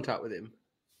have contact with him?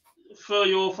 For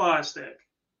your Fire Stick?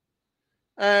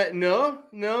 No.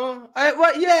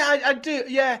 Well, yeah, I do.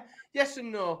 Yeah, yes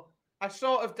and no. I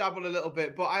sort of dabble a little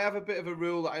bit, but I have a bit of a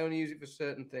rule that I only use it for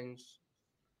certain things.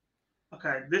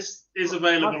 Okay, this is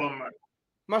available on that.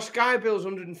 My Sky bill's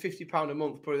 £150 a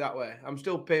month, put it that way. I'm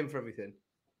still paying for everything.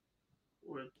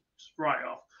 We're right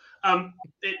off.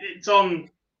 It's on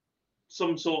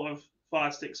some sort of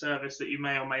Fire Stick service that you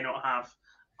may or may not have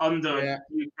under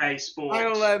UK Sports,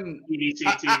 BBC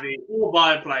TV, or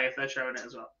Viaplay if they're showing it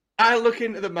as well. I'll look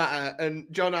into the matter, and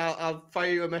John, I'll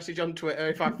fire you a message on Twitter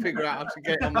if I figure out how to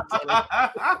get it on the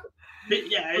telly.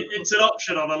 Yeah, it's an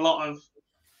option on a lot of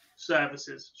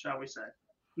services, shall we say.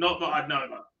 Not that I'd know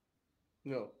that.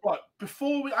 No. Right,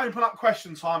 before we open up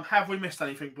question time, have we missed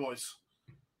anything, boys?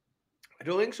 I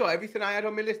don't think so. Everything I had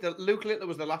on my list, Luke Littler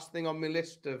was the last thing on my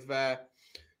list of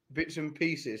bits and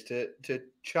pieces to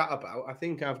chat about, I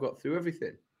think I've got through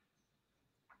everything.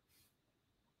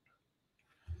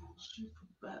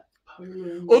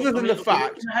 Other than the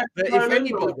fact that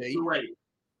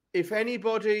if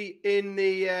anybody in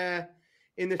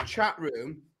the chat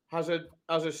room has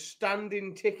a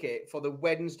standing ticket for the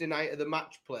Wednesday night of the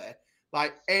match play,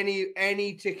 like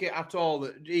any ticket at all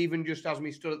that even just has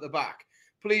me stood at the back,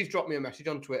 please drop me a message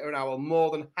on Twitter and I will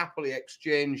more than happily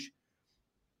exchange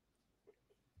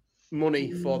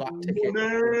money for that ticket.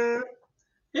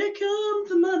 Here comes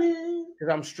the money.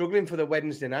 Because I'm struggling for the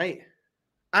Wednesday night.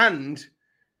 And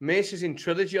Mace is in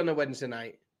Trilogy on the Wednesday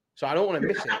night. So I don't want to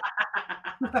miss it.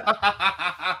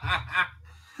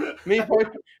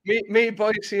 me,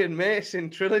 Boise and Mace in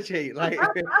Trilogy. Like,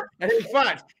 and in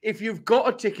fact, if you've got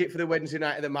a ticket for the Wednesday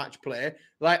night of the match play,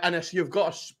 and if you've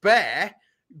got a spare,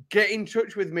 get in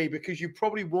touch with me because you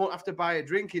probably won't have to buy a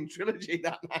drink in Trilogy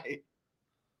that night.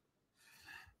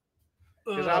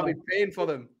 Because I'll be paying for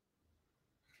them.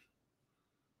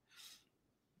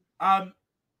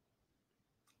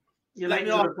 You're late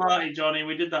to the party, Johnny.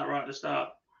 We did that right at the start.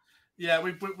 Yeah,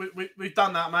 we've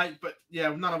done that, mate. But yeah,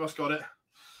 none of us got it.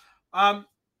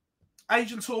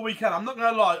 Asian Tour weekend. I'm not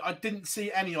going to lie, I didn't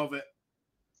see any of it.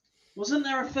 Wasn't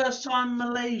there a first-time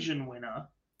Malaysian winner?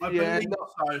 I believe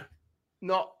so.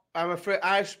 Not. I'm afraid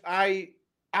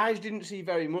I didn't see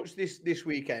very much this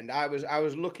weekend. I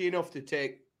was lucky enough to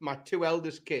take my two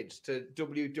eldest kids to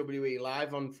WWE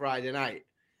Live on Friday night.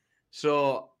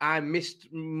 So I missed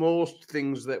most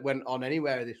things that went on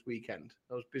anywhere this weekend.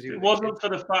 I was busy. It wasn't for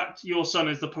the fact your son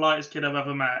is the politest kid I've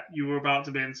ever met. You were about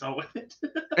to be insulted with it.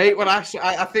 Hey, well, I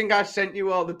think I sent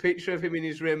you all the picture of him in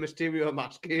his Rey Mysterio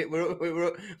mask.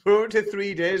 We're up to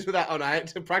 3 days with that on. I had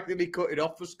to practically cut it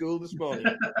off for school this morning.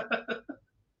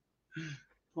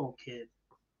 Poor kid.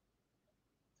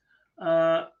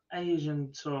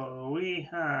 Asian Tour. We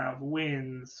have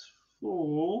wins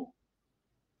for...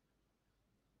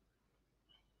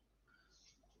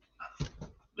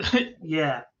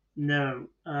 yeah, no,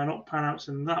 not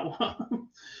pronouncing that one.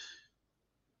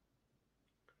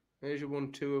 Asia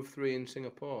won 2 of 3 in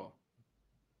Singapore.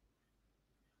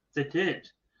 They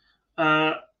did.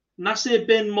 Nasir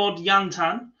bin Mod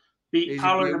Yantan beat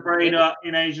Paolo Nebreda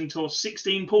in Asian Tour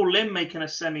 16. Paul Lim making a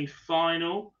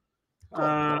semi-final.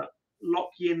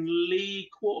 Lok Yin Lee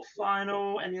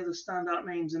quarter-final. Any other standout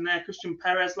names in there? Christian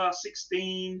Perez last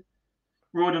 16.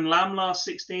 Royden Lam last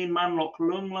 16, Manlok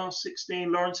Lung last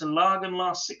 16, Lawrence Lagan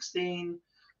last 16.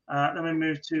 Then we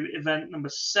move to event number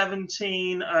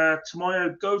 17.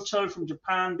 Tomoyo Goto from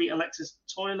Japan beat Alexis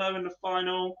Toilo in the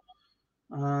final.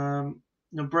 Nebreda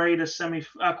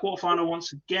quarterfinal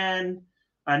once again.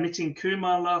 Nitin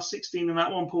Kumar last 16 in that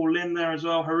one. Paul Lim there as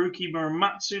well. Haruki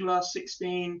Muramatsu last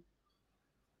 16.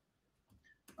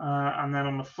 And then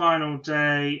on the final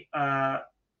day,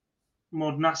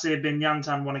 Mod Nasir bin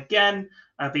Yantan won again,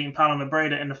 beating Paolo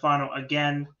Nebreda in the final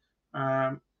again.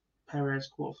 Perez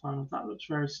quarterfinal. That looks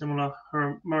very similar.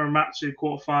 Muramatsu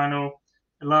quarterfinal.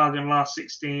 Ilagan last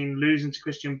 16, losing to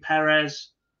Christian Perez.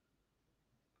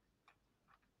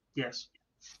 Yes.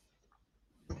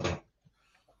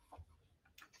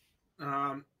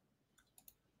 How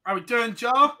we doing,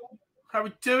 Jar? How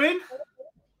we doing?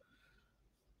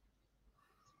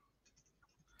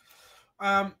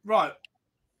 Right.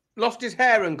 Lost his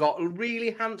hair and got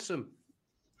really handsome.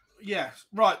 Yes.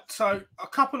 Right. So a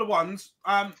couple of ones.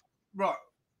 Right.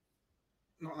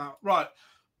 Not that. Right.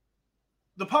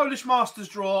 The Polish Masters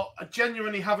draw, I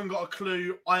genuinely haven't got a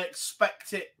clue. I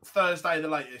expect it Thursday the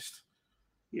latest.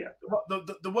 Yeah.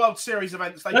 The World Series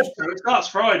events. It starts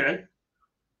Friday.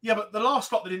 Yeah, but the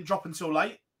last lot they didn't drop until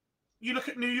late. You look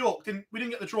at New York. We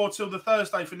didn't get the draw till the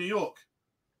Thursday for New York.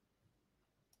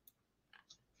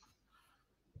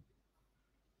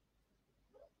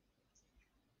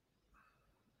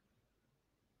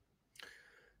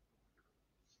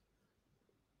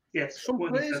 Yes, some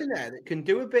players in there that can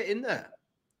do a bit in there.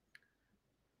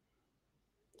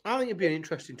 I think it'd be an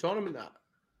interesting tournament, that.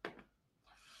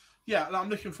 Yeah, I'm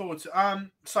looking forward to.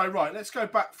 So right, let's go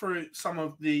back through some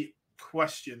of the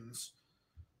questions.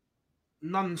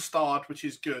 None starred, which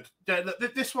is good.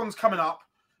 This one's coming up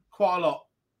quite a lot.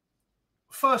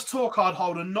 First tour card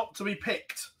holder not to be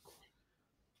picked.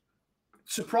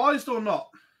 Surprised or not?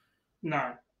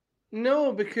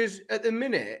 No, because at the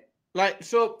minute,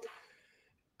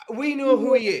 we know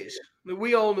who he is.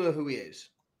 We all know who he is.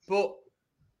 But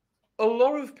a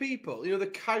lot of people, the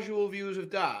casual viewers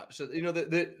of darts,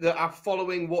 that are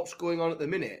following what's going on at the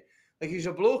minute, he's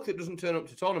a bloke that doesn't turn up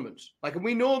to tournaments. And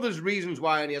we know there's reasons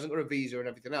why, and he hasn't got a visa and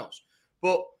everything else.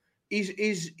 But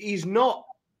he's not,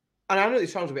 and I know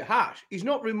this sounds a bit harsh, he's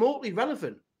not remotely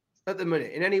relevant. at the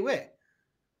minute in any way.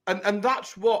 And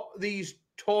that's what these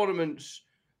tournaments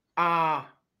are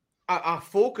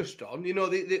focused on. You know,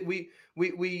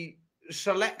 we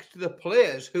select the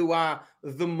players who are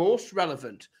the most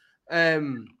relevant.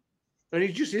 And he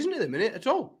just isn't at the minute at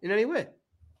all in any way.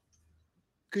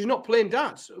 Because he's not playing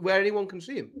darts where anyone can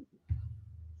see him.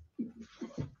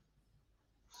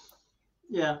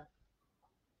 Yeah.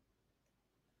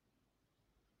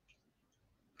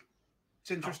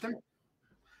 It's interesting.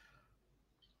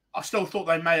 I still thought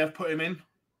they may have put him in.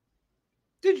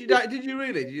 Did you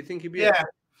really? Did you think he'd be? Yeah.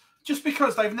 Just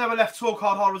because they've never left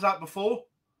Scorecard holders out before.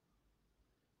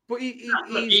 But he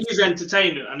is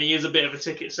entertainment, and he is a bit of a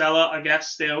ticket seller, I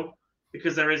guess, still,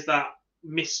 because there is that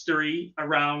mystery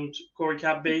around Corey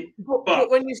Cadby. But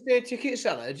when you say ticket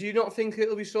seller, do you not think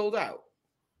it'll be sold out?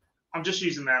 I'm just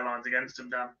using their lines against him,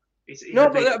 Dan. He's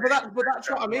but that's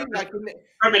what I mean. Like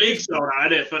Premier League sold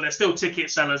out, it, but there's still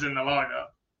ticket sellers in the lineup.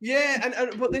 Yeah,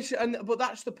 but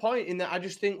that's the point. In that, I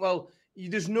just think, well,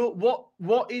 there's no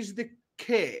what is the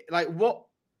case? Like what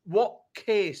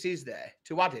case is there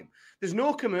to add him? There's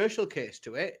no commercial case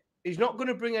to it. He's not going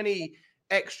to bring any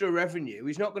extra revenue.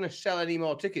 He's not going to sell any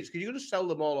more tickets because you're going to sell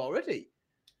them all already.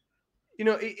 You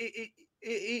know,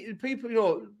 people, you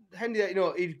know, Henry, you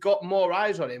know, he's got more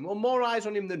eyes on him. Well, more eyes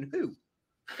on him than who?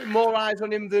 More eyes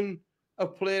on him than a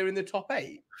player in the top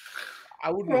 8?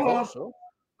 I wouldn't have thought so.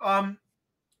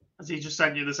 Has he just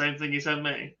sent you the same thing he sent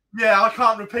me? Yeah, I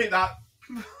can't repeat that.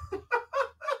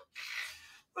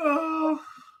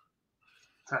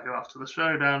 Take you after the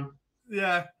show, Dan.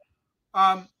 Yeah.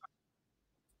 But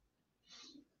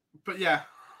yeah.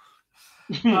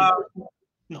 Not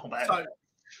bad. So,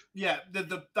 yeah,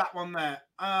 that one there.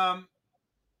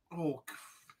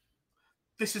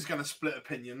 This is going to split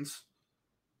opinions.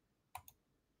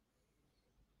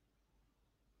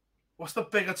 What's the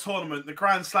bigger tournament, the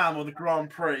Grand Slam or the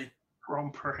Grand Prix?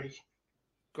 Grand Prix.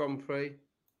 Grand Prix.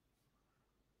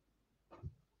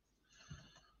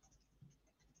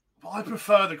 But I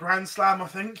prefer the Grand Slam, I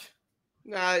think.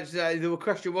 No, the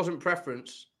question wasn't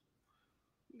preference.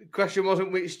 The question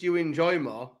wasn't which do you enjoy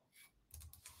more.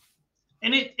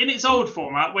 In its old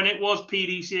format, when it was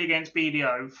PDC against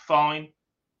BDO, fine.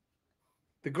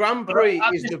 The Grand Prix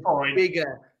is the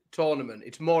bigger tournament.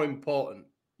 It's more important.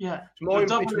 Yeah,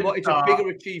 it's a bigger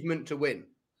achievement to win.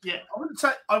 Yeah,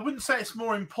 I wouldn't say it's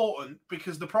more important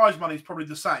because the prize money is probably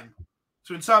the same.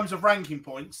 So in terms of ranking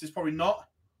points, it's probably not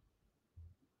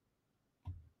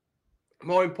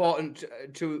more important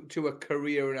to a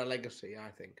career and a legacy. I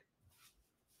think.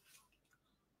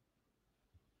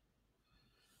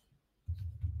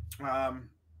 Right.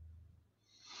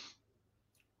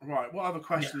 What other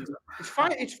questions? Yeah.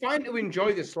 It's fine to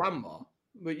enjoy the Slam more.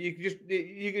 But you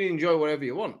can enjoy whatever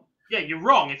you want. Yeah, you're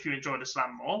wrong if you enjoy the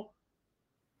Slam more.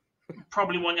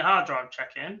 Probably want your hard drive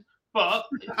check-in, but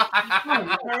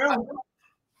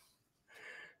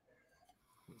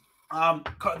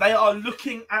they are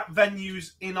looking at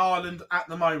venues in Ireland at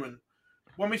the moment.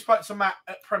 When we spoke to Matt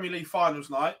at Premier League finals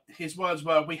night, his words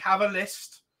were, "We have a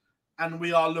list and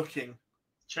we are looking."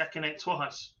 Checking it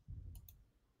twice.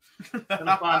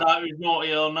 Gonna find out who's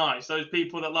naughty or nice. Those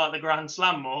people that like the Grand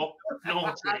Slam more,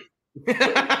 naughty.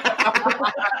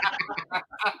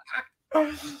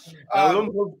 A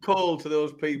lump of coal to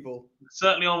those people.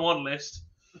 Certainly on one list.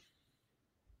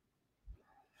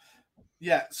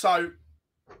 Yeah, so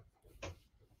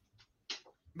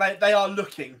they are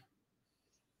looking.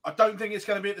 I don't think it's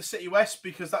going to be at the City West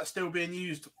because that's still being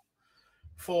used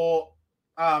for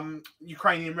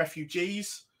Ukrainian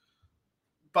refugees,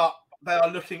 but they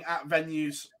are looking at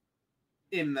venues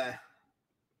in there,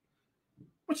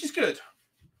 which is good.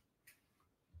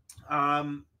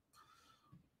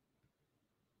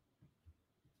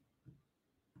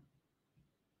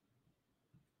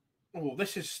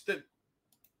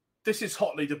 This is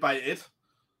hotly debated.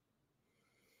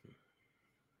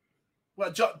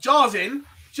 Well, Jar's in.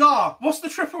 Jar, what's the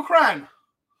Triple Crown?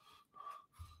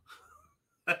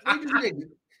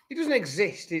 It doesn't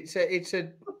exist. It's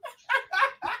a.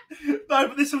 No,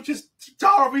 but this will just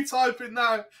Jar will be typing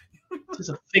now. It's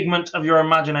a figment of your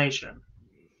imagination.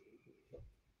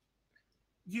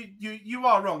 You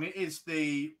are wrong. It is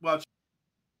the World.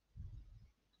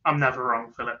 I'm never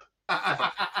wrong, Philip.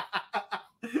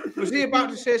 Was he about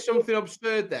to say something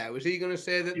absurd there? Was he going to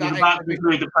say that? He was about to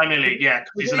include the Premier League, yeah.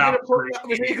 Was he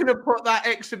going to put that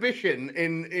exhibition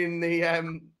in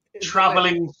the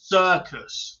travelling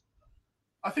circus?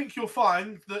 I think you'll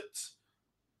find that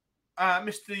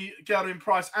Mr. Gerwyn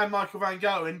Price and Michael Van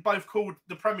Gerwen both called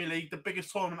the Premier League the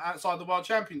biggest tournament outside the World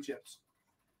Championships.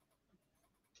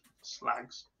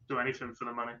 Slags. Do anything for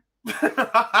the money.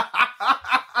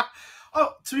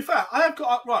 Oh, to be fair, I have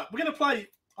got right. We're going to play.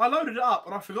 I loaded it up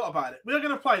and I forgot about it. We're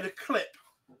going to play the clip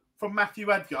from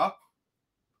Matthew Edgar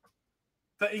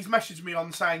that he's messaged me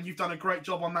on saying you've done a great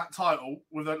job on that title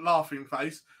with a laughing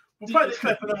face. We'll play the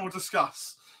clip and then we'll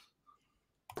discuss.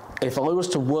 If I was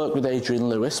to work with Adrian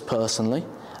Lewis personally,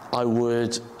 I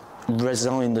would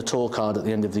resign the tour card at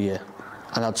the end of the year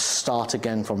and I'd start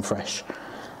again from fresh.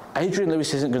 Adrian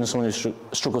Lewis isn't going to someone who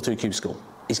struggle through Q School.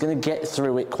 He's going to get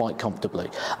through it quite comfortably.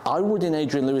 I would, in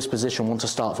Adrian Lewis' position, want to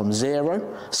start from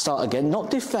zero, start again, not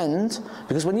defend,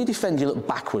 because when you defend, you look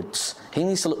backwards. He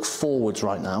needs to look forwards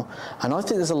right now. And I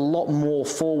think there's a lot more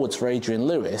forwards for Adrian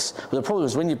Lewis. But the problem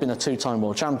is when you've been a two-time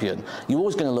world champion, you're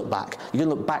always going to look back. You're going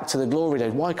to look back to the glory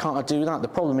days. Why can't I do that? The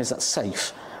problem is that's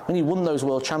safe. When he won those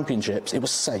world championships, it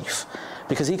was safe.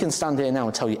 Because he can stand here now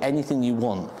and tell you anything you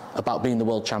want about being the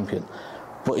world champion.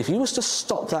 But if you was to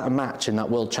stop that match in that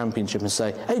World Championship and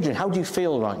say, Adrian, how do you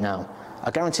feel right now? I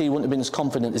guarantee you wouldn't have been as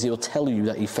confident as he'll tell you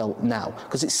that he felt now,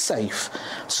 because it's safe.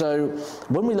 So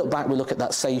when we look back, we look at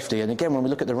that safety. And again, when we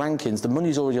look at the rankings, the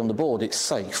money's already on the board, it's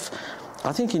safe.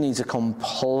 I think he needs a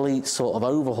complete sort of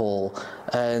overhaul.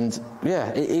 And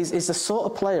yeah, it's the sort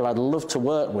of player I'd love to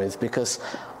work with, because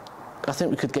I think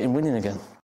we could get him winning again.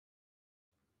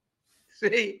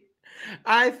 See,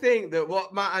 I think that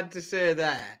what Matt had to say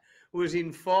there was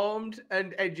informed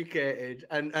and educated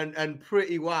and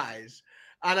pretty wise.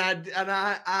 And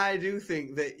I do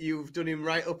think that you've done him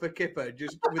right up a kipper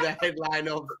just with a headline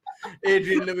of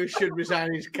Adrian Lewis should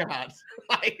resign his card.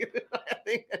 I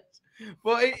think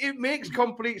but it makes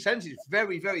complete sense. It's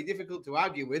very, very difficult to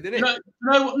argue with, isn't it?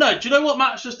 No. Do you know what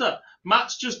Matt's just done?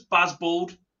 Matt's just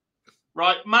bazballed,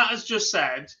 right? Matt has just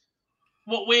said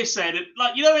what we're saying.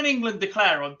 Like, you know, in England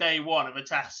declare on day one of a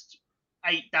test,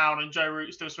 8 down and Joe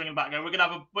Root still swinging back going, we're gonna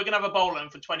have a bowler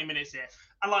for 20 minutes here.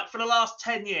 And like for the last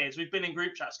 10 years, we've been in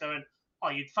group chats going, oh,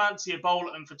 you'd fancy a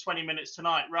bowler for 20 minutes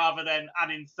tonight rather than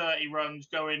adding 30 runs,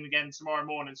 going again tomorrow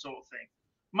morning sort of thing.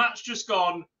 Matt's just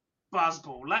gone,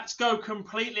 Bazball, let's go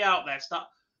completely out there. Start.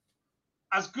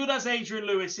 As good as Adrian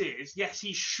Lewis is, yes,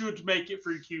 he should make it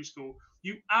through Q School.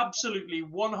 You absolutely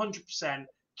 100%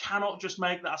 cannot just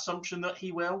make that assumption that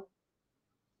he will.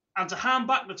 And to hand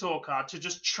back the tour card to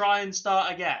just try and start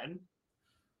again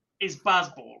is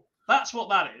Bazball. That's what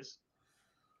that is.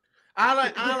 I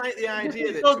like the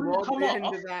idea that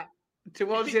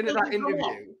towards the end of that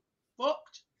interview,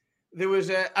 fucked. There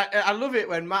was I love it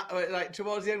when Matt, like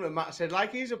towards the end when Matt said,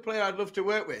 like, he's a player I'd love to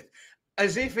work with,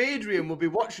 as if Adrian would be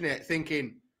watching it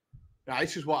thinking, nah,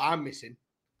 this is what I'm missing.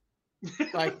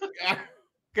 Like,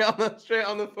 get on straight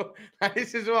on the phone.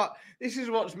 This is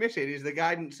what's missing is the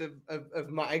guidance of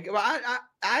Matt. But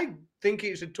I think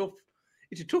it's a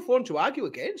tough one to argue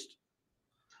against.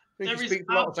 There is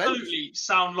absolutely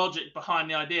sound logic behind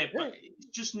the idea, but it's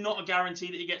just not a guarantee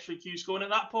that he gets through Q School. And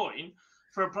at that point,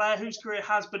 for a player whose career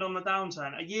has been on the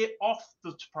downturn, a year off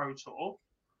the Pro Tour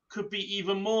could be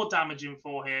even more damaging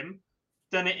for him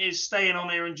than it is staying on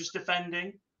here and just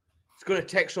defending. It's going to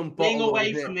take some being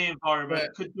away from the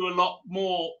environment could do a lot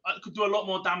more. Could do a lot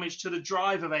more damage to the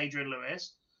drive of Adrian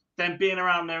Lewis than being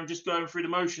around there and just going through the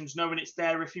motions, knowing it's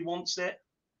there if he wants it.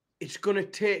 It's going to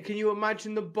take. Can you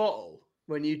imagine the bottle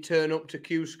when you turn up to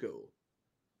Q School,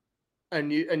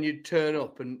 and you turn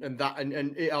up and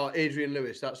Adrian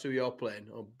Lewis, that's who you're playing.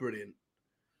 Oh, brilliant!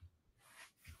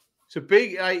 It's a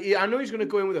big. I know he's going to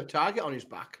go in with a target on his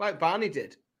back, like Barney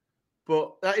did,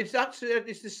 but it's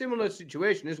a similar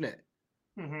situation, isn't it?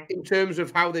 Mm-hmm. In terms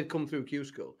of how they'd come through Q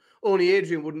School. Only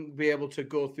Adrian wouldn't be able to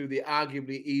go through the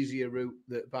arguably easier route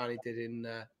that Barney did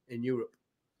in Europe.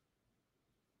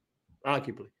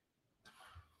 Arguably.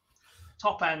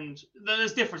 Top end,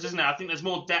 there's difference, isn't there? I think there's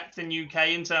more depth in UK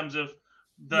in terms of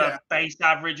the base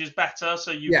average is better, so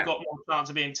you've got more chance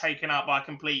of being taken out by a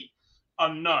complete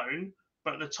unknown.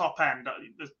 But at the top end,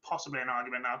 there's possibly an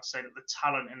argument now to say that the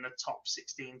talent in the top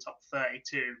 16, top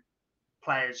 32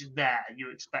 players there,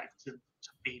 you expect to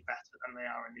be better than they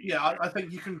are in the UK. I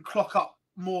think you can clock up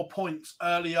more points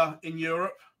earlier in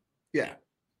Europe. Yeah.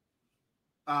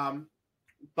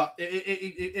 But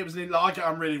it was like, I get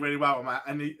on really, really well with Matt,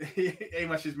 and he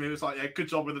messaged me. He was like, "Yeah, good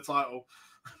job with the title."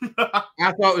 I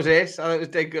thought it was ace. I thought it was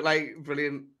dead good, like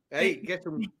brilliant. Hey, get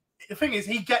him. The thing is,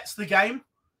 he gets the game.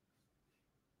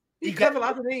 He's clever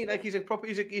lad, isn't he? Like he's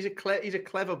a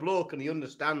clever bloke, and he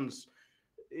understands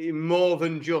more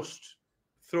than just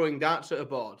throwing darts at a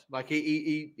board. Like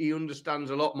he understands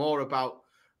a lot more about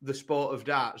the sport of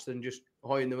darts than just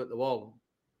hoying them at the wall.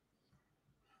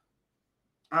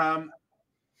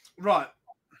 Right.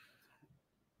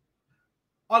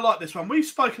 I like this one. We've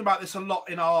spoken about this a lot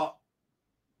in our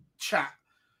chat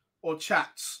or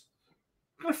chats.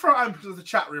 I'm going to throw it open to the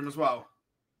chat room as well.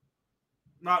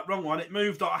 No, wrong one. It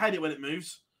moved. I hate it when it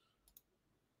moves.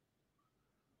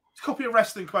 Let's copy a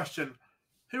wrestling question.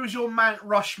 Who is your Mount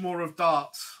Rushmore of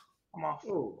darts? I'm off.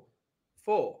 Oh,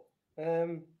 4.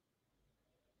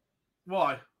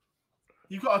 Why?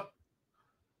 You've got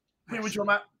a... Who would your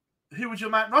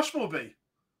Mount Rushmore be?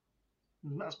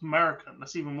 That's American.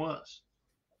 That's even worse.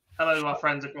 Hello to our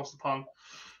friends across the pond.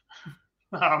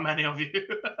 How many of you?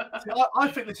 See, I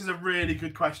think this is a really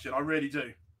good question. I really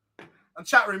do. And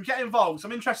chat room, get involved.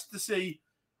 I'm interested to see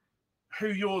who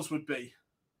yours would be.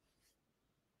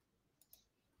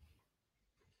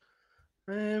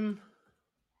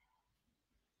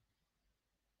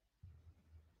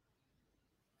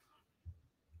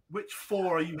 Which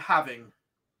 4 are you having?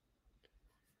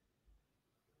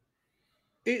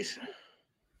 It's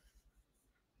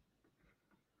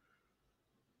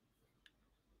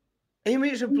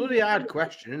a bloody hard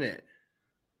question, isn't it?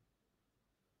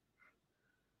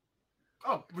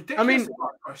 Oh, ridiculous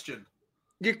question.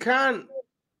 You can't.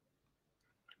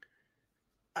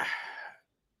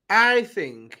 I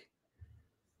think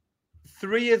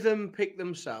 3 of them pick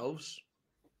themselves,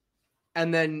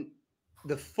 and then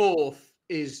the 4th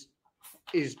is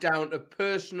down to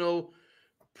personal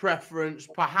preference,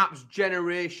 perhaps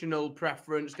generational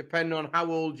preference, depending on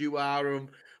how old you are.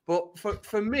 But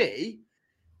for me,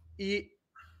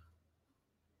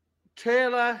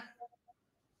 Taylor,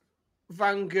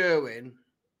 Van Gerwen,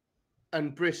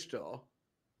 and Bristow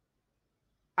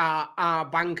are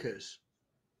bankers.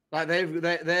 Like they're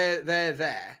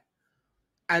there,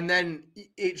 and then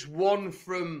it's one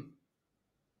from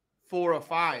 4 or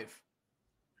 5,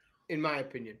 in my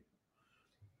opinion.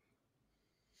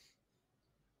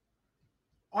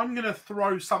 I'm going to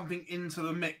throw something into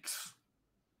the mix.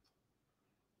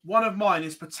 One of mine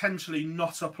is potentially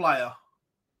not a player.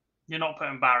 You're not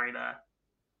putting Barry there.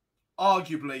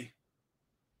 Arguably.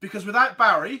 Because without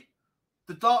Barry,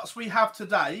 the darts we have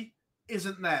today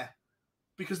isn't there.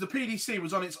 Because the PDC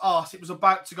was on its arse. It was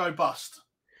about to go bust.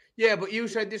 Yeah, but you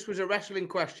said this was a wrestling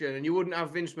question and you wouldn't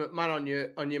have Vince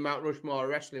McMahon on your Mount Rushmore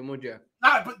wrestling, would you?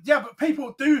 No, but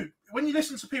people do. When you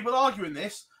listen to people arguing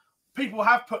this, people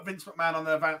have put Vince McMahon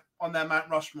on their Mount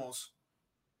Rushmores.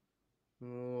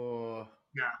 Oh.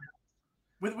 Yeah.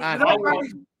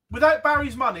 Without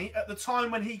Barry's money at the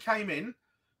time when he came in,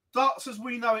 darts as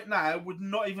we know it now would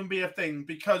not even be a thing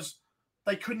because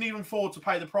they couldn't even afford to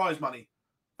pay the prize money.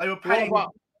 They were paying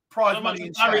prize money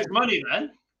instead. Barry's money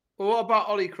then. Well, what about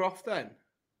Ollie Croft then?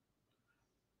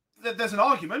 There's an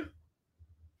argument.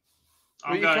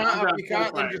 You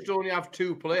can't then just only have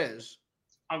 2 players.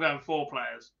 I'm going 4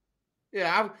 players.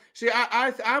 Yeah,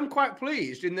 I'm quite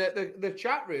pleased in that the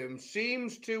chat room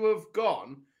seems to have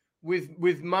gone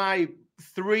with my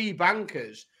 3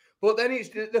 bankers. But then it's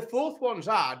the 4th one's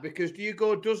hard because do you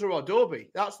go Duzzer or Dobie?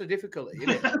 That's the difficulty, isn't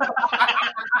it?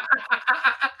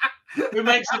 Who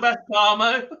makes the best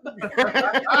Carmo?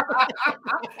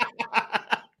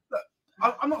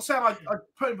 I'm not saying I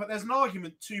put him, but there's an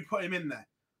argument to put him in there.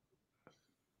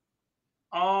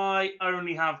 I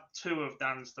only have 2 of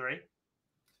Dan's 3.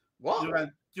 What?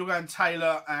 You're going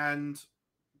Taylor and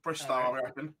Bristow, I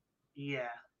reckon. Yeah.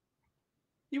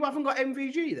 You haven't got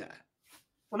MVG there?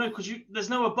 Well, no, because there's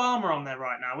no Obama on there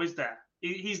right now, is there?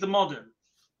 He's the modern.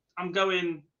 I'm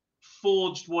going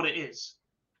forged what it is.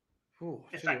 Ooh,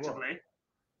 effectively.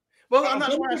 Well, and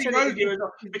that's why I said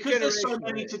because there's so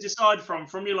many to decide from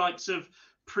your likes of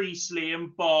Priestley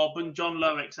and Bob and John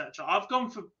Lowe, etc. I've gone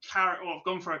for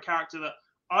a character that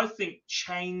I think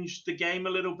changed the game a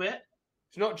little bit.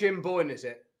 It's not Jim Boyne, is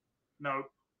it? No.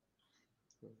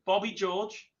 Bobby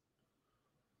George.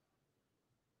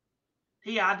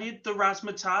 He added the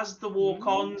razzmatazz, the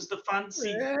walk-ons, the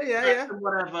fancy,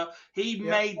 whatever. He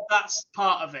made that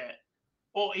part of it.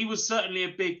 Or he was certainly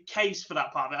a big case for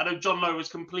that part of it. I know John Lowe was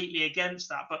completely against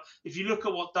that, but if you look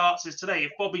at what darts is today,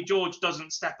 if Bobby George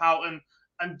doesn't step out and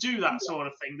do that sort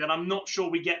of thing, then I'm not sure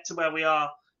we get to where we are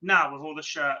now with all the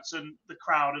shirts and the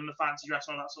crowd and the fancy dress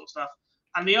and all that sort of stuff.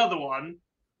 And the other one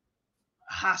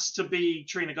has to be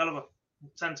Trina Gulliver,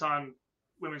 10-time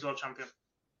women's world champion.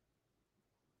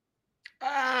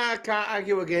 I can't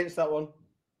argue against that one.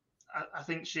 I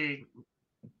think she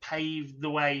paved the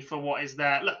way for what is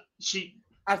there. Look,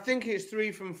 I think it's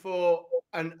 3 from 4,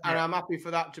 and I'm happy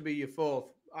for that to be your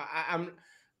 4th.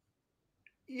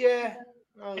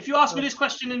 If you ask me this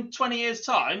question in 20 years'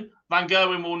 time, Van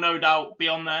Gerwen will no doubt be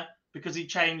on there because he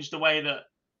changed the way that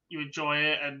you enjoy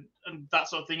it and that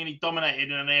sort of thing, and he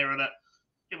dominated in an era that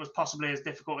it was possibly as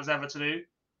difficult as ever to do.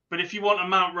 But if you want a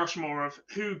Mount Rushmore of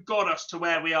who got us to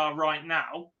where we are right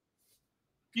now,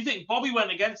 you think Bobby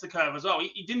went against the curve as well.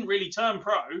 He didn't really turn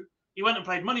pro He went and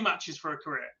played money matches for a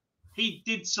career. He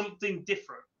did something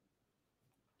different.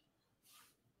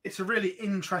 It's a really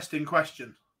interesting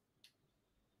question.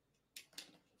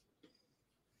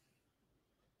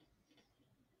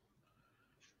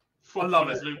 I love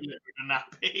it. Luke Littler and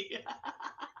nappy.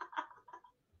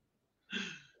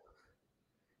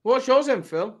 What's yours then,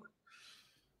 Phil?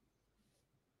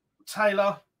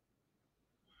 Taylor,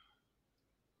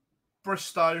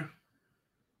 Bristow,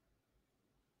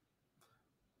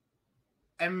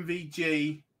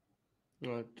 MVG.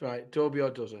 Right. Toby or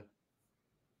does it?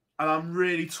 And I'm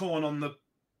really torn on the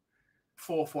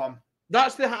fourth one. I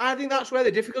think that's where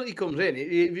the difficulty comes in.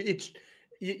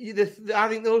 I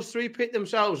think those three pick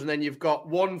themselves, and then you've got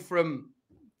one from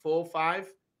 4, 5.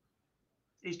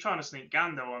 He's trying to sneak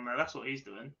Gando on there. That's what he's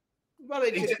doing. Well,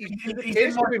 there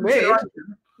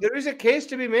is a case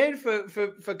to be made for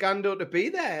Gando to be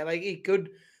there. Like he could,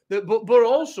 but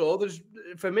also there's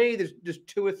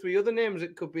 2 or 3 other names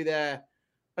that could be there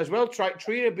as well.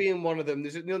 Trina being one of them.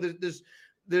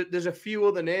 There's a few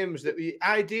other names that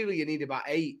ideally you need about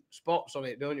 8 spots on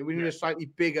it, don't you? We need a slightly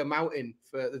bigger mountain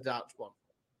for the darts one.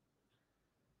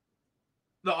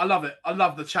 Look, I love it. I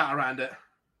love the chat around it.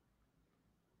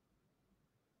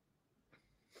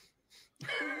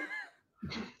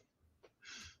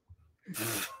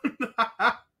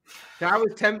 I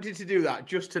was tempted to do that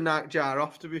just to knock Jar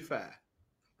off, to be fair.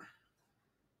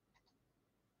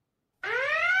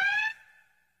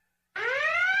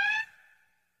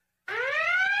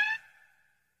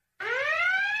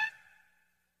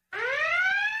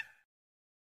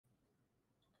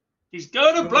 He's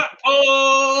going to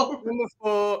Blackpool. Number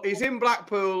 4. He's in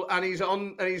Blackpool and he's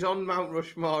on Mount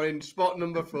Rushmore in spot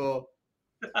number 4.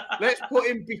 Let's put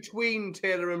him between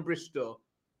Taylor and Bristow.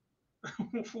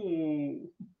 Too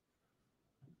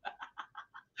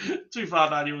far,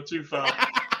 Daniel. Too far.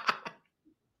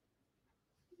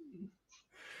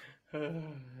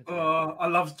 I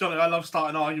love Johnny. I love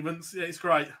starting arguments. Yeah, it's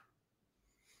great.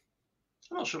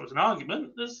 I'm not sure it's an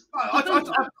argument.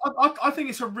 I think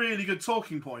it's a really good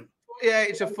talking point. Yeah,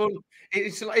 it's a fun.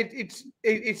 It's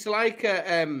like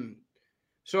a.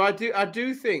 So I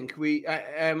do think we.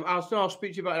 I'll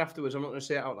speak to you about it afterwards. I'm not going to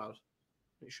say it out loud.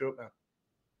 Shut up now.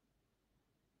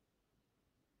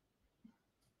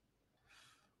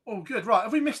 Oh, good. Right.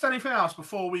 Have we missed anything else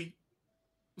before we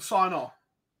sign off?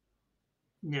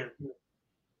 No.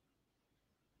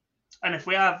 And if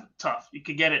we have, tough. You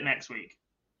could get it next week.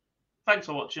 Thanks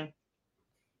for watching.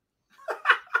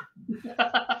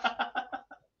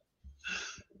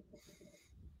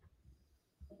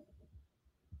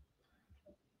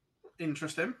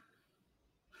 Interesting.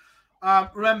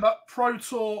 Remember, Pro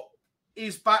Tour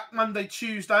is back Monday,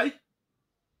 Tuesday.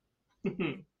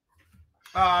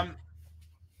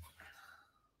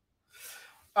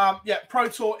 Pro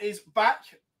Tour is back.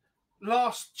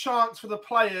 Last chance for the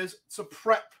players to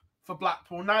prep for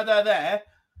Blackpool. Now they're there.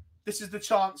 This is the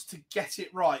chance to get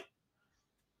it right.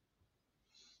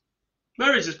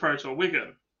 Where is this Pro Tour?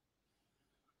 Wigan.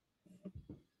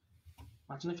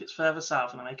 Imagine if it's further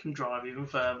south and they make them drive even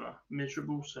further.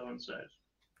 Miserable so-and-sos.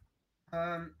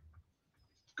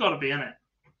 It's got to be, innit?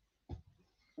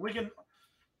 Wigan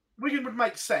would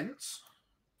make sense.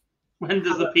 When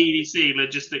does the PDC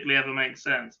logistically ever make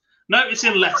sense? No, it's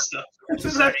in Leicester.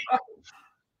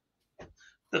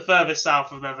 The furthest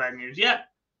south of their venues. Yeah,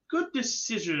 good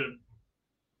decision.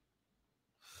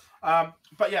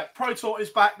 Pro Tour is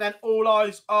back then. All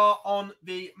eyes are on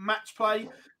the match play.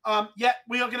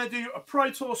 We are going to do a Pro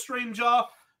Tour stream jar,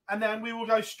 and then we will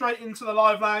go straight into the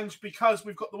live lounge because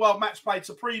we've got the World Match Play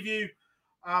to preview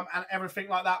and everything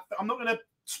like that. I'm not going to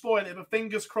spoil it, but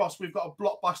fingers crossed we've got a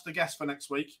blockbuster guest for next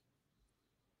week.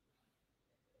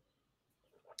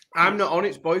 I'm not on,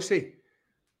 it's Boise.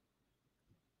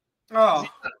 Oh.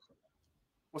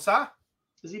 What's that?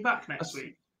 Is he back next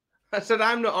week? I said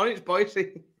I'm not on, it's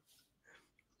Boise.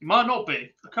 He might not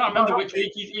be. I can't remember which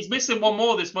week. He's missing one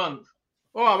more this month.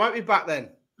 Oh, I might be back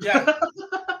then. Yeah.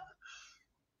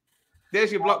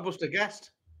 There's your blockbuster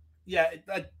guest. Yeah,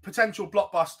 a potential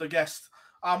blockbuster guest.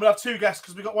 We'll have 2 guests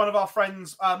because we've got one of our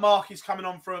friends, Mark, is coming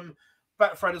on from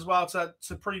Betfred as well to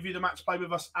preview the match play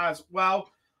with us as well.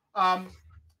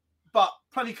 But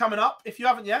plenty coming up. If you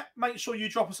haven't yet, make sure you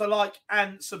drop us a like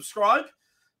and subscribe.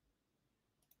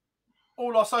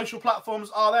 All our social platforms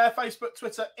are there. Facebook,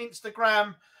 Twitter,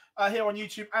 Instagram, here on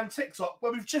YouTube and TikTok,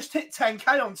 where we've just hit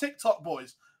 10K on TikTok,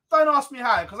 boys. Don't ask me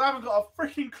how, because I haven't got a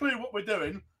freaking clue what we're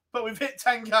doing, but we've hit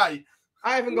 10K.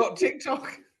 I haven't got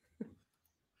TikTok.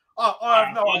 Oh, I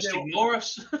have no idea. Ignore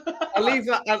us. I leave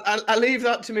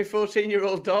that to my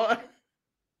 14-year-old daughter.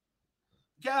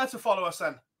 Get her to follow us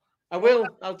then. I will.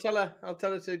 I'll tell her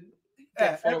to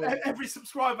every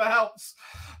subscriber helps.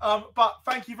 But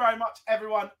thank you very much,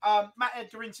 everyone. Matt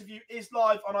Edgar interview is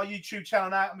live on our YouTube channel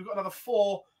now, and we've got another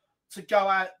 4 to go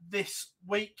out this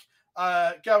week.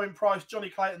 Going Price, Johnny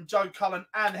Clayton, Joe Cullen,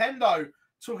 and Hendo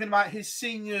talking about his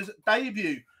seniors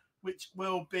debut, which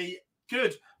will be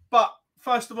good. But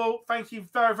first of all, thank you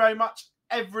very, very much,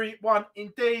 everyone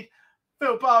indeed.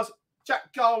 Phil Bars,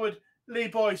 Jack Garwood, Lee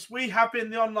Boyce. We have been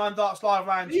the Online Darts Live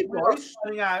Lounge. Lee Boyce.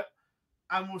 Signing out,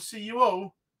 and we'll see you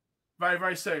all very,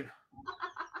 very soon.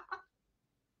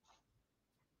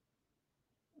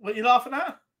 What are you laughing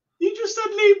at? You just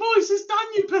said Lee Boyce is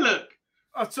Daniel Pillock.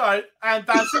 Oh, sorry. And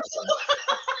Dan. See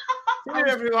you,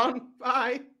 everyone.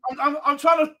 Bye. I'm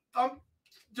trying to.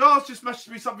 Giles just messaged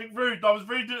me something rude. And I was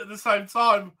reading it at the same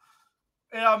time.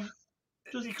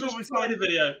 Just play the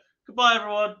video. Goodbye,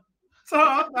 everyone.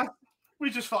 So,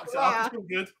 we just fucked it up. It's all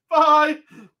good. Bye.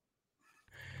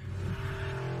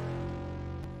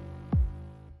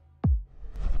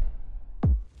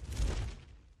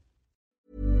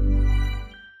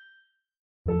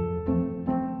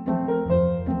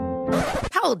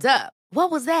 Hold up. What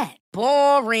was that?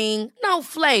 Boring. No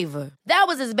flavor. That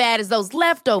was as bad as those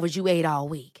leftovers you ate all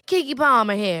week. Keke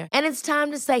Palmer here, and it's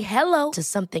time to say hello to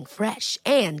something fresh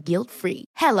and guilt-free.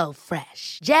 Hello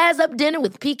Fresh. Jazz up dinner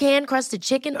with pecan-crusted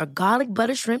chicken or garlic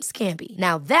butter shrimp scampi.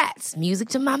 Now that's music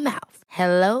to my mouth.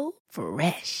 Hello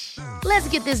Fresh. Let's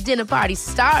get this dinner party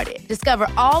started. Discover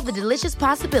all the delicious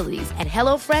possibilities at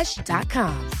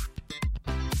HelloFresh.com.